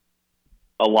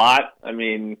a lot.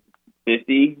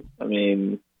 50.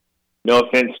 No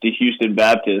offense to Houston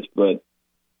Baptist, but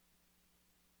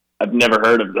I've never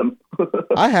heard of them.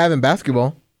 I have in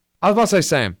basketball. I was about to say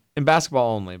same. In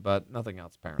basketball only, but nothing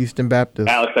else, apparently. Houston Baptist.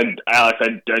 Alex,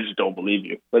 I just don't believe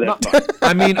you. But that's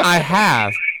fine. I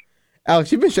have.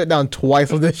 Alex, you've been shut down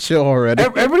twice on this show already.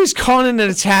 Everybody's calling in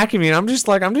and attacking me, and I'm just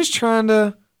trying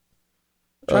to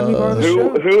be part of the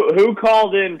show. Who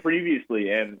called in previously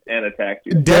and attacked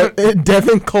you?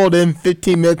 Deavin called in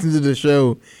 15 minutes into the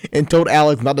show and told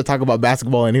Alex not to talk about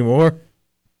basketball anymore.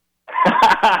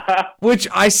 Which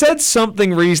I said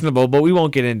something reasonable, but we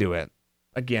won't get into it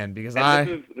again because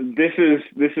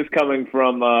this is coming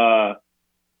from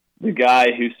the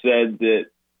guy who said that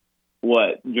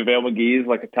JaVale McGee is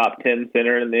like a top 10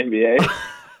 center in the NBA.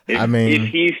 If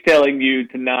he's telling you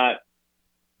to not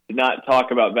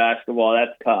talk about basketball,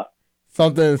 that's tough.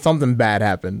 Something bad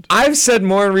happened. I've said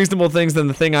more unreasonable things than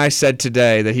the thing I said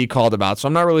today that he called about, so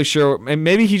I'm not really sure.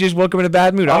 Maybe he just woke up in a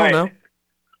bad mood. I don't know.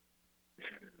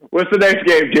 What's the next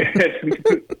game,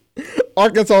 Jared?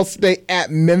 Arkansas State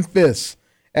at Memphis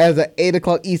as an 8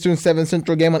 o'clock Eastern, 7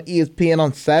 Central game on ESPN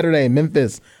on Saturday.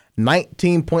 Memphis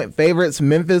 19-point favorites.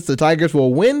 Memphis, the Tigers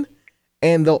will win,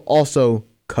 and they'll also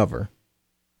cover.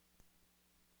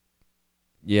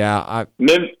 Yeah,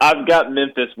 I've got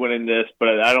Memphis winning this,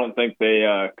 but I don't think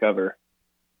they cover.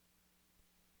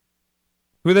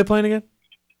 who are they playing again?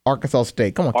 Arkansas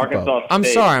State. Come on, keep Arkansas up.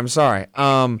 State. I'm sorry.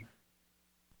 I'll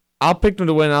pick them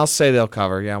to win. I'll say they'll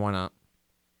cover. Yeah, why not?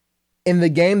 In the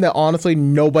game that honestly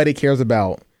nobody cares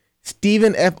about,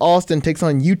 Stephen F. Austin takes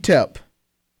on UTEP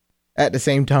at the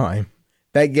same time.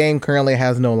 That game currently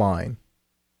has no line.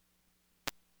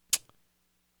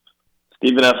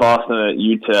 Stephen F. Austin at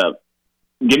UTEP.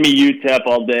 Give me UTEP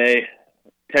all day.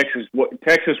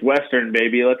 Texas Western,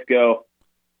 baby. Let's go.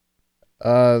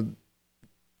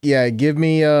 Yeah, give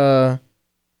me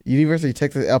University of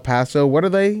Texas El Paso. What are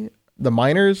they? The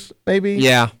Miners, maybe?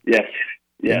 Yeah. Yes.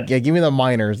 Yeah. Yeah, give me the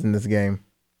Miners in this game.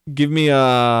 Give me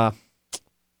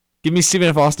Stephen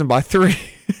F. Austin by 3.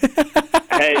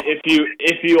 Hey,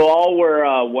 if you all were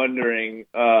wondering,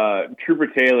 Trooper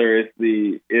Taylor is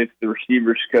the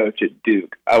receivers coach at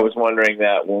Duke. I was wondering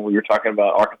that when we were talking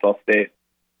about Arkansas State.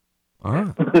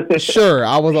 Sure,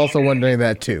 I was also wondering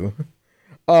that too.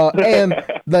 And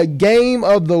the game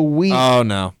of the week. Oh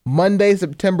no! Monday,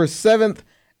 September 7th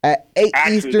at 8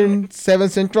 Eastern, 7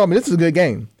 Central. I mean, this is a good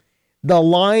game. The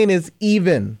line is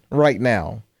even right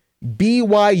now.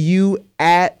 BYU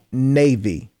at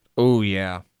Navy. Oh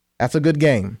yeah. That's a good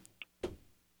game.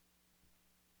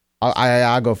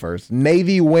 I'll go first.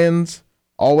 Navy wins.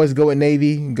 Always go with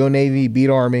Navy. Go Navy.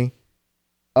 Beat Army.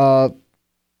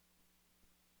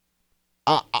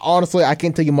 Honestly, I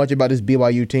can't tell you much about this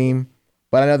BYU team,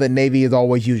 but I know that Navy is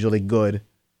always usually good.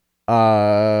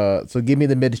 So give me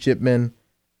the midshipmen,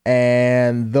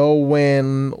 and they'll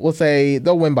win. We'll say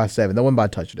they'll win by 7. They'll win by a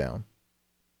touchdown.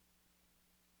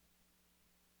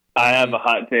 I have a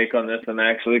hot take on this one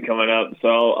actually coming up,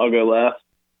 so I'll go last.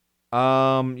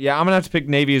 Yeah, I'm gonna have to pick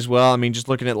Navy as well. I mean, just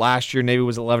looking at last year, Navy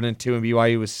was 11-2 and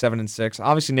BYU was 7-6.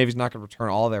 Obviously, Navy's not gonna return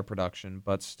all their production,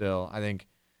 but still, I think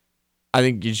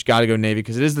you just got to go Navy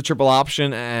because it is the triple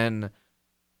option, and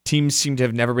teams seem to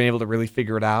have never been able to really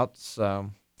figure it out.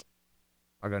 So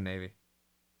I'll go Navy.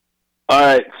 All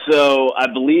right, so I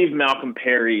believe Malcolm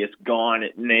Perry is gone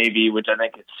at Navy, which I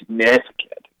think is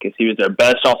significant because he was their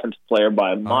best offensive player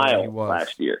by a mile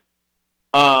last year.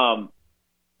 BYU,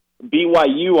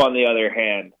 on the other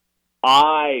hand,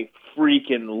 I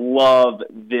freaking love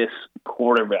this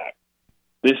quarterback.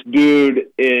 This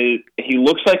dude he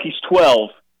looks like he's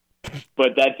 12,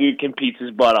 but that dude competes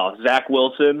his butt off. Zach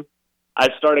Wilson, I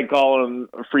started calling him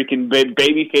a freaking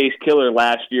babyface killer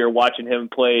last year watching him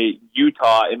play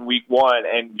Utah in week 1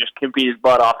 and just compete his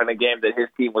butt off in a game that his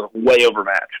team was way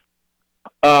overmatched.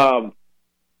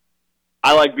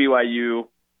 I like BYU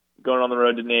going on the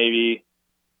road to Navy.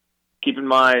 Keep in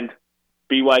mind,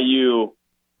 BYU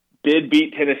did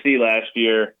beat Tennessee last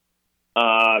year.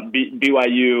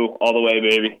 BYU all the way,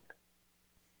 baby.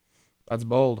 That's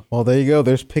bold. Well, there you go.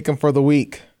 There's pick 'em for the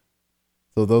week.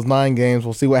 So those 9 games,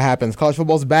 we'll see what happens. College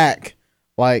football's back.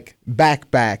 Like,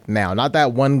 back now. Not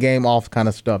that one game off kind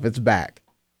of stuff. It's back.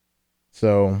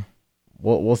 So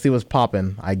we'll see what's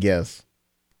popping, I guess.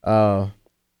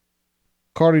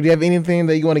 Carter, do you have anything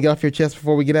that you want to get off your chest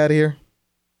before we get out of here?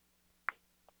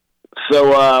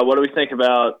 So what do we think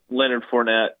about Leonard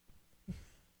Fournette?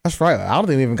 That's right. I don't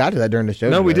think we even got to that during the show.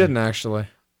 No, we today. didn't actually.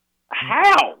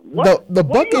 How? The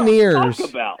Buccaneers. What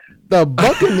about? The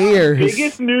Buccaneers.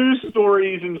 Biggest news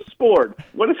stories in sports.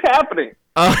 What is happening?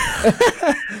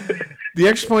 The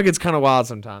extra point gets kind of wild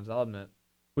sometimes, I'll admit.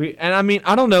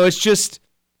 I don't know. It's just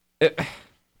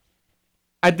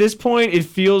at this point, it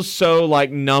feels so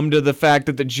like numb to the fact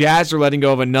that the Jazz are letting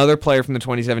go of another player from the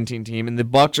 2017 team, and the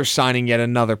Bucks are signing yet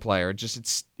another player.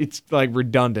 It's like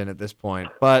redundant at this point.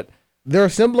 But they're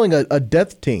assembling a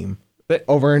death team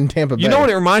over in Tampa Bay. You know what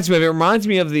it reminds me of? It reminds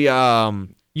me of the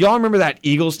y'all remember that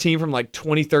Eagles team from like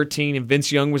 2013, and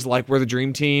Vince Young was like, "We're the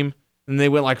dream team," and they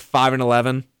went like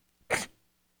 5-11.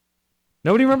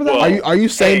 Nobody remember that? Well, are you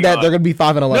saying that they're going to be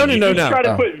 5-11? No. Try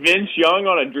to put Vince Young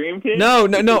on a dream team? No.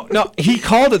 He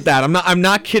called it that. I'm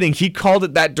not kidding. He called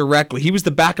it that directly. He was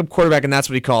the backup quarterback, and that's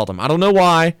what he called him. I don't know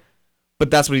why, but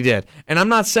that's what he did. And I'm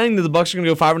not saying that the Bucs are going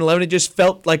to go 5-11. It just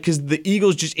felt like because the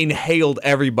Eagles just inhaled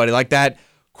everybody, like that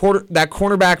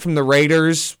cornerback from the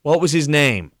Raiders. What was his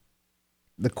name?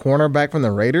 The cornerback from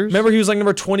the Raiders? Remember, he was like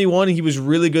number 21, and he was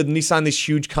really good, and he signed this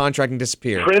huge contract and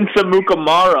disappeared. Prince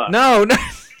Amukamara. No.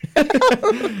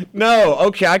 No,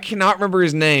 okay, I cannot remember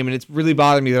his name, and it's really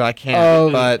bothering me that I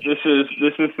can't. But this is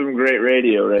some great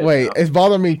radio right now. Wait, it's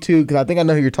bothering me too because I think I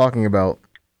know who you're talking about.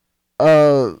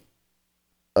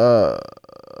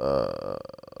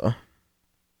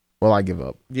 Well, I give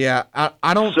up. Yeah,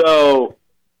 I don't. So,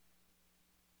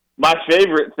 my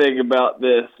favorite thing about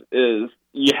this is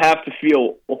you have to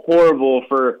feel horrible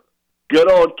for good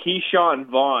old Keyshawn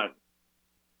Vaughn,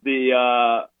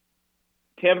 the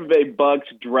Tampa Bay Bucks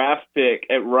draft pick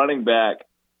at running back,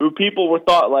 who people were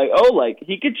thought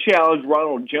he could challenge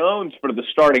Ronald Jones for the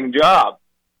starting job.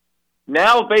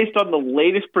 Now, based on the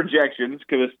latest projections,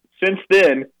 because since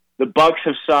then the Bucks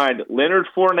have signed Leonard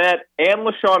Fournette and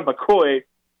LaShawn McCoy,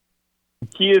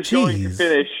 he is going to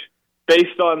finish,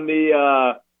 based on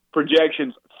the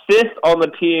projections, 5th on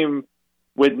the team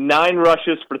with 9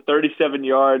 rushes for 37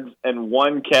 yards and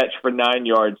 1 catch for 9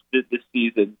 yards this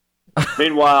season.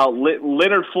 Meanwhile,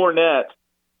 Leonard Fournette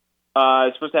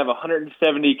is supposed to have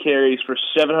 170 carries for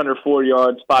 704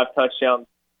 yards, 5 touchdowns,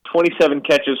 27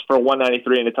 catches for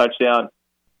 193 and a touchdown.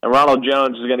 And Ronald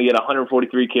Jones is going to get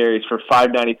 143 carries for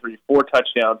 593, 4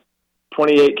 touchdowns,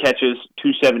 28 catches,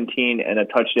 217, and a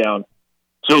touchdown.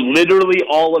 So literally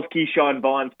all of Keyshawn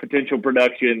Vaughn's potential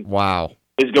production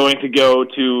is going to go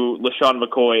to LaShawn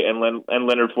McCoy and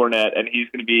Leonard Fournette, and he's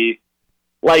going to be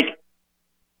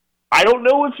I don't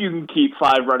know if you can keep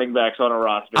 5 running backs on a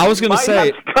roster. I was going to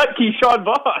say cut Keyshawn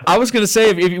Vaughn. I was going to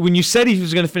say when you said he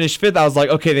was going to finish 5th, I was like,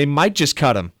 okay, they might just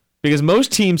cut him because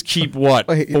most teams keep 4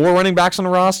 running backs on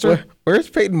the roster. Where's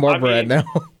Peyton Barber at now?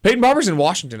 Peyton Barber's in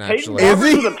Washington, actually. Peyton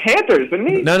Barber's with the Panthers, isn't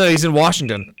he? No, he's in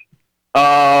Washington.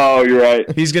 Oh, you're right.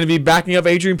 He's going to be backing up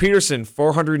Adrian Peterson,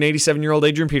 487-year-old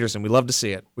Adrian Peterson. We love to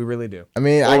see it. We really do. I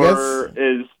mean, I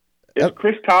guess is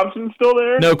Chris Thompson still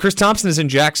there? No, Chris Thompson is in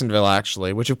Jacksonville,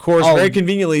 actually, which, of course, very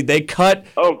conveniently, they cut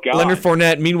Leonard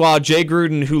Fournette. Meanwhile, Jay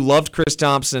Gruden, who loved Chris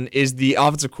Thompson, is the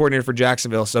offensive coordinator for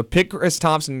Jacksonville. So pick Chris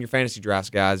Thompson in your fantasy drafts,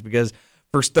 guys, because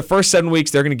for the first 7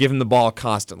 weeks, they're going to give him the ball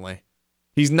constantly.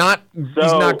 He's not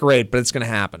great, but it's going to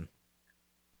happen.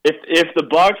 If the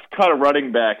Bucs cut a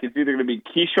running back, it's either going to be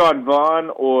Keyshawn Vaughn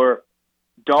or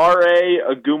Dare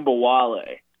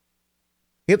Agumbawale.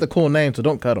 He has a cool name, so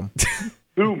don't cut him.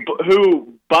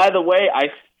 Who, by the way, I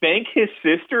think his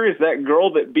sister is that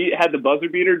girl that had the buzzer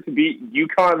beater to beat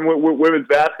UConn women's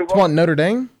basketball. Come on, Notre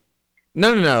Dame?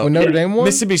 No. When Notre Dame won?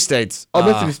 Mississippi State's. Oh,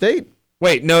 Mississippi State?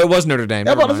 Wait, no, it was Notre Dame.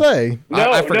 I was about to say.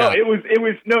 I forgot. It was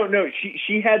no.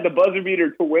 She had the buzzer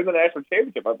beater to win the national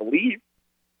championship, I believe.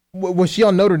 Was she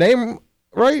on Notre Dame,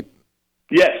 right?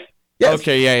 Yes.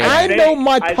 Okay, yeah. I know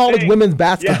my college women's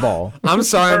basketball. Yeah. I'm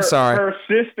sorry.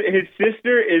 His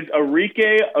sister is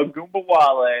Arike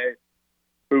Agumbawale,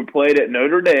 who played at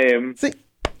Notre Dame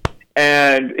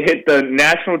and hit the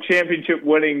national championship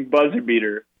winning buzzer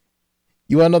beater.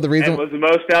 You want to know the reason? And was the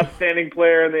most outstanding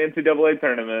player in the NCAA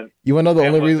tournament. You want to know the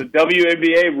only reason? The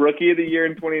WNBA Rookie of the Year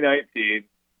in 2019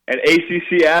 and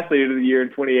ACC Athlete of the Year in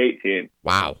 2018.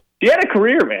 Wow. She had a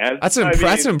career, man. That's an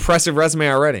impressive resume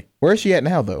already. Where is she at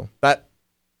now, though? That's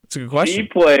a good question. She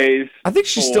plays. I think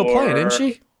she's still playing, isn't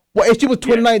she? Well, if she was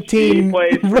 2019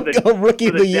 Rookie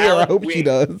of the Year, Dallas I hope Wings. she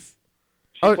does.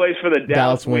 She plays for the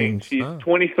Dallas Wings. She's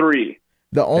 23.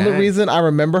 The only reason I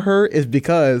remember her is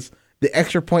because the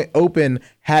Xtra Point Open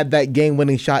had that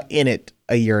game-winning shot in it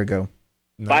a year ago.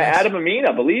 Nice. By Adam Amin,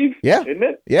 I believe. Yeah. Isn't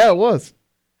it? Yeah, it was.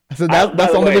 So that's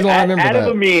the only reason I remember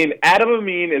Adam that. Adam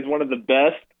Amin is one of the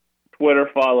best Twitter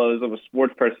follows of a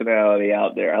sports personality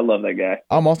out there. I love that guy.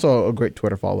 I'm also a great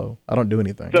Twitter follow. I don't do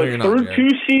anything. So through 2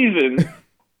 seasons,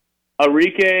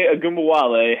 Arike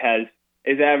Agumbawale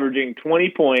is averaging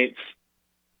 20 points,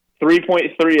 3.3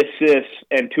 assists,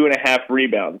 and 2.5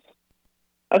 rebounds.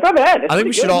 That's not bad. That's I think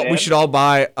we should all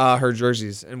buy her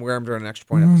jerseys and wear them during an Extra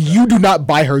Point episode. You do not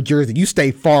buy her jersey. You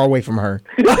stay far away from her.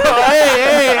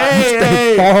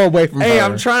 Hey, far away from her. Hey,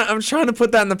 I'm trying to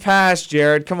put that in the past,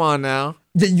 Jared. Come on now.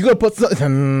 You gonna put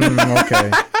some?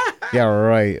 Okay. Yeah,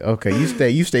 right. Okay, you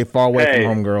stay far away from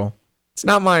home, girl. It's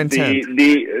not my intent.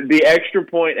 The Extra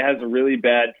Point has a really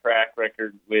bad track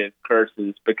record with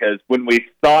curses because when we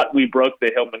thought we broke the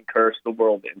Hillman curse, the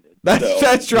world ended.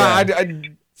 That's right. Yeah.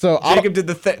 So Jacob did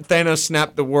the Thanos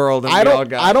snap the world, and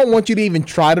I don't want you to even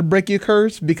try to break your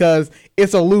curse because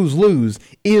it's a lose-lose.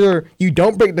 Either you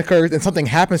don't break the curse and something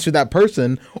happens to that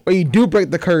person, or you do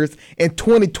break the curse and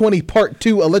 2020 Part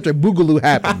 2 Electric Boogaloo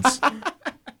happens.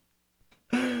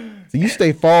 So you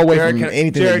stay far away from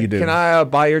anything that you do. Can I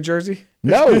buy your jersey?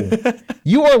 No.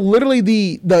 You are literally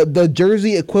the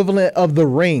jersey equivalent of the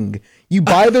Ring. You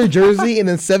buy their jersey and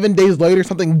then 7 days later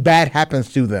something bad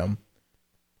happens to them.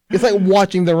 It's like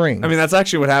watching the Ring. I mean, that's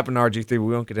actually what happened to RG3.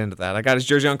 We won't get into that. I got his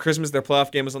jersey on Christmas. Their playoff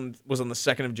game was on the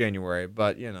 2nd of January.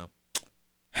 But,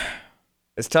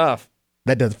 it's tough.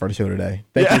 That does it for the show today.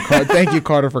 Thank you,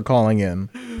 Carter, for calling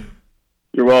in.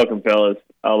 You're welcome, fellas.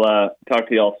 I'll talk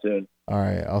to y'all soon. All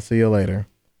right. I'll see you later.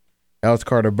 That was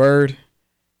Carter Bird.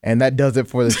 And that does it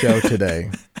for the show today.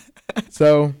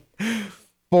 So,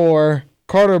 for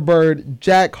Carter Bird,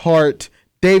 Jack Hart,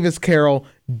 Davis Carroll,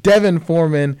 Devin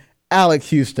Foreman, Alec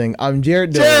Houston, I'm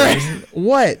Jared Dillon.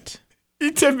 What?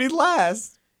 You tipped me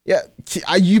last. Yeah,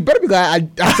 you better be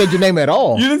glad I said your name at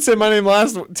all. You didn't say my name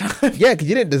last time. Yeah, because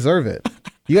you didn't deserve it.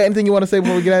 You got anything you want to say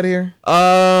before we get out of here?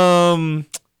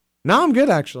 No, I'm good,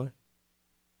 actually.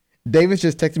 Davis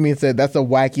just texted me and said, that's the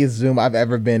wackiest Zoom I've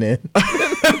ever been in.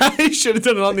 He should have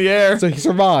done it on the air. So he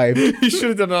survived. He should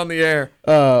have done it on the air.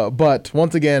 But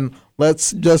once again,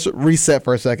 let's just reset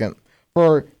for a second.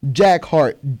 For Jack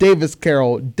Hart, Davis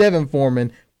Carroll, Devin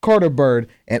Foreman, Carter Bird,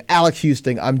 and Alec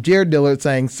Houston, I'm Jared Dillard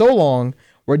saying so long.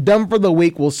 We're done for the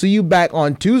week. We'll see you back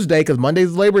on Tuesday because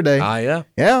Monday's Labor Day. Yeah.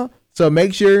 Yeah. So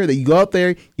make sure that you go out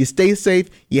there, you stay safe,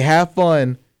 you have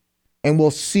fun, and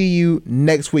we'll see you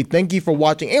next week. Thank you for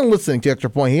watching and listening to Extra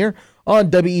Point here on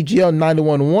WEGL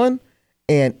 91.1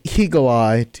 and Eagle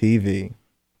Eye TV.